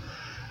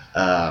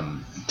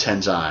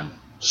Tenzan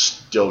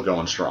still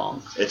going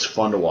strong. It's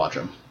fun to watch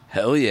them.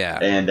 Hell yeah.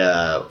 And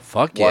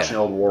fuck yeah. Watching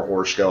old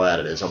Warhorse go at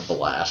it is a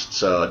blast.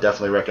 So I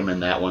definitely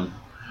recommend that one.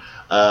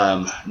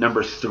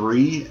 Number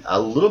 3, a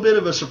little bit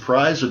of a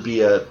surprise would be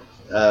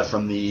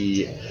from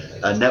the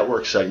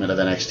network segment of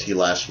NXT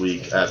last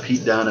week.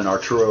 Pete Dunne and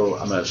Arturo,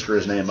 I'm going to screw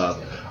his name up,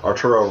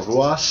 Arturo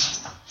Ruas.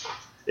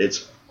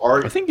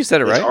 I think you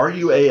said it right. It's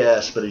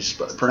R-U-A-S, but he's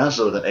pronounced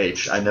it with an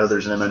H. I know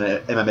there's an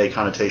MMA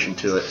connotation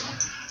to it.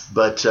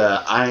 But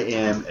I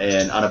am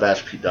an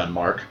unabashed Pete Dunne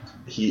mark.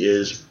 He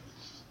is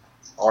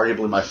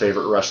arguably my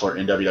favorite wrestler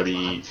in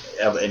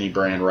WWE of any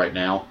brand right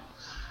now.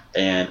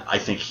 And I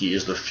think he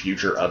is the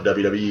future of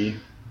WWE.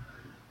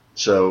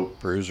 So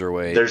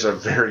Bruiserweight. There's a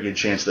very good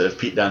chance that if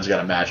Pete Dunne's got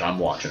a match, I'm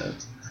watching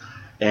it.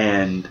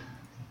 And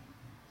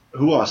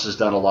Huas has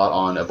done a lot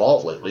on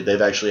Evolve lately.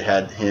 They've actually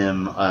had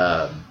him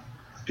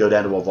go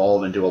down to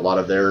Evolve and do a lot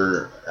of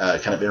their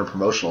kind of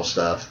interpromotional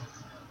stuff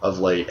of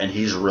late. And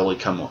he's really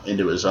come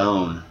into his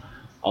own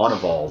on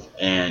Evolve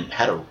and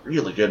had a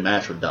really good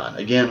match with Dunne.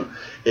 Again,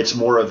 it's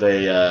more of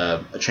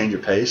a change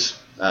of pace.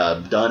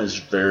 Dunne is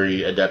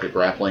very adept at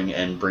grappling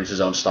and brings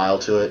his own style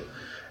to it.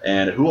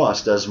 And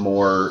Huas does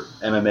more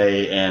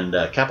MMA and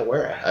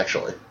capoeira,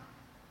 actually.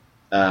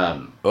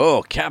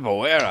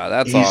 Capoeira.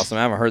 That's awesome.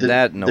 I haven't heard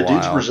that in a while. The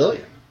dude's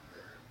Brazilian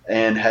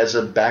and has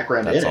a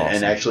background in it, awesome.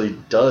 and actually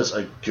does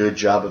a good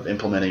job of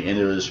implementing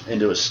into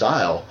his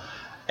style.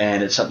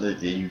 And it's something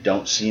that you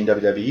don't see in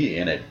WWE,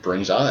 and it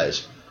brings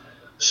eyes.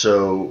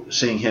 So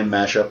seeing him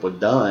match up with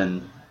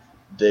Dunn,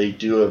 they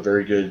do a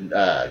very good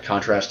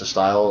contrast to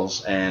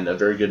styles and a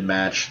very good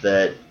match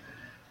that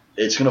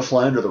it's going to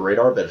fly under the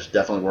radar, but it's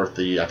definitely worth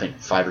the, I think,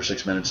 5 or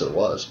 6 minutes that it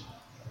was.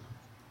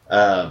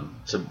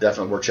 So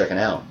definitely worth checking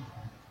out.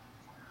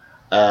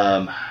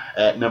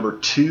 At number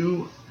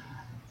 2,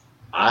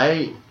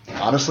 I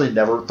honestly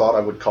never thought I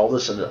would call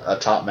this a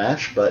top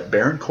match, but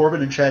Baron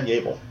Corbin and Chad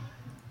Gable.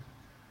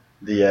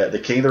 The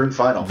King of the Ring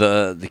final.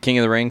 The King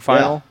of the Ring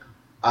final?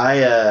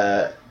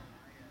 Yeah.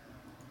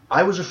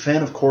 I was a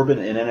fan of Corbin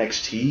in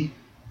NXT.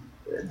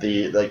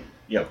 The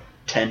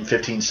 10,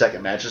 15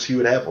 second matches he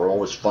would have were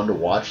always fun to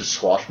watch as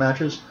squash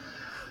matches.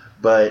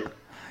 But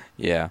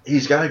yeah,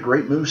 he's got a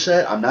great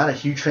moveset. I'm not a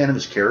huge fan of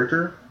his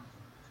character,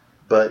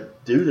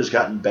 but dude has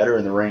gotten better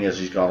in the ring as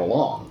he's gone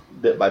along,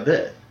 bit by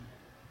bit.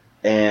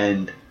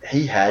 And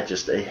he had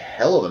just a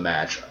hell of a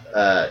match.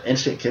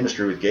 Instant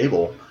chemistry with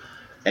Gable.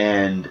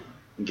 And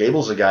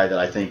Gable's a guy that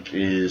I think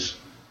has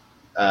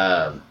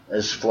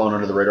flown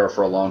under the radar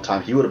for a long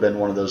time. He would have been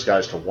one of those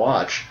guys to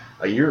watch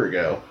a year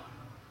ago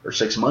or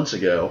 6 months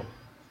ago.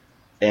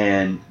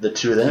 And the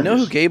two of them. You know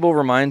who Gable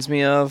reminds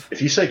me of?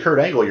 If you say Kurt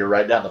Angle, you're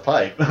right down the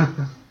pipe.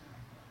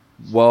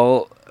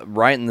 Well,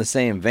 right in the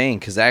same vein,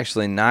 because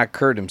actually not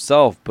Kurt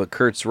himself, but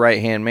Kurt's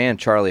right-hand man,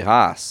 Charlie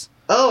Haas.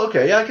 Oh,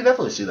 okay. Yeah, I can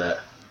definitely see that.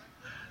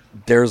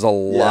 There's a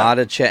lot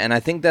of chat, and I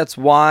think that's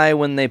why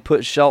when they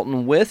put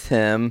Shelton with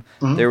him,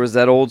 there was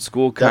that old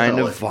school kind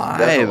of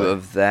vibe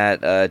of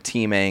that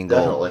team angle.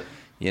 Definitely.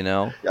 You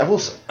know? I will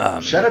say,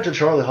 shout out to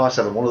Charlie Haas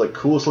having one of the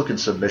coolest looking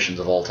submissions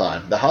of all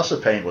time. The House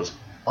of Pain was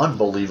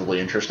unbelievably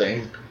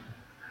interesting.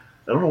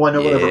 I don't know why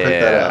no one ever picked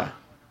that up.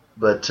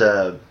 But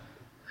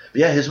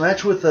yeah, his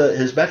match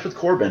with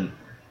Corbin,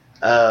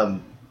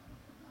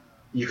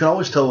 you can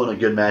always tell when a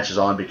good match is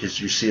on because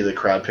you see the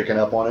crowd picking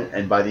up on it,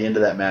 and by the end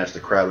of that match, the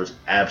crowd was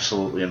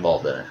absolutely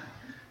involved in it.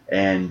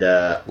 And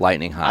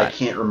lightning hot. I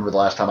can't remember the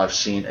last time I've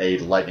seen a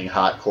lightning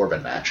hot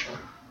Corbin match.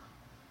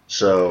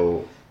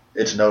 So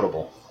it's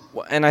notable.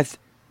 Well, and I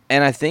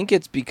think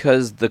it's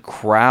because the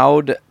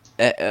crowd,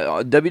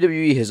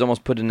 WWE has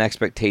almost put an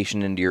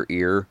expectation into your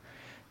ear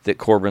that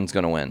Corbin's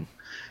going to win.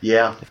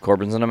 Yeah. If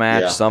Corbin's in a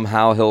match,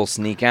 somehow he'll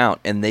sneak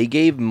out. And they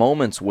gave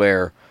moments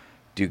where,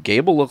 dude,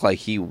 Gable looked like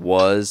he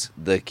was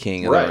the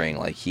king of the ring.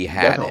 Like he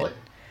had it.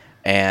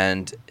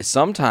 And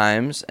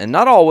sometimes, and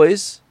not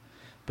always,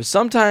 but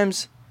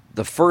sometimes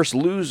the first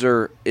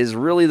loser is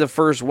really the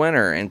first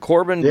winner. And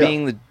Corbin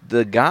being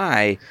the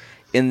guy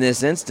in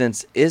this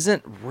instance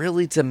isn't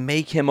really to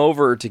make him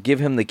over or to give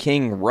him the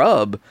king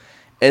rub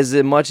as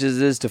much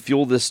as it is to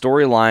fuel this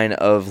storyline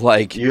of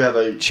like you have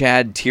a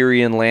Chad,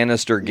 Tyrion,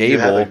 Lannister,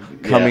 Gable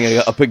coming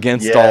up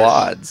against all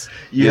odds.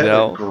 You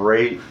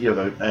have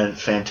a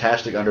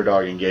fantastic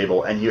underdog in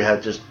Gable, and you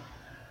have just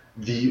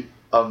the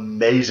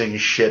amazing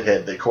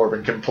shithead that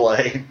Corbin can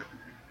play.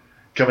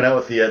 Coming out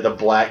with the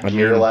black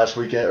gear last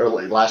weekend or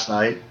last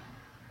night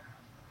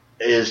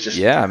is just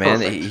perfect.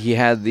 Man.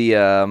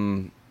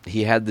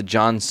 He had the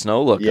Jon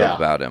Snow look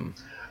about him.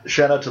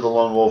 Shout out to the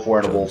Lone Wolf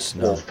wearing a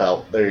wolf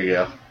pelt. There you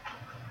go.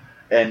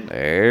 And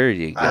there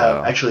you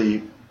go.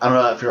 Actually, I'm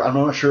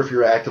not sure if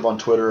you're active on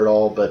Twitter at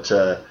all, but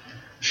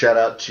shout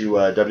out to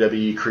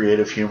WWE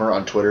Creative Humor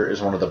on Twitter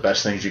is one of the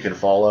best things you can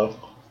follow.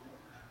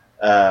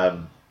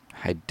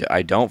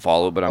 I don't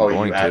follow, but I'm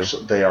going to.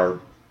 They are.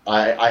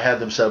 I have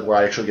them set where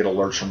I actually get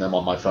alerts from them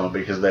on my phone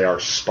because they are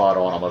spot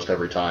on almost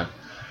every time.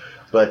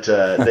 But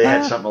they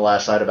had something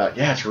last night about,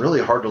 it's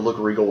really hard to look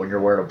regal when you're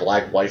wearing a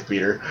black wife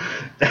beater.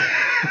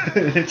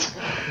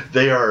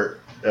 They are,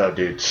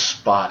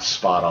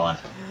 spot on.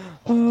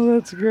 Oh,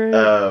 that's great.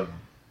 But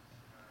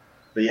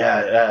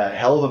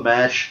hell of a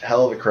match,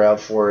 hell of a crowd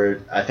for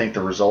it. I think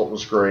the result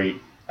was great.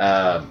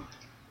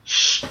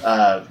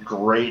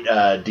 Great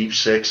deep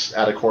six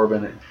out of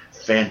Corbin.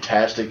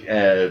 Fantastic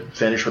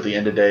finish with the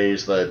end of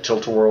days, the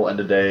tilt-a-whirl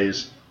end of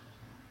days.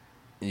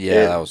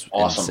 Yeah, that was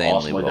awesome,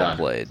 insanely well done.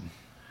 played.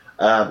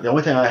 The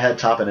only thing I had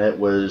topping it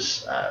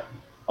was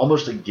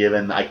almost a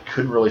given. I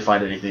couldn't really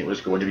find anything that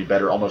was going to be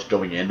better almost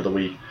going into the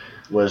week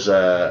was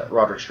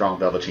Roderick Strong,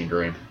 Velveteen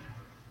Dream.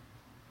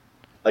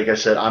 Like I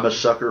said, I'm a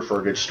sucker for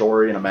a good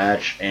story and a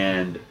match,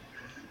 and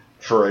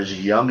for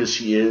as young as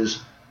he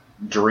is,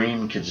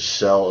 Dream could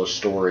sell a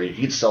story.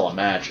 He'd sell a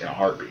match in a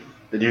heartbeat.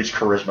 The dude's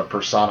charisma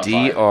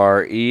personified.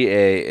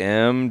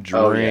 DREAM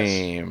Dream. Oh,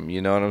 yes.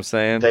 You know what I'm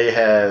saying? They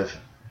have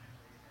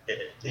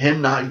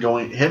him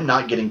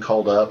not getting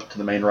called up to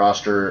the main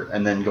roster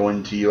and then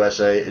going to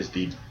USA is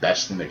the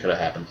best thing that could have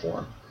happened for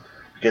him.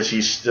 Because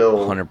he's still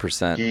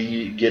 100%.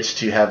 He gets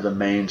to have the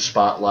main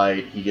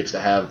spotlight. He gets to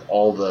have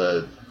all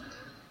the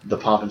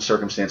pomp and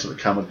circumstance that would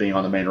come with being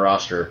on the main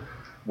roster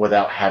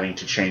without having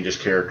to change his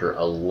character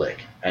a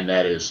lick. And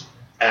that is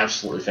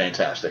absolutely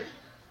fantastic.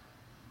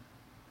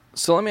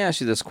 So let me ask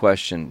you this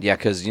question. Yeah,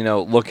 because,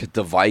 look at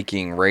the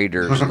Viking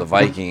Raiders or the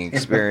Viking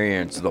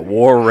Experience, the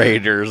War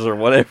Raiders or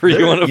whatever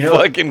you want to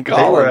fucking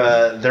call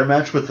it. Their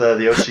match with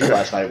the OC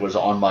last night was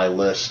on my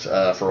list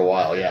for a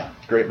while. Yeah,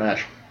 great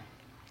match.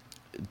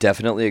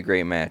 Definitely a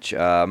great match.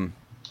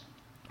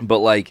 But,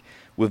 like,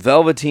 with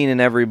Velveteen and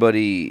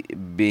everybody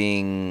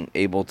being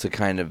able to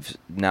kind of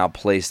now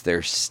place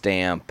their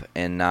stamp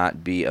and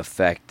not be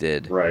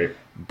affected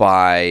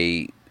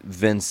by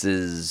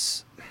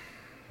Vince's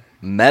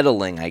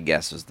meddling, I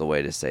guess is the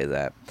way to say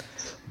that.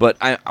 But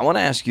I want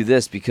to ask you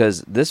this,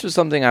 because this was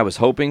something I was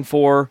hoping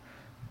for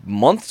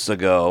months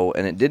ago,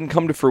 and it didn't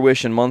come to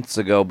fruition months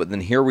ago, but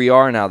then here we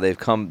are now.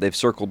 They've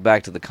circled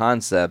back to the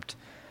concept,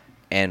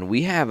 and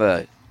we have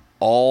a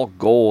all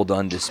gold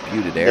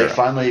undisputed era. They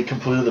finally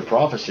completed the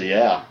prophecy,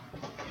 yeah.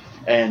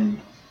 And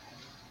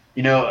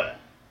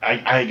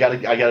I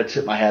gotta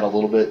tip my hat a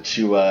little bit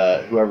to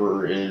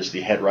whoever is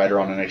the head writer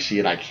on NXT,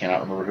 and I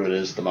cannot remember who it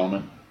is at the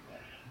moment.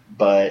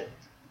 But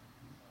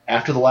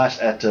after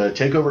at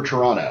TakeOver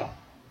Toronto,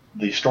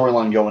 the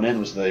storyline going in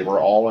was they were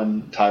all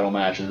in title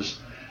matches.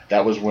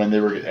 That was when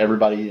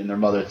everybody and their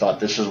mother thought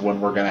this is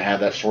when we're going to have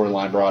that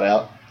storyline brought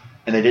out,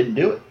 and they didn't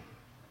do it.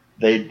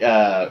 They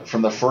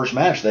from the first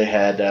match they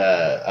had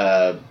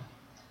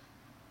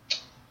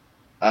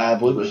I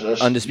believe it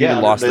was Undisputed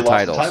lost the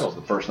titles. The titles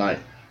the first night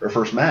or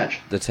first match.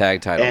 The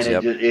tag titles,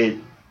 and it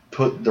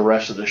put the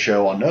rest of the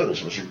show on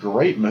notice. It was a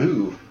great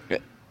move,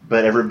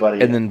 but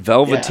everybody and then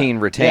Velveteen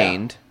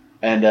retained. Yeah.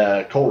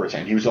 And Cole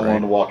retained. He was the only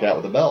one to walk out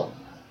with the belt.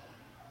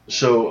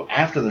 So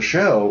after the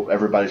show,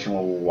 everybody's going,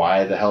 well,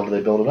 why the hell do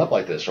they build it up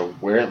like this? Or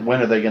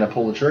when are they going to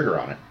pull the trigger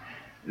on it?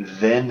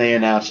 Then they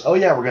announced, oh,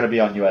 yeah, we're going to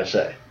be on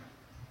USA.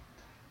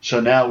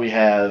 So now we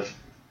have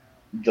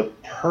the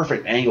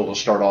perfect angle to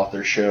start off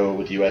their show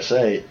with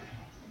USA,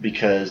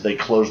 because they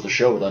closed the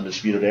show with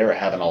Undisputed Era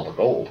having all the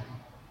gold.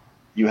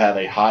 You have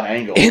a hot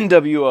angle.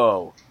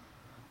 NWO.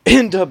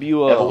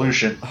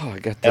 Evolution. Oh, I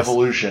got this.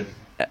 Evolution.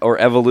 Or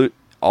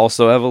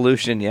Also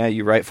Evolution, yeah,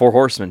 you're right. Four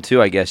Horsemen,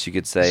 too, I guess you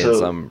could say in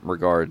some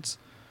regards.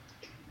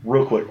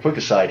 Real quick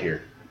aside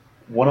here.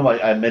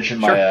 I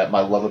mentioned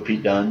my love of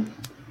Pete Dunne.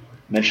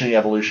 Mentioning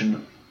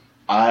Evolution,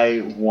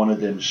 I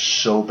wanted them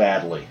so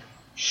badly,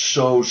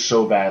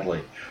 so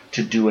badly,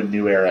 to do a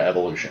New Era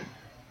Evolution.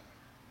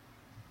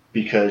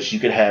 Because you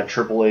could have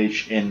Triple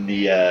H in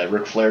the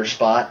Ric Flair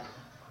spot,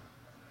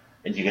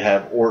 and you could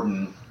have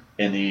Orton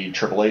in the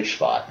Triple H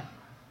spot.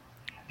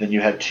 Then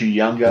you have two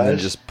young guys. And then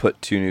just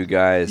put two new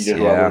guys. You know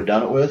who I would have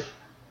done it with?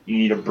 You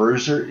need a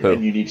bruiser,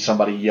 and you need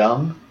somebody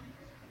young,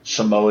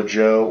 Samoa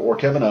Joe or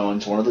Kevin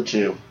Owens, one of the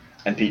two,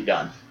 and Pete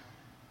Dunne.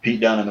 Pete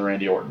Dunne in the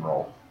Randy Orton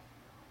role.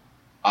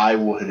 I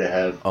would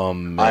have.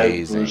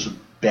 Amazing. I was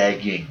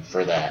begging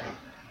for that.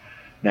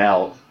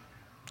 Now,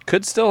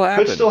 could still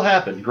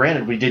happen.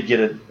 Granted, we did get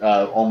an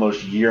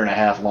almost year and a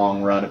half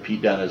long run of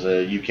Pete Dunne as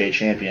a UK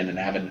champion and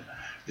having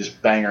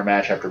just banger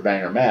match after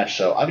banger match.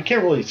 So I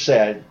can't really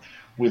say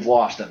we've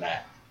lost in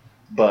that,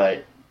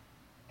 but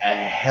a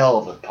hell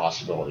of a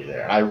possibility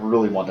there. I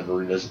really want them to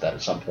revisit that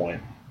at some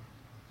point.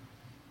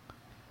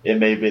 They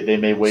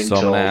may wait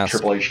until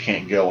Triple H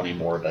can't go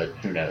anymore, but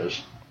who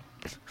knows?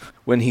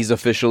 When he's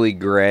officially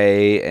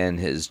gray and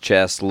his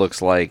chest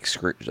looks like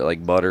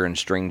butter and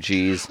string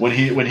cheese. When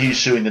he's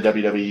suing the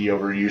WWE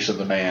over use of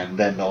the man,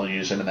 then they'll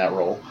use him in that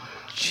role.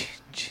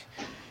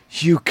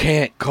 You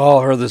can't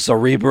call her the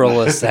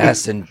cerebral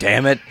assassin,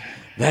 damn it.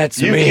 That's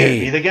you me. You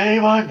can't be the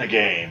game, I'm the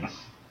game.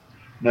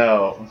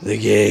 No. The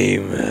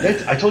game.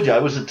 I told you I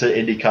was at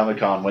Indy Comic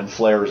Con when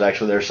Flair was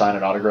actually there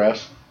signing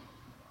autographs.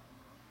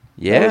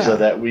 Yeah. It was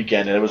that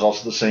weekend, and it was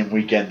also the same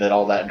weekend that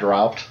all that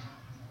dropped.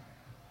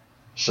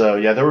 So,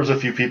 yeah, there was a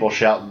few people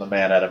shouting the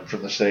man at him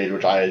from the stage,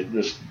 which my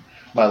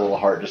little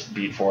heart just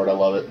beat for it. I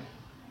love it.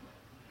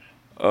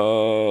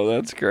 Oh,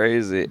 that's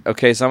crazy.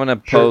 Okay, so I'm going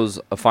to pose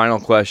a final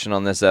question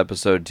on this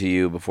episode to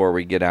you before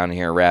we get down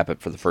here and wrap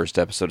it for the first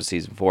episode of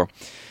Season 4.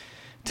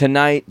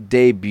 Tonight,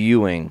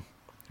 debuting,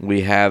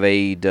 we have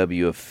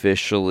AEW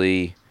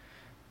officially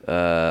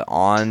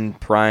on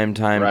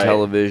primetime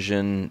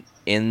television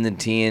in the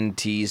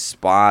TNT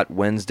spot,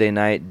 Wednesday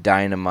Night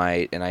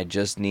Dynamite, and I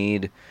just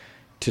need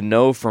to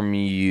know from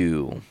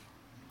you,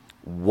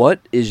 what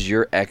is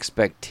your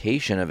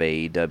expectation of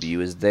AEW?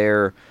 Is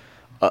there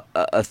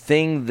a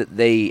thing that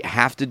they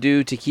have to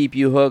do to keep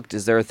you hooked?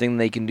 Is there a thing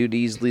they can do to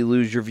easily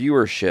lose your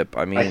viewership?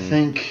 I mean, I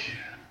think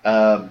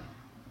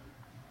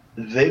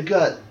they've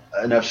got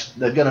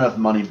enough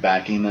money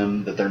backing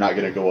them that they're not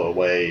going to go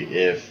away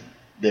if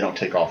they don't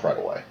take off right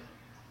away.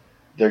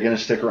 They're going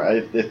to stick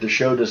around. If the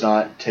show does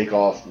not take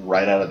off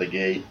right out of the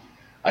gate,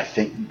 I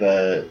think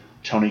the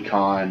Tony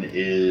Khan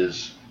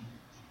is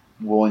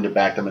willing to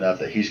back them enough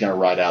that he's going to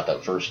ride out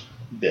that first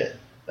bit,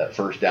 that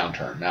first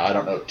downturn. Now, I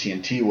don't know if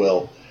TNT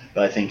will,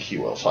 but I think he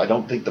will. So I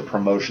don't think the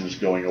promotion is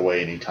going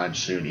away anytime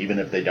soon, even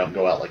if they don't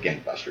go out like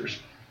gangbusters.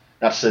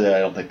 Not to say that I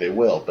don't think they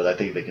will, but I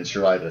think they can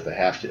survive it if they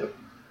have to.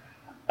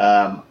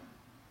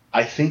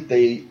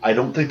 I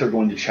don't think they're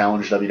going to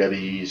challenge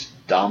WWE's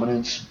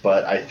dominance,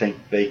 but I think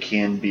they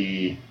can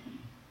be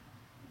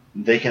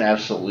they can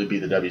absolutely be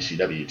the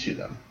WCW to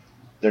them.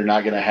 They're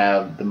not going to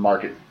have the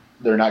market.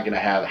 They're not going to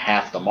have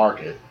half the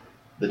market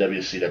the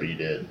WCW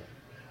did,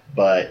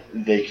 but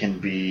they can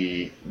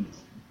be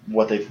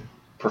what they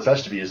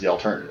profess to be as the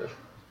alternative.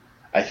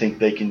 I think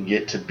they can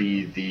get to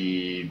be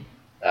the,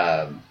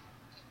 I'm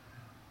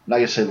not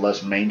going to say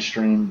less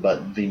mainstream,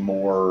 but the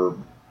more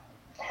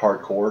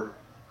hardcore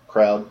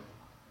crowd.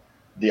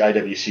 The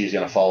IWC is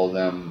going to follow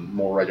them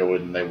more regularly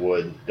than they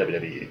would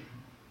WWE.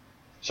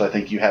 So I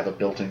think you have a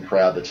built-in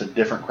crowd that's a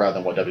different crowd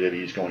than what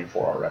WWE is going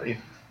for already.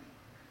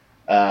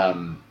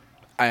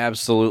 I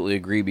absolutely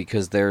agree,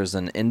 because there's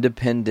an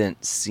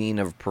independent scene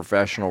of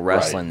professional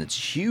wrestling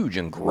that's huge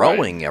and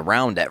growing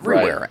around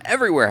everywhere. Right.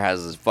 Everywhere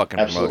has this fucking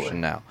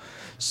promotion now.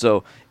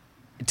 So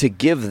to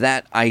give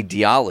that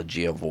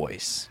ideology a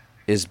voice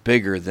is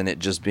bigger than it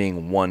just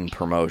being one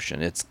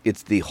promotion.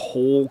 It's the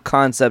whole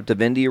concept of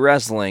indie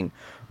wrestling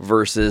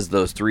versus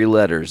those three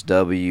letters,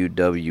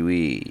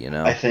 WWE, you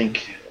know? I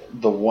think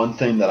the one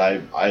thing that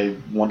I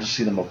want to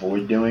see them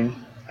avoid doing,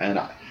 and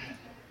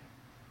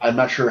I'm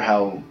not sure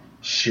how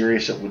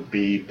serious it would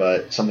be,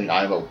 but something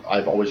I've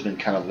always been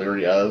kind of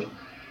leery of,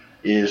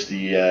 is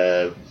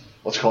the,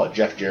 let's call it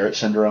Jeff Jarrett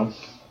syndrome.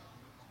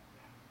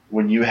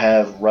 When you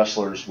have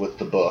wrestlers with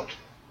the book,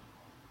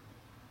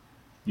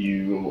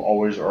 you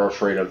always are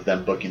afraid of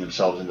them booking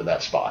themselves into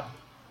that spot.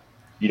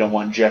 You don't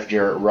want Jeff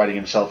Jarrett writing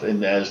himself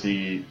in as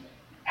the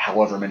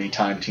however many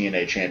time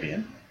TNA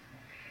champion.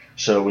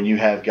 So when you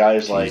have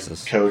guys like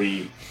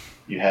Cody,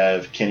 you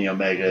have Kenny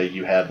Omega,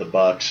 you have the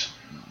Bucks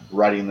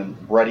writing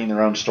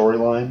their own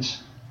storylines,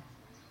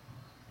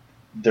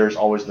 there's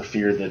always the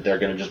fear that they're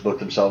going to just book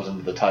themselves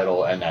into the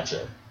title and that's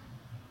it.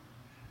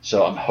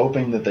 So I'm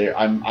hoping that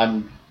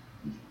I'm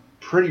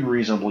pretty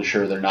reasonably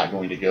sure they're not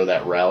going to go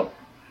that route.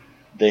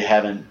 They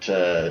haven't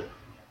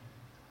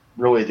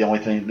really.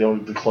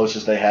 The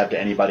closest they have to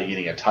anybody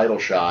getting a title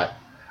shot,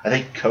 I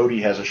think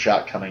Cody has a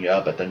shot coming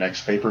up at the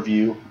next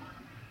pay-per-view.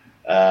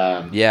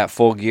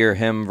 Full Gear,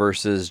 him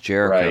versus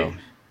Jericho.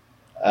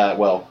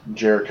 Right.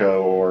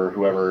 Jericho or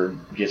whoever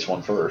gets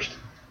one first,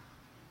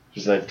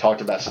 because they've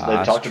talked about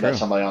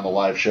somebody on the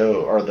live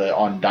show or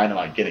on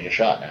Dynamite getting a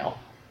shot now,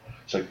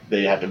 so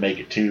they have to make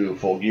it to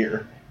Full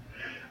Gear.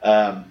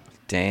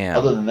 Damn.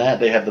 Other than that,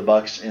 they have the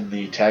Bucks in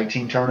the tag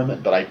team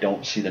tournament, but I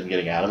don't see them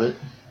getting out of it.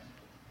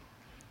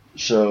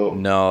 So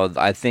no,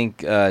 I think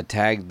the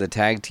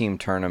tag team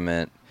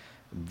tournament,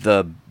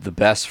 the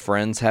best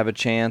friends have a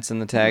chance in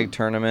the tag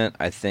tournament.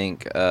 I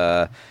think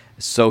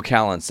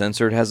SoCal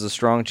Uncensored has a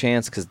strong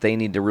chance because they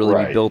need to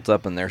really be built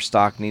up and their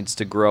stock needs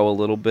to grow a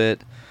little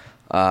bit.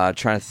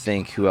 Trying to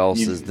think who else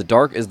is the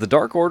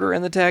Dark Order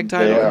in the tag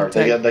title. They are.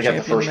 They got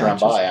the first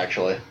round bye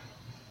actually.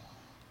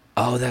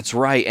 Oh, that's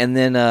right. And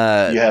then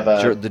you have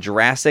the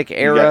Jurassic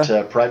era. You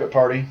got Private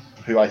Party,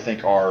 who I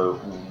think are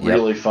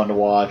really fun to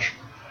watch.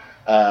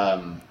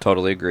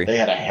 Totally agree. They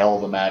had a hell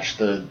of a match.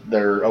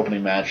 Their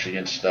opening match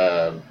against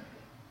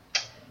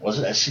was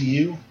it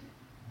SCU?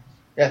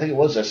 Yeah, I think it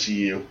was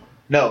SCU.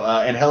 No,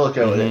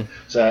 Angelico.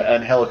 Mm-hmm.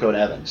 Angelico and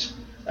Evans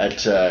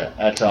at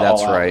All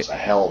Out was a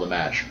hell of a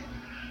match.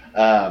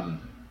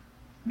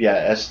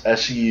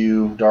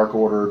 SCU, Dark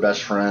Order,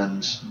 Best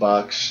Friends,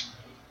 Bucks,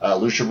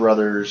 Lucha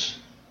Brothers,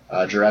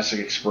 Jurassic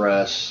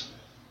Express.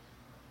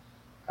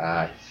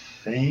 I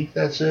think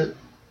that's it.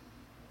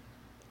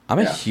 I'm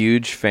a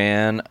huge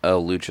fan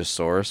of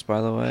Luchasaurus, by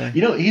the way.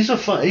 You know, he's a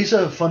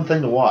fun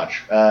thing to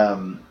watch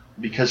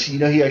because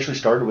he actually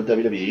started with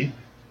WWE.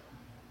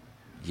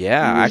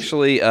 Yeah,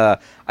 actually, I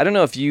don't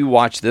know if you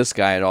watch this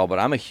guy at all, but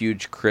I'm a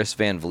huge Chris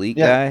Van Vliet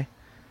guy.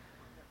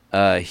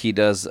 He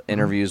does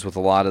interviews with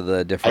a lot of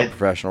the different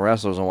professional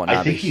wrestlers and whatnot.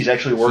 I think he's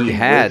actually working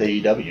with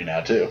AEW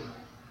now too.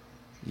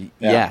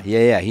 Yeah,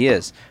 he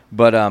is.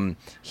 But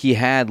he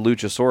had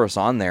Luchasaurus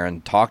on there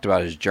and talked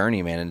about his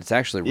journey, man, and it's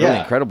actually really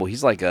incredible.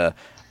 He's like a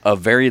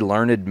very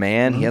learned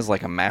man. Mm-hmm. He has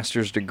like a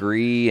master's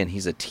degree, and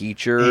he's a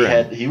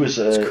teacher. He was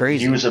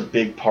crazy. He was a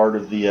big part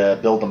of the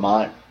Bill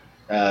DeMott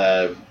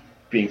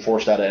being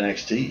forced out of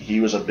NXT.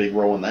 He was a big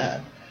role in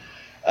that.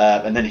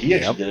 And then he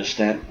actually did a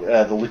stint.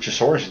 The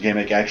Luchasaurus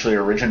gimmick actually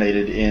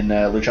originated in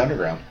Lucha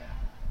Underground.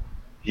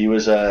 He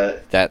was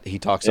that he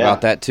talks about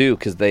that too,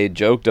 because they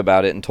joked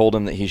about it and told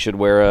him that he should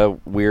wear a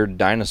weird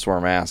dinosaur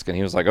mask, and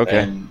he was like,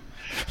 okay.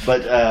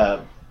 But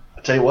I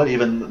tell you what,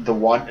 even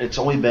it's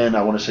only been,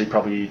 I want to say,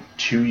 probably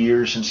 2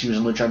 years since he was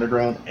in Lucha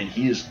Underground, and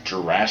he has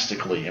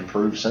drastically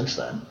improved since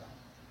then.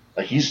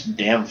 Like, he's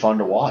damn fun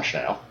to watch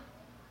now.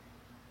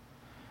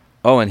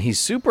 Oh, and he's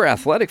super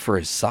athletic for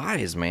his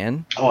size,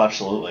 man. Oh,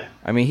 absolutely.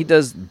 I mean, he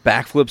does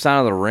backflips out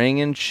of the ring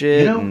and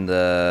shit,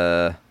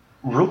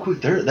 Real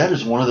quick, that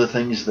is one of the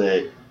things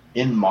that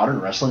in modern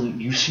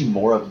wrestling you see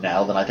more of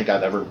now than I think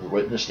I've ever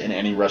witnessed in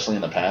any wrestling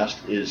in the past,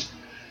 is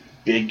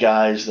big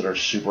guys that are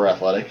super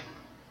athletic.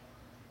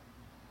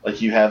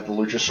 Like, you have the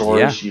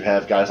Luchasaurus, you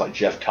have guys like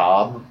Jeff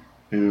Cobb,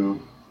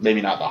 who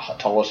maybe not the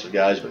tallest of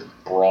guys, but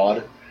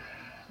broad.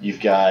 You've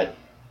got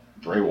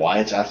Bray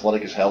Wyatt's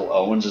athletic as hell.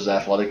 Owens is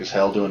athletic as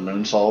hell doing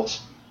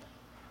moonsaults.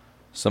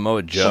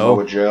 Samoa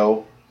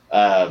Joe.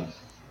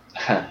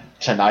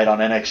 tonight on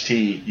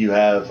NXT, you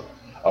have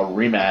a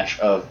rematch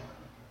of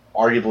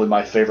arguably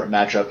my favorite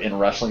matchup in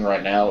wrestling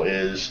right now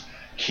is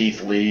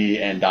Keith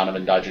Lee and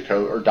Dominic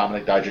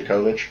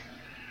Dijakovic,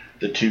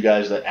 the two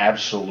guys that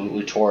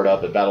absolutely tore it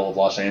up at Battle of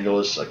Los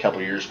Angeles a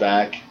couple years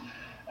back,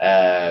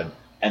 and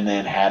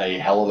then had a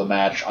hell of a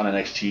match on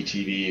NXT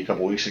TV a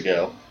couple weeks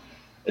ago.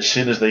 As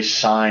soon as they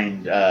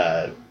signed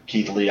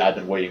Keith Lee, I've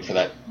been waiting for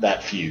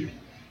that feud,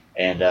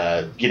 and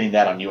getting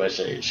that on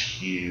USA is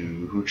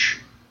huge.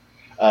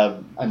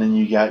 And then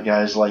you got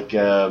guys like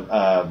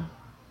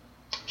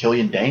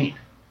Killian Dane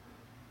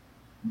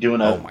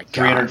doing a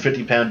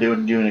 350-pound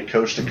doing it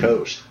coast to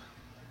coast.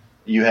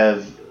 You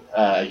have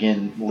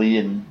again Lee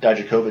and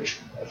Dijakovic,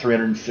 a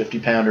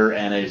 350-pounder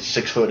and a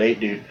 6'8"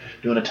 dude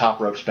doing a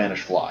top rope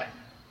Spanish fly.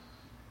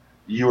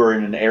 You are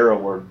in an era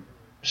where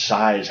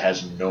size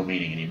has no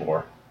meaning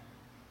anymore.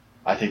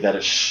 I think that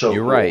is so.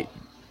 You're cool. right.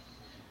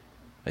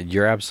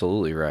 You're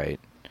absolutely right.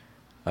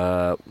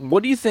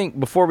 What do you think,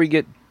 before we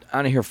get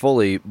out of here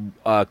fully,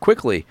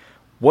 quickly,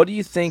 what do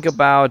you think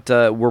about,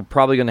 we're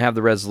probably going to have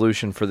the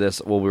resolution for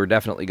this, well, we're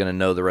definitely going to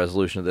know the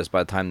resolution of this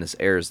by the time this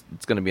airs.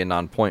 It's going to be a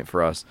non-point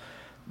for us.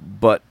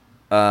 But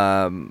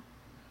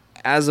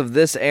as of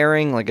this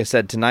airing, like I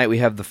said, tonight we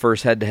have the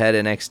first head-to-head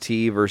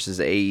NXT versus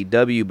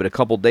AEW, but a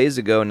couple days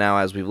ago now,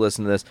 as we've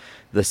listened to this,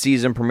 the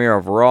season premiere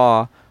of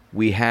Raw,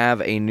 we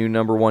have a new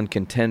number one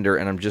contender,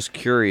 and I'm just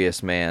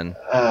curious, man,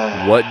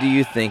 what do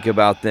you think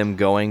about them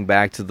going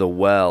back to the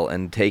well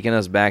and taking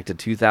us back to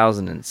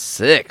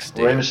 2006,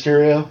 dude? Rey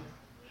Mysterio?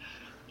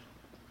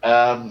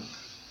 Well,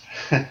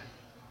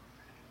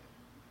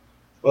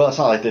 it's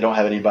not like they don't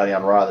have anybody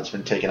on Raw that's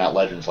been taking out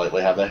legends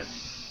lately, have they?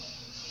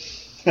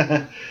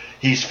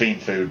 He's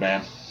Fiend food,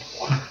 man.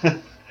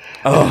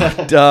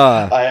 Oh,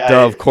 duh.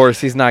 Of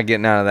course, he's not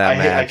getting out of that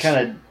match.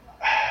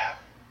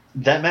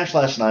 That match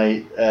last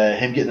night,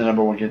 him getting the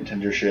number one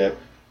contendership,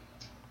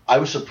 I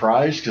was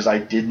surprised because I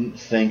didn't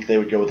think they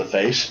would go with the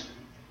face.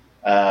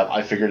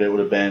 I figured it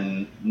would have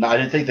been. No, I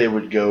didn't think they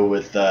would go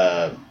with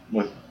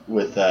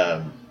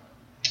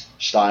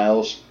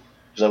Styles,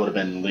 because that would have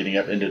been leading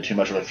up into too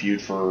much of a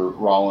feud for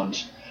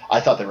Rollins. I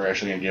thought they were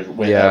actually going to give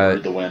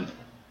Rude the win. To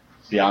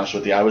be honest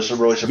with you, I was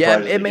really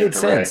surprised. Yeah, it made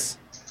sense.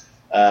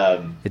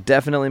 It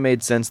definitely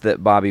made sense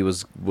that Bobby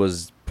was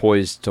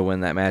poised to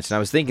win that match, and I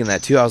was thinking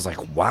that too. I was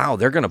like, wow,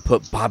 they're gonna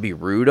put Bobby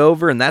Roode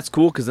over, and that's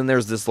cool because then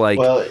there's this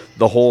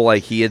the whole,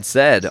 like he had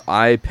said,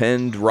 I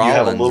pinned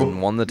Rollins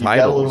and won the title.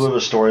 You've got a little bit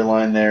of a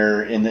storyline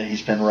there in that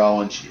he's pinned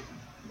Rollins.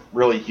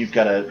 Really, you've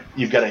got a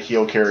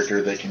heel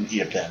character that can eat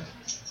a pin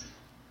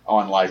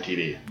on live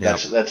TV.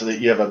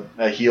 You have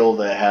a heel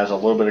that has a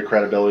little bit of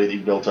credibility that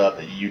you built up,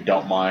 that you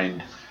don't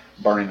mind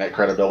burning that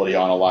credibility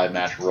on a live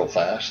match real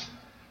fast.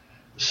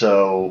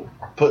 So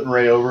putting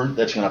Ray over,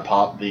 that's going to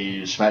pop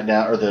the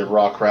SmackDown or the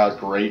Raw crowd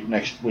great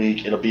next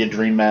week. It'll be a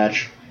dream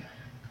match.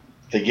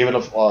 If they give it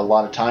a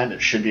lot of time,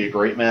 it should be a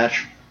great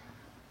match.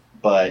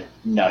 But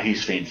no,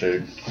 he's Fiend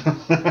food.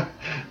 By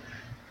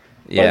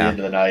the end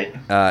of the night.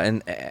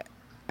 And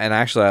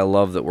actually, I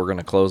love that we're going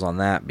to close on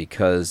that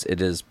because it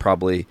is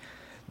probably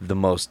the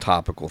most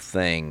topical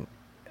thing.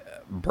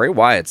 Bray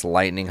Wyatt's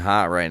lightning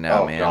hot right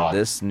now, man. God.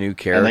 This new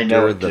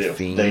character, the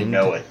Fiend. They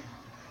know it.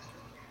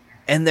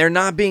 And they're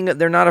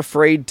not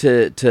afraid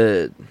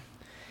to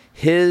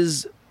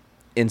his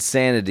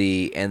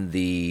insanity and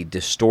the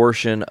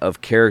distortion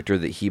of character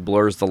that he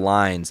blurs the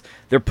lines.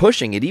 They're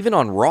pushing it even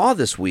on Raw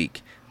this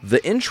week.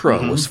 The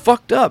intro was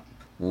fucked up.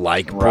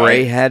 Like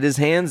Bray had his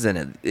hands in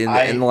it.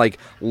 In like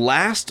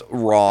last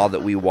Raw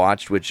that we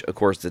watched, which of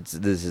course this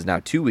is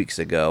now 2 weeks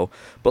ago,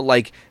 but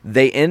like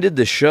they ended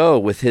the show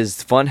with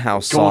his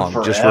Funhouse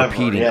song just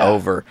repeating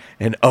over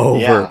and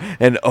over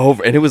and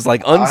over, and it was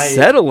like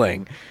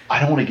unsettling. I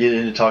don't want to get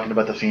into talking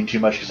about the Fiend too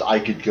much because I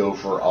could go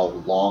for a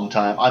long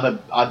time.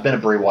 I've been a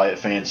Bray Wyatt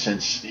fan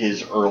since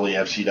his early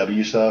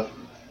FCW stuff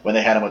when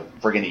they had him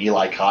with friggin'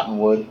 Eli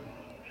Cottonwood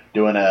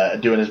doing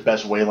his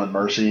best Waylon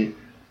Mercy.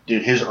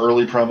 Dude, his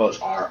early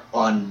promos are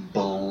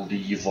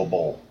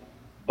unbelievable.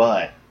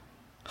 But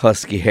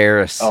Husky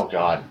Harris. Oh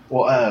God.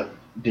 Well,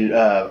 dude,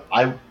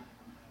 have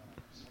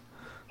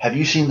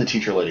you seen the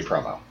Teacher Lady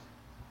promo?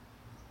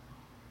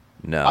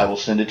 No. I will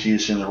send it to you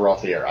as soon as we're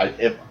off the air.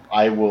 It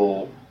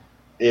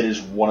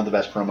is one of the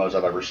best promos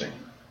I've ever seen.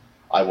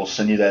 I will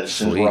send you that as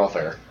soon as we're off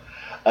air.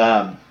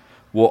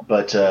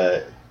 But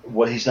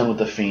what he's done with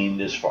the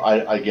Fiend is I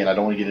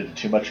don't want to get into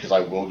too much because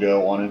I will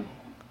go on him.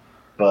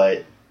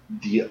 But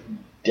the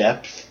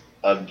depth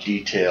of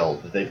detail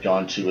that they've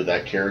gone to with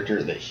that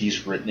character that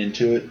he's written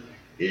into it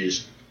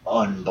is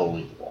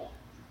unbelievable.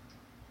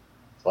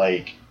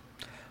 Like,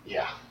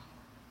 yeah.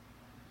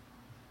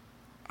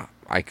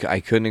 I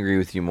couldn't agree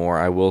with you more.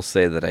 I will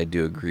say that I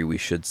do agree we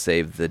should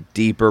save the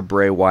deeper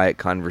Bray Wyatt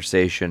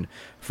conversation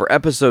for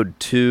episode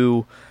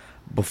 2.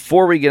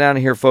 Before we get out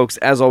of here, folks,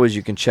 as always,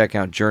 you can check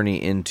out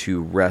Journey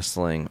Into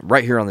Wrestling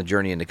right here on the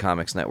Journey Into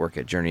Comics Network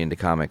at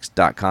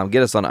journeyintocomics.com.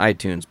 Get us on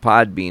iTunes,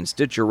 Podbean,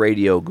 Stitcher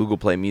Radio, Google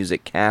Play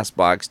Music,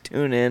 CastBox,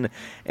 TuneIn,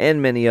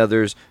 and many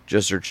others.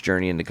 Just search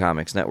Journey Into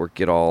Comics Network.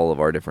 Get all of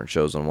our different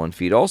shows on one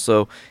feed.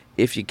 Also,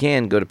 if you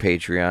can, go to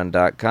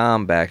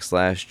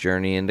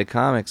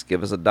patreon.com/journeyintocomics.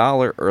 Give us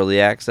 $1.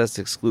 Early access,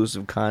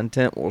 exclusive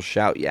content. We'll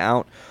shout you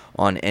out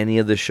on any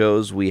of the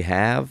shows we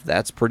have.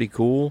 That's pretty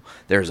cool.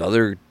 There's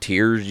other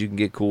tiers you can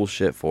get cool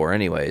shit for.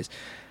 Anyways,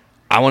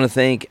 I want to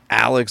thank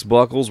Alex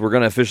Buckles. We're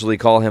going to officially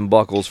call him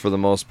Buckles for the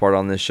most part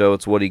on this show.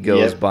 It's what he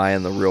goes by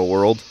in the real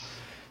world.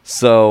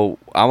 So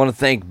I want to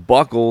thank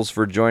Buckles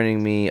for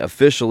joining me,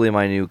 officially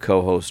my new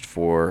co-host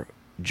for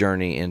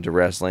Journey Into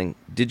Wrestling.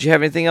 Did you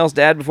have anything else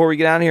to add before we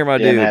get out of here, my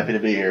dude? I'm happy to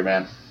be here,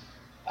 man.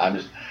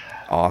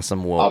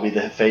 Awesome. Well, I'll be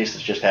the face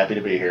that's just happy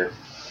to be here.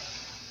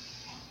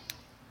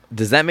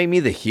 Does that make me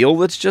the heel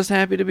that's just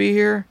happy to be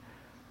here?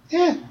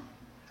 Yeah.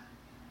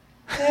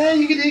 Yeah,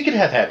 you can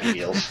have happy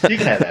heels. You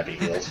can have happy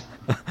heels.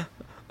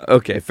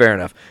 Okay, fair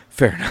enough.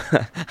 Fair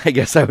enough. I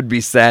guess I would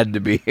be sad to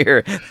be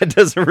here. That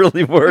doesn't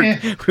really work.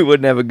 We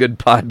wouldn't have a good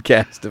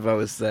podcast if I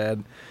was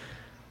sad.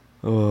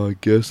 Oh, I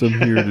guess I'm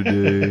here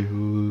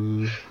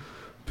today.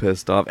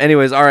 Pissed off.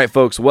 Anyways, all right,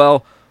 folks.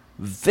 Well,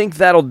 think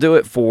that'll do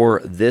it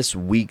for this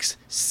week's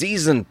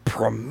season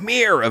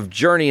premiere of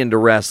Journey Into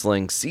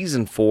Wrestling,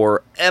 Season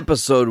 4,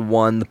 Episode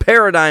 1, The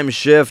Paradigm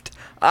Shift.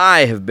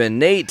 I have been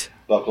Nate.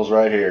 Buckles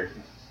right here.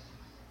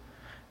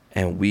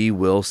 And we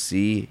will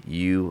see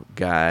you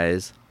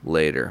guys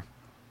later.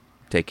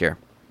 Take care.